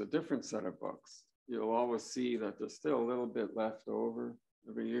 which is a different set of books, you'll always see that there's still a little bit left over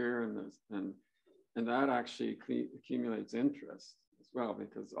every year, and that actually accumulates interest as well,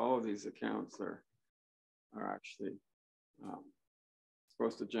 because all of these accounts are actually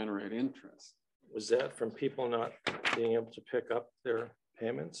supposed to generate interest. Was that from people not being able to pick up their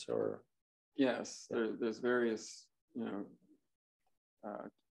payments, or? Yes, there's various,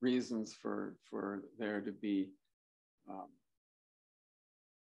 reasons for there to be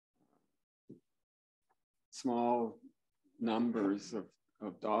small numbers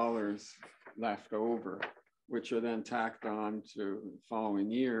of dollars left over, which are then tacked on to the following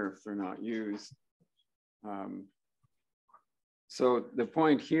year if they're not used. So the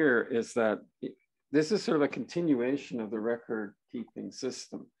point here is that this is sort of a continuation of the record keeping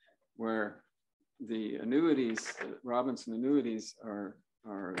system, where the annuities, Robinson annuities, are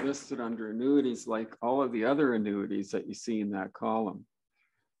listed under annuities like all of the other annuities that you see in that column.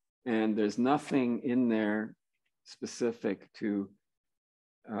 And there's nothing in there specific to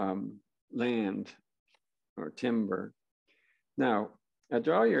land or timber. Now, I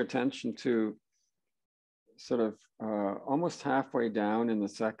draw your attention to sort of almost halfway down in the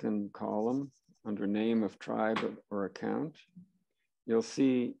second column under name of tribe or account. You'll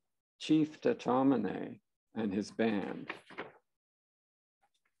see Chief Tetomene and his band.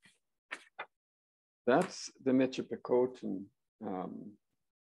 That's the Michipicoten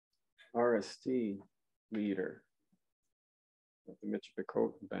RST leader of the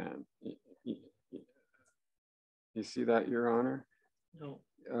Michipicoten band. You see that, Your Honor? No.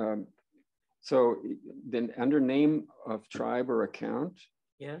 So then under name of tribe or account,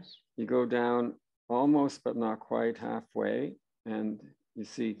 Yes. you go down almost but not quite halfway, and you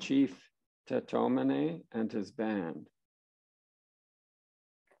see Chief Tetomene and his band.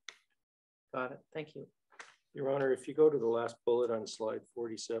 Got it. Thank you. Your Honor, if you go to the last bullet on slide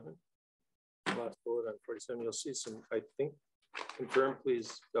 47. last bullet on 47, you'll see some, I think, confirm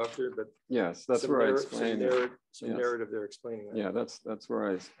please, doctor, but Yes, that's where I explained it. some Yes. narrative there explaining that. Yeah, that's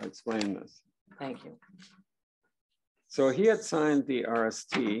where I explained this. Thank you. So he had signed the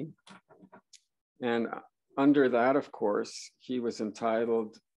RST, and under that, of course, he was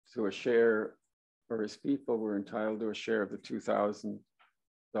entitled to a share, or his people were entitled to a share of the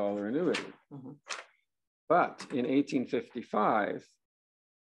 $2,000 annuity. Mhm. But in 1855,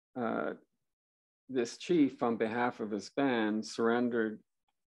 this chief, on behalf of his band, surrendered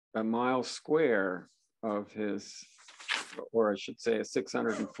a mile square of his, or I should say a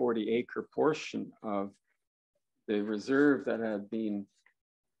 640-acre portion of the reserve that had been,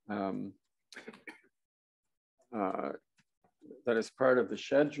 that is part of the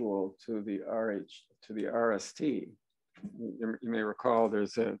schedule to the RST. You may recall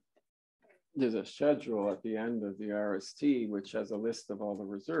there's a schedule at the end of the RST which has a list of all the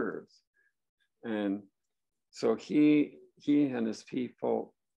reserves, and so he and his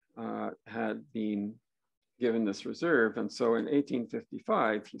people had been given this reserve, and so in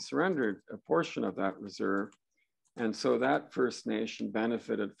 1855 he surrendered a portion of that reserve, and so that First Nation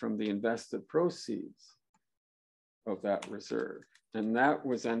benefited from the invested proceeds of that reserve, and that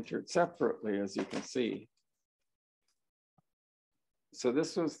was entered separately, as you can see. So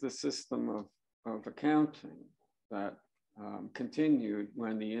this was the system of accounting that continued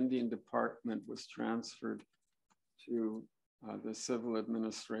when the Indian Department was transferred to the civil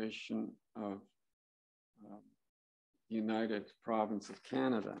administration of the United Province of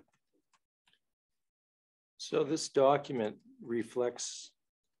Canada. So this document reflects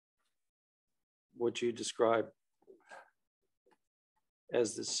what you described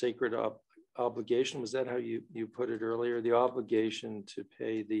as the sacred obligation. Was that how you put it earlier? The obligation to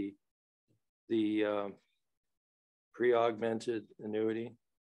pay the pre-augmented annuity.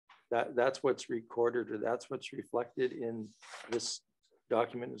 That's what's recorded, or that's what's reflected in this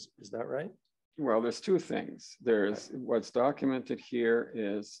document. Is that right? Well, there's two things. There's what's documented here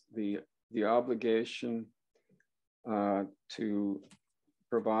is the obligation to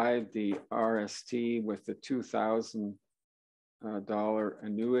provide the RST with the $2,000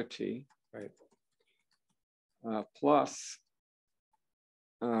 annuity, right? Plus,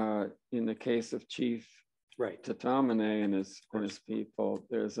 in the case of Chief Tatamane and his people,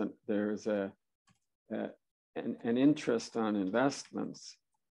 there's an interest on investments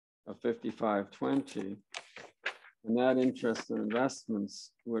of 5520, and that interest on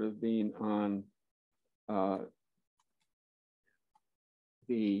investments would have been on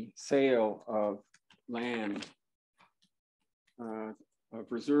the sale of land, of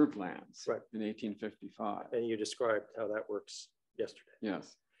reserve lands, in 1855. And you described how that works yesterday.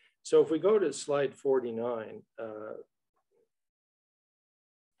 Yes. So if we go to slide 49,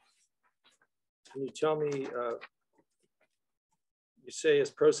 can you tell me, you say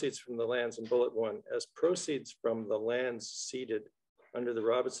as proceeds from the lands in bullet 1, as proceeds from the lands ceded under the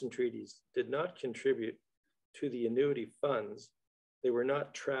Robinson Treaties did not contribute to the annuity funds, they were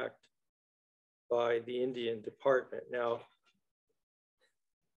not tracked by the Indian Department. Now,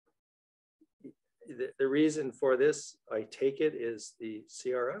 the reason for this, I take it, is the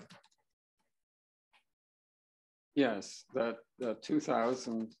CRF? Yes, that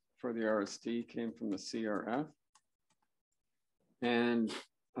 2,000 for the RST came from the CRF. And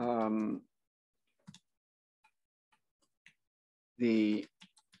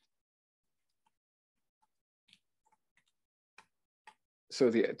so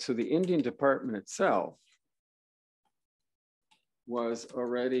the Indian Department itself was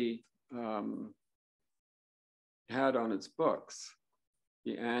already had on its books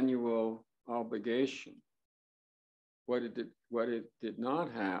the annual obligation. What it did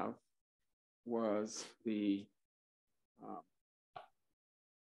not have was the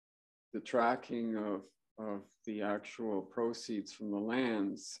tracking of the actual proceeds from the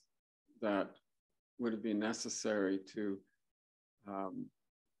lands that would have been necessary to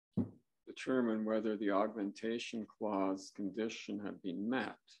determine whether the augmentation clause condition had been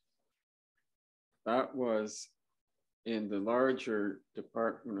met. That was in the larger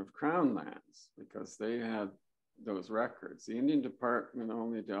Department of Crown Lands, because they had those records. The Indian Department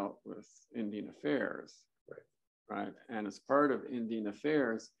only dealt with Indian Affairs, right? And as part of Indian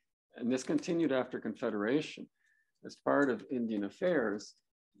Affairs, and this continued after Confederation, as part of Indian Affairs,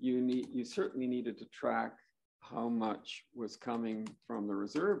 you certainly needed to track how much was coming from the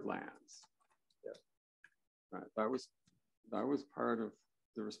reserve lands. Right? That was part of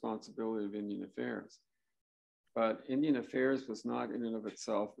the responsibility of Indian Affairs. But Indian Affairs was not in and of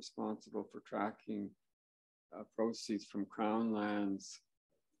itself responsible for tracking proceeds from Crown lands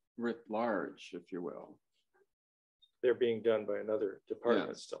writ large, if you will. They're being done by another department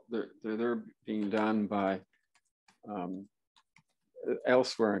Yes, still. they're being done by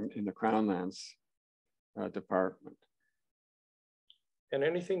elsewhere in the Crown Lands department. And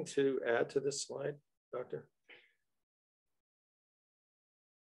anything to add to this slide, Doctor?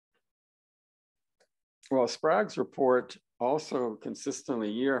 Well, Sprague's report also consistently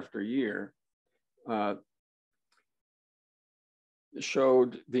year after year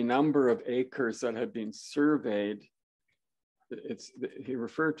showed the number of acres that had been surveyed. He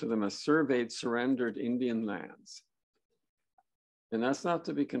referred to them as surveyed surrendered Indian lands. And that's not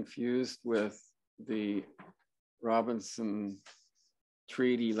to be confused with the Robinson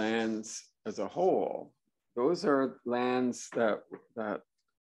Treaty lands as a whole. Those are lands that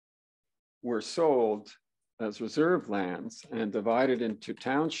were sold as reserve lands and divided into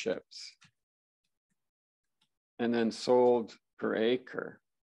townships and then sold per acre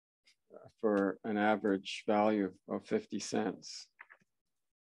for an average value of 50 cents.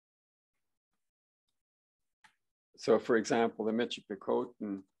 So for example, the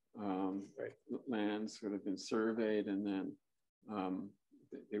Michipicoten lands would have been surveyed, and then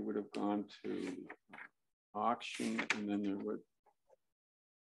they would have gone to auction, and then there would,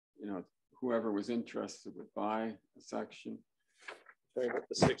 whoever was interested would buy a section. Talking about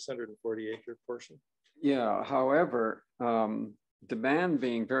the 640 acre portion? Yeah, however, demand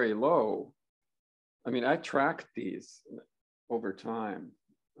being very low, I mean, I tracked these over time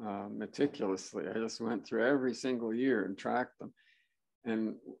meticulously. I just went through every single year and tracked them.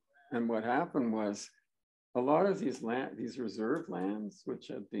 And what happened was a lot of these reserve lands, which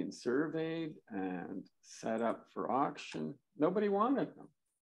had been surveyed and set up for auction, nobody wanted them.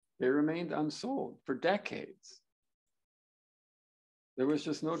 They remained unsold for decades. There was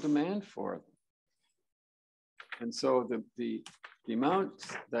just no demand for them. And so the amount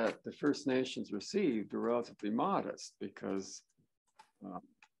that the First Nations received were relatively modest because,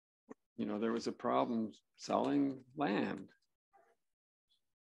 there was a problem selling land.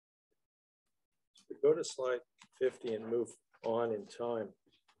 Go to slide 50 and move on in time.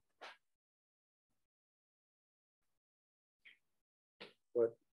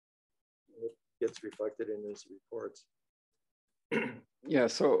 What gets reflected in these reports? Yeah,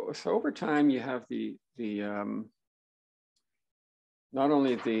 so over time you have the not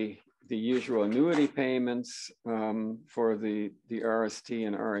only the usual annuity payments for the RST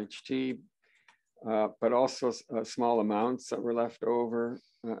and RHT, but also small amounts that were left over.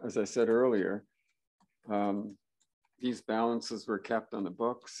 As I said earlier, these balances were kept on the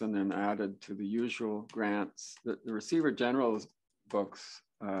books and then added to the usual grants. The Receiver General's books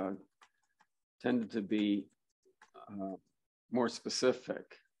tended to be more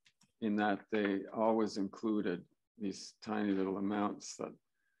specific in that they always included these tiny little amounts that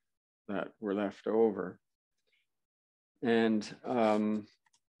were left over. And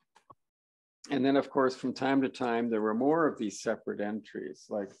then of course, from time to time, there were more of these separate entries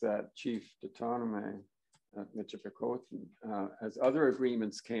like that Chief Detonome at Michipicoten. As other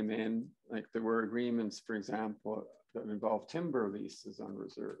agreements came in, like there were agreements, for example, that involved timber leases on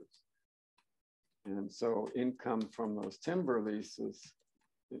reserves. And so income from those timber leases,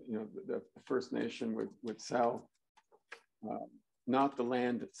 the First Nation would sell not the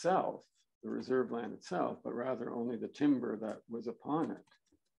land itself, the reserve land itself, but rather only the timber that was upon it.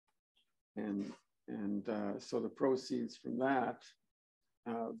 And so the proceeds from that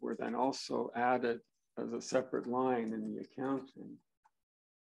were then also added as a separate line in the accounting.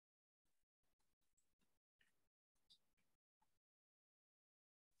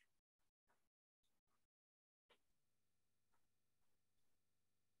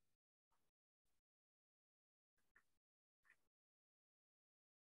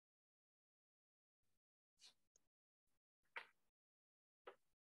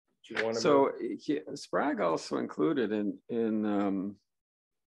 So Sprague also included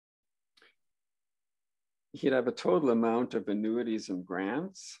he'd have a total amount of annuities and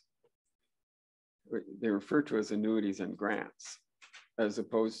grants. They refer to as annuities and grants, as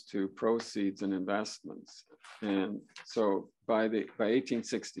opposed to proceeds and investments. And so by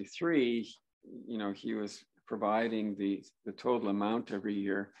 1863, he was providing the total amount every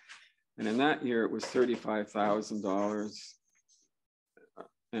year. And in that year, it was $35,000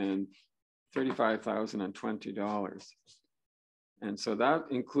 and $35,020. And so that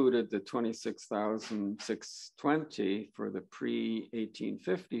included the $26,620 for the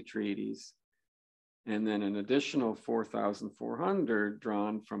pre-1850 treaties, and then an additional $4,400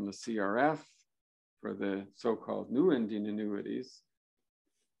 drawn from the CRF for the so-called New Indian annuities,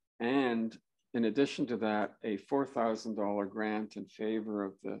 and in addition to that, a $4,000 grant in favor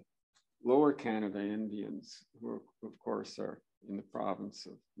of the Lower Canada Indians, who of course are in the province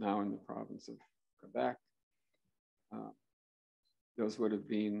of, now in the province of Quebec. Those would have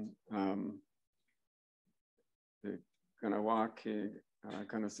been the Kanawake,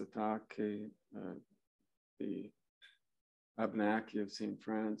 Kanasatake, the Abenaki of St.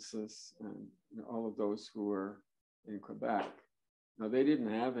 Francis, and all of those who were in Quebec. Now, they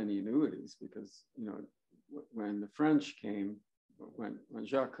didn't have any annuities because, when the French came, when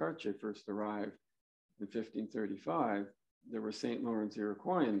Jacques Cartier first arrived in 1535, there were St. Lawrence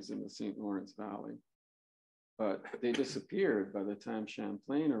Iroquoians in the St. Lawrence Valley, but they disappeared by the time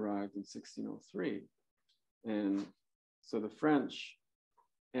Champlain arrived in 1603. And so the French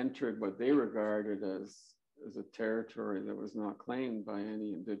entered what they regarded as a territory that was not claimed by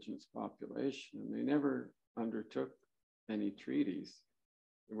any indigenous population. And they never undertook any treaties.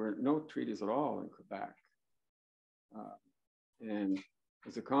 There were no treaties at all in Quebec. And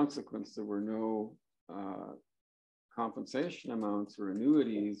as a consequence, there were no compensation amounts or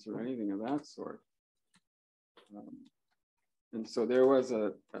annuities or anything of that sort. And so there was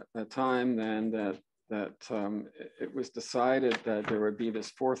a time then that it was decided that there would be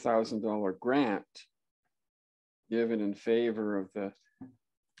this $4,000 grant given in favor of the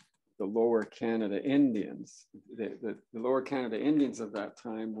Lower Canada Indians. The Lower Canada Indians at that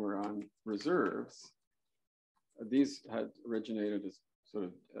time were on reserves. These had originated as sort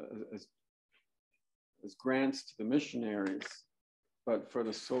of as grants to the missionaries, but for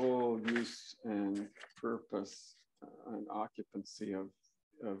the sole use and purpose and occupancy of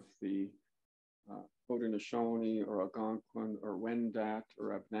the Haudenosaunee or Algonquin or Wendat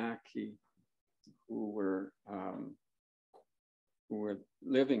or Abenaki who were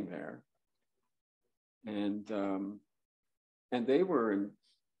living there, and they were in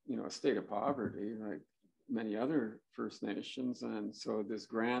a state of poverty like many other First Nations, and so this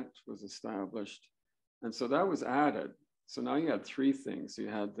grant was established, and so that was added. So now you had three things. You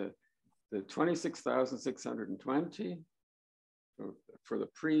had the 26,620 for the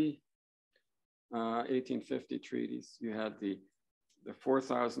pre-1850 treaties. You had the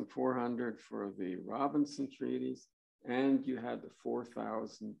 4,400 for the Robinson treaties, and you had the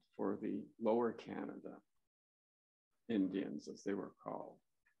 4,000 for the Lower Canada Indians, as they were called.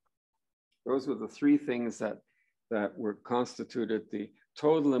 Those were the three things that were constituted the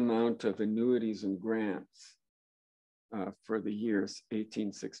total amount of annuities and grants for the years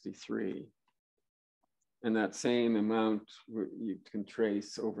 1863. And that same amount you can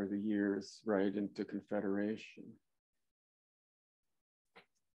trace over the years right into Confederation.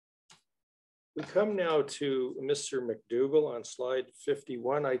 We come now to Mr. McDougall on slide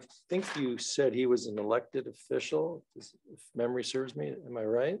 51. I think you said he was an elected official, if memory serves me. Am I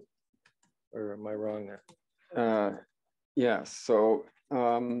right? Or am I wrong there? Yes, so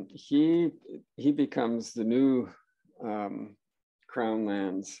he becomes the new Crown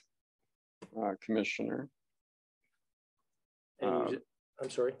Lands commissioner. I'm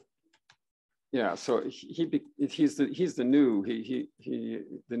sorry. Yeah, so he's the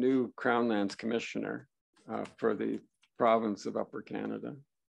new Crown Lands commissioner for the province of Upper Canada.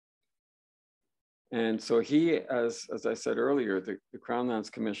 And so he, as I said earlier, the Crown Lands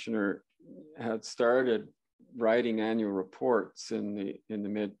commissioner had started writing annual reports in the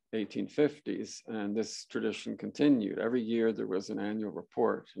mid 1850s, and this tradition continued. Every year there was an annual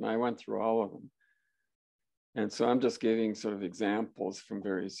report, and I went through all of them. And so I'm just giving sort of examples from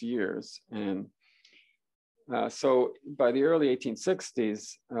various years. And so by the early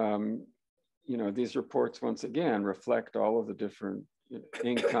 1860s, these reports once again reflect all of the different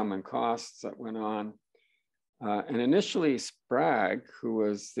income and costs that went on. And initially Sprague, who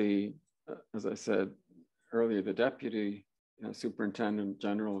was as I said earlier, the Deputy Superintendent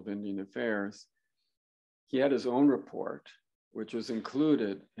General of Indian Affairs, he had his own report, which was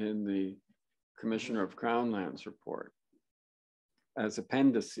included in the Commissioner of Crown Lands report as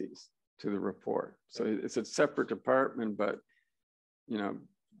appendices to the report. So it's a separate department, but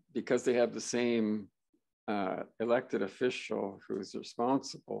because they have the same elected official who is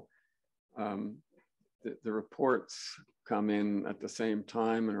responsible, the reports come in at the same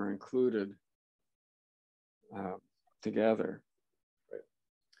time and are included together. Right.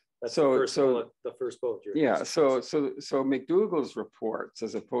 That's the first bullet. Yeah. So McDougall's reports,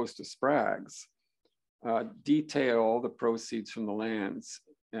 as opposed to Sprague's, detail all the proceeds from the lands,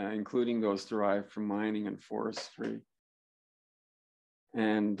 including those derived from mining and forestry.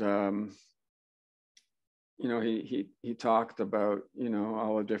 And he talked about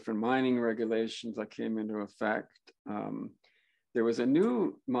all the different mining regulations that came into effect. there was a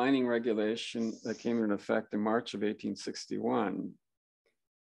new mining regulation that came into effect in March of 1861.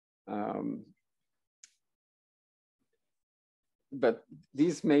 But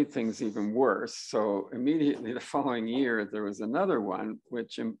these made things even worse. So immediately the following year, there was another one,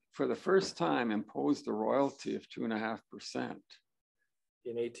 which for the first time imposed a royalty of 2.5%.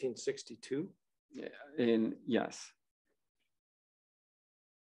 In 1862? Yes.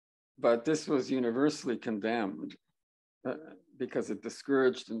 But this was universally condemned because it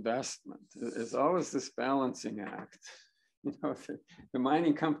discouraged investment. It's always this balancing act. You know, the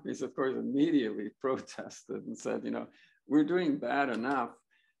mining companies, of course, immediately protested and said, you know, we're doing bad enough.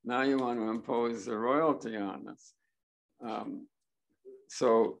 Now you want to impose a royalty on us.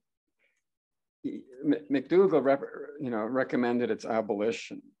 So McDougall, recommended its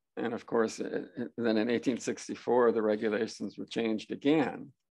abolition. And of course, then in 1864, the regulations were changed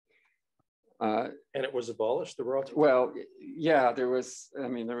again. And it was abolished, the royalty? Well, yeah, there were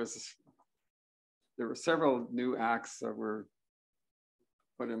several new acts that were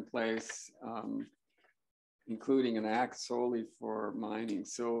put in place, including an act solely for mining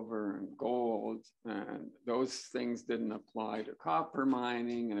silver and gold. And those things didn't apply to copper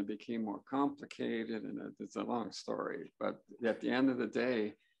mining, and it became more complicated, and it's a long story. But at the end of the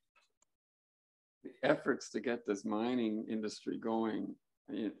day, the efforts to get this mining industry going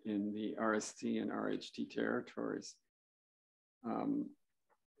in the RST and RHT territories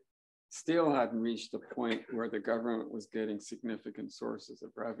still hadn't reached a point where the government was getting significant sources of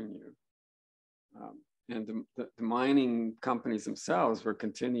revenue. And the mining companies themselves were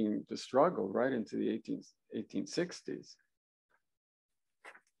continuing to struggle right into the 1860s.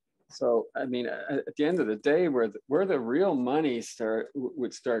 So, I mean, at the end of the day, where the real money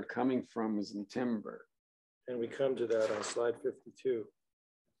would start coming from was in timber. And we come to that on slide 52.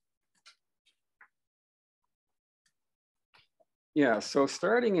 Yeah, so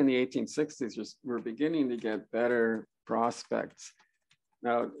starting in the 1860s, we're beginning to get better prospects.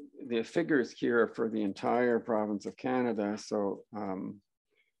 Now, the figures here are for the entire province of Canada, so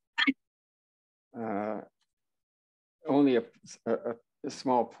only a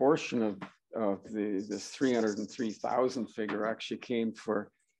small portion of this 303,000 figure actually came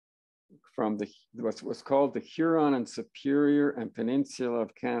from what's called the Huron and Superior and Peninsula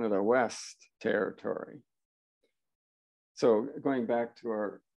of Canada West territory. So going back to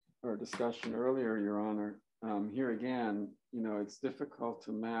our discussion earlier, Your Honor, here again, you know, it's difficult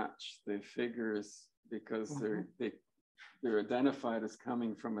to match the figures because they're identified as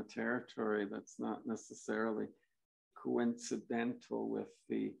coming from a territory that's not necessarily coincidental with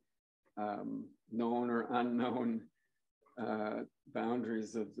the known or unknown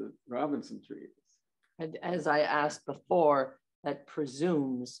boundaries of the Robinson Treaties. And as I asked before, that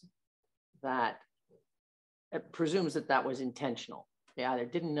presumes that that was intentional. They either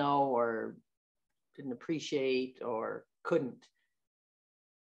didn't know or didn't appreciate or couldn't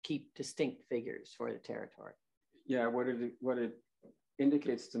keep distinct figures for the territory. Yeah, what it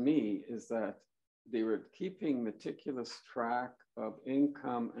indicates to me is that they were keeping meticulous track of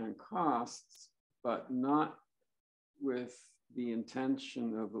income and costs, but not with the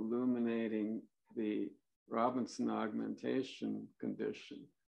intention of illuminating the Robinson augmentation condition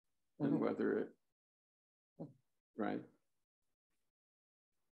and whether it, right?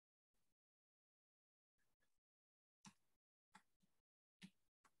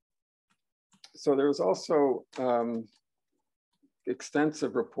 So there was also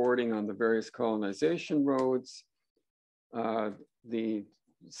extensive reporting on the various colonization roads, the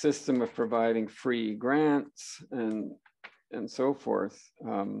system of providing free grants and so forth.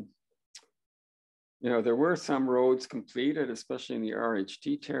 You know, there were some roads completed, especially in the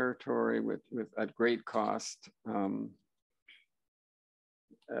RHT territory at great cost.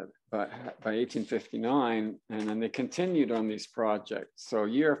 By 1859, and then they continued on these projects. So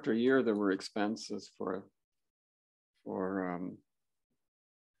year after year, there were expenses for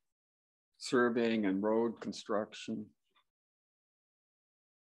surveying and road construction.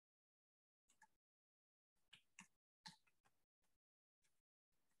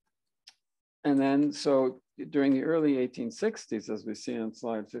 And then, so during the early 1860s, as we see on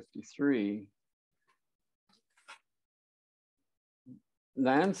slide 53,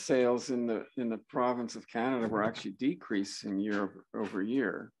 land sales in the province of Canada were actually decreasing year over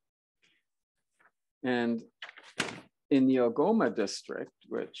year. And in the Algoma district,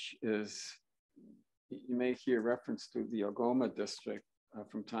 which is, you may hear reference to the Algoma district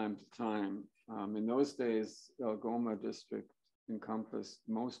from time to time. In those days, the Algoma district encompassed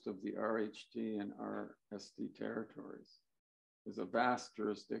most of the RHT and RST territories. It was a vast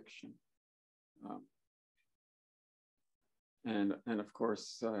jurisdiction. And of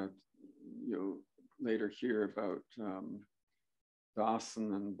course, you'll later hear about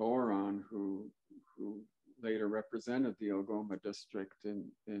Dawson and Boron, who later represented the Algoma district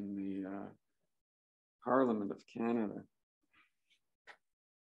in the Parliament of Canada.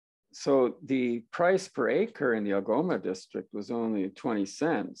 So the price per acre in the Algoma district was only 20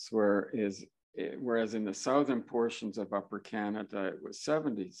 cents, whereas in the southern portions of Upper Canada, it was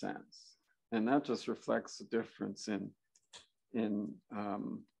 70 cents. And that just reflects the difference in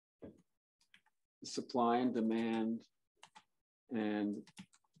supply and demand and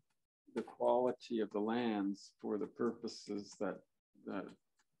the quality of the lands for the purposes that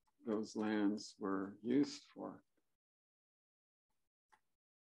those lands were used for.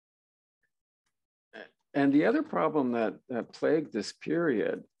 And the other problem that plagued this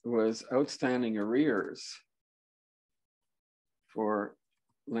period was outstanding arrears for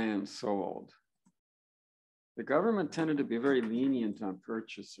land sold. The government tended to be very lenient on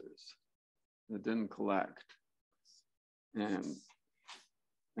purchasers that didn't collect. And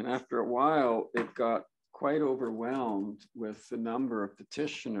after a while, it got quite overwhelmed with the number of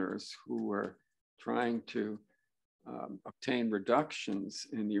petitioners who were trying to obtain reductions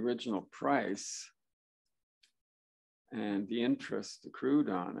in the original price and the interest accrued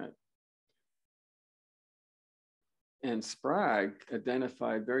on it. And Sprague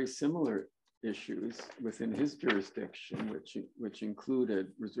identified very similar issues within his jurisdiction, which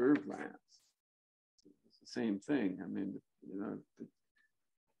included reserve lands. It's the same thing. I mean, you know,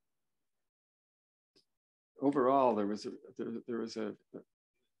 overall, there was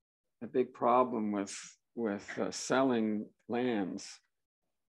a big problem with selling lands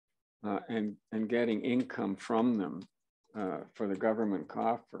and getting income from them for the government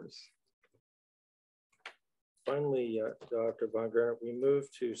coffers. Finally, Dr. Von Granert, we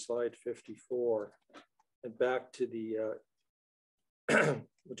move to slide 54 and back to the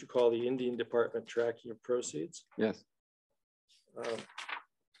what you call the Indian Department tracking of proceeds. Yes.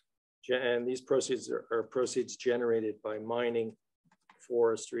 And these proceeds are proceeds generated by mining,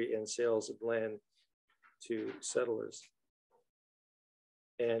 forestry, and sales of land to settlers.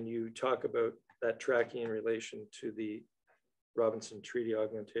 And you talk about that tracking in relation to the Robinson Treaty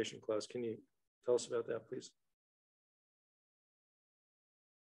Augmentation Clause. Can you tell us about that, please?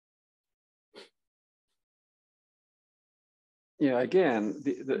 Yeah, again,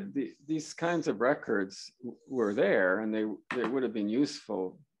 these kinds of records were there, and they would have been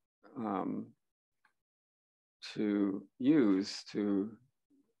useful to use to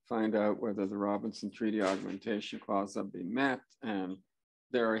find out whether the Robinson Treaty Augmentation Clause had been met. And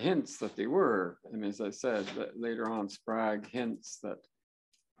there are hints that they were. And as I said, that later on, Sprague hints that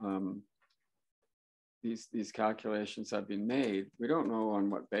these calculations have been made. We don't know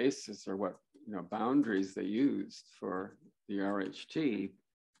on what basis or what boundaries they used for the RHT,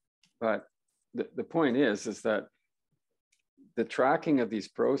 but the point is that the tracking of these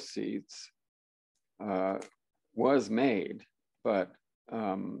proceeds was made, but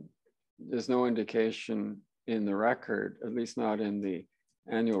there's no indication in the record, at least not in the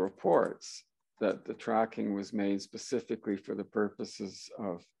annual reports, that the tracking was made specifically for the purposes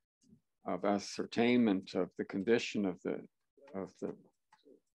of ascertainment of the condition of the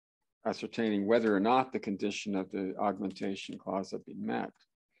ascertaining whether or not the condition of the augmentation clause had been met.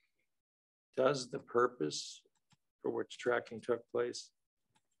 Does the purpose for which tracking took place,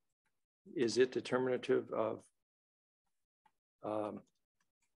 is it determinative of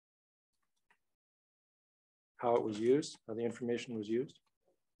how it was used, how the information was used?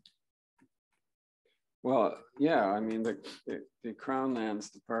 Well, yeah, I mean, the Crown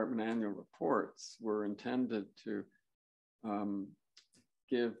Lands Department annual reports were intended to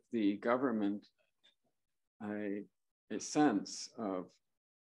give the government a sense of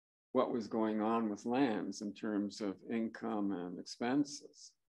what was going on with lands in terms of income and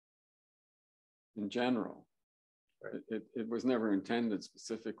expenses in general. Right. It was never intended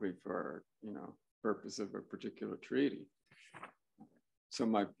specifically for, purpose of a particular treaty. So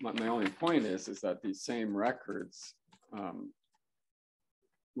my only point is that these same records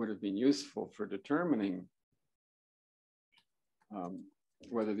would have been useful for determining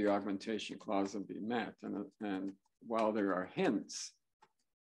whether the augmentation clause would be met. And while there are hints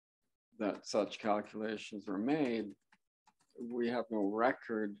that such calculations were made, we have no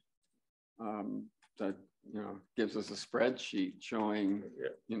record that gives us a spreadsheet showing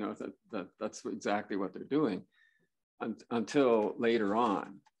that that's exactly what they're doing until later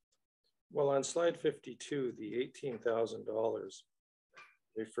on. Well, on slide 52, the $18,000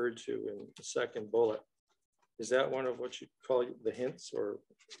 referred to in the second bullet, is that one of what you call the hints, or?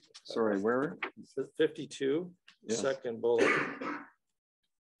 Sorry, where? 52, Yes. second bullet.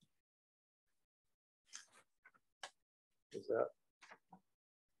 Is that?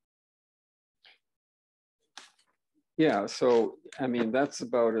 Yeah, so I mean, that's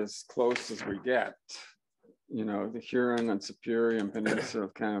about as close as we get, you know, the Huron and Superior and Peninsula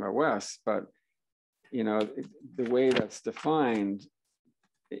of Canada West, but you know, the way that's defined,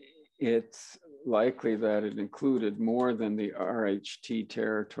 it's likely that it included more than the RHT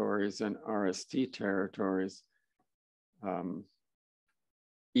territories and RST territories.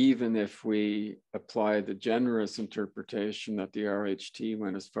 Even if we apply the generous interpretation that the RHT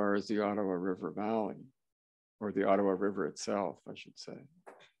went as far as the Ottawa River Valley, or the Ottawa River itself, I should say.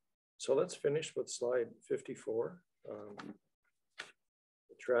 So let's finish with slide 54.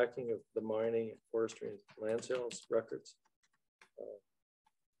 The tracking of the mining, forestry, and land sales records.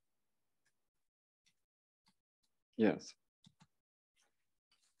 Yes.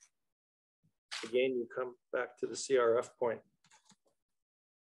 Again, you come back to the CRF point.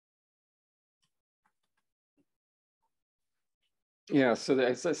 Yeah, so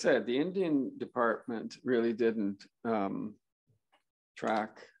as I said, the Indian Department really didn't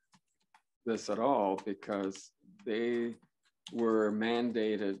track this at all because they were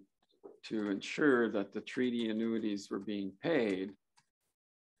mandated to ensure that the treaty annuities were being paid.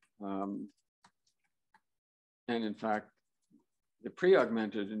 And in fact, the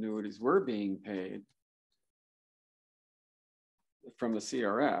pre-augmented annuities were being paid from the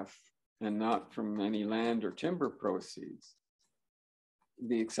CRF and not from any land or timber proceeds.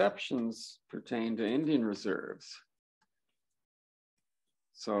 The exceptions pertain to Indian reserves.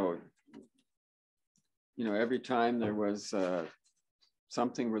 So, you know, every time there was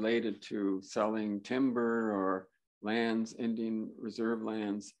something related to selling timber or lands, Indian reserve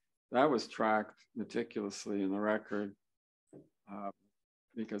lands, that was tracked meticulously in the record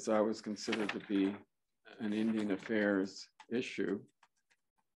because that was considered to be an Indian affairs issue.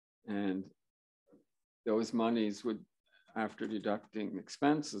 And those monies would, after deducting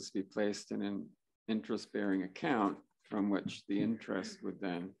expenses, be placed in an interest-bearing account from which the interest would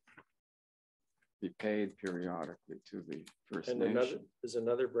then be paid periodically to the First Nation. Is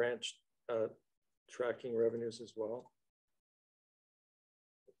another branch tracking revenues as well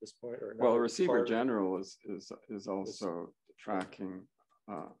at this point? Or well, the Receiver General is also tracking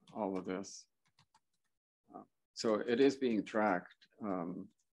all of this. So it is being tracked.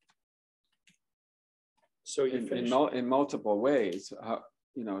 So you in multiple ways.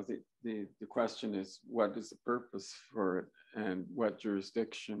 You know, the question is, what is the purpose for it and what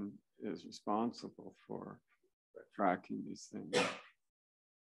jurisdiction is responsible for tracking these things?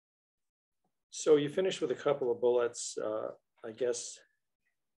 So you finish with a couple of bullets. I guess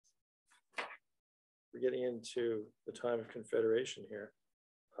we're getting into the time of Confederation here.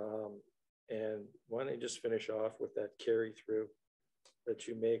 And why don't you just finish off with that carry through that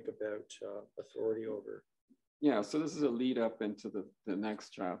you make about authority over. Yeah, so this is a lead up into the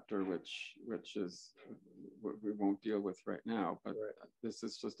next chapter, which is what we won't deal with right now, but this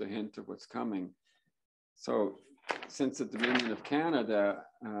is just a hint of what's coming. So since the Dominion of Canada,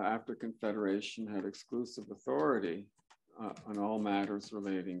 after Confederation, had exclusive authority on all matters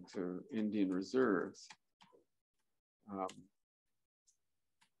relating to Indian reserves,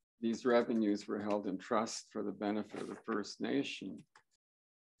 these revenues were held in trust for the benefit of the First Nation.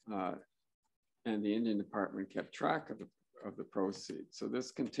 And the Indian Department kept track of the proceeds. So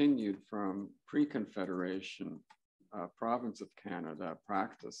this continued from pre-Confederation province of Canada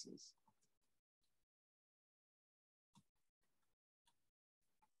practices.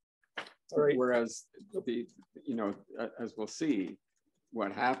 Right. Whereas you know, as we'll see,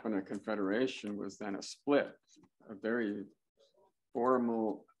 what happened at Confederation was then a split, a very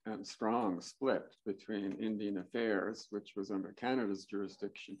formal and strong split between Indian Affairs, which was under Canada's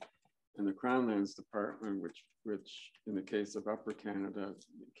jurisdiction, and the Crown Lands Department, which in the case of Upper Canada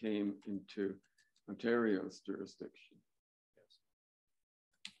came into Ontario's jurisdiction.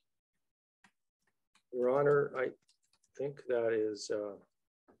 Yes. Your Honor, I think that is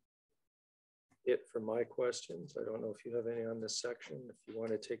it for my questions. I don't know if you have any on this section. If you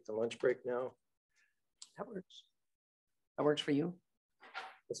want to take the lunch break now. That works. That works for you?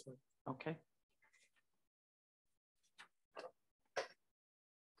 This one. Okay.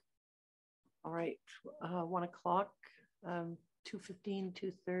 All right, 1 o'clock, 2:15,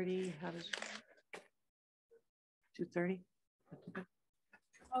 2:30, how does, 2:30?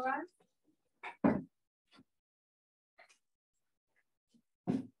 All right.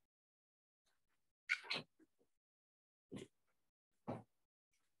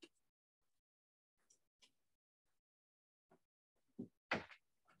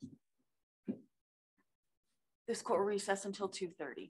 This court will recess until 2:30.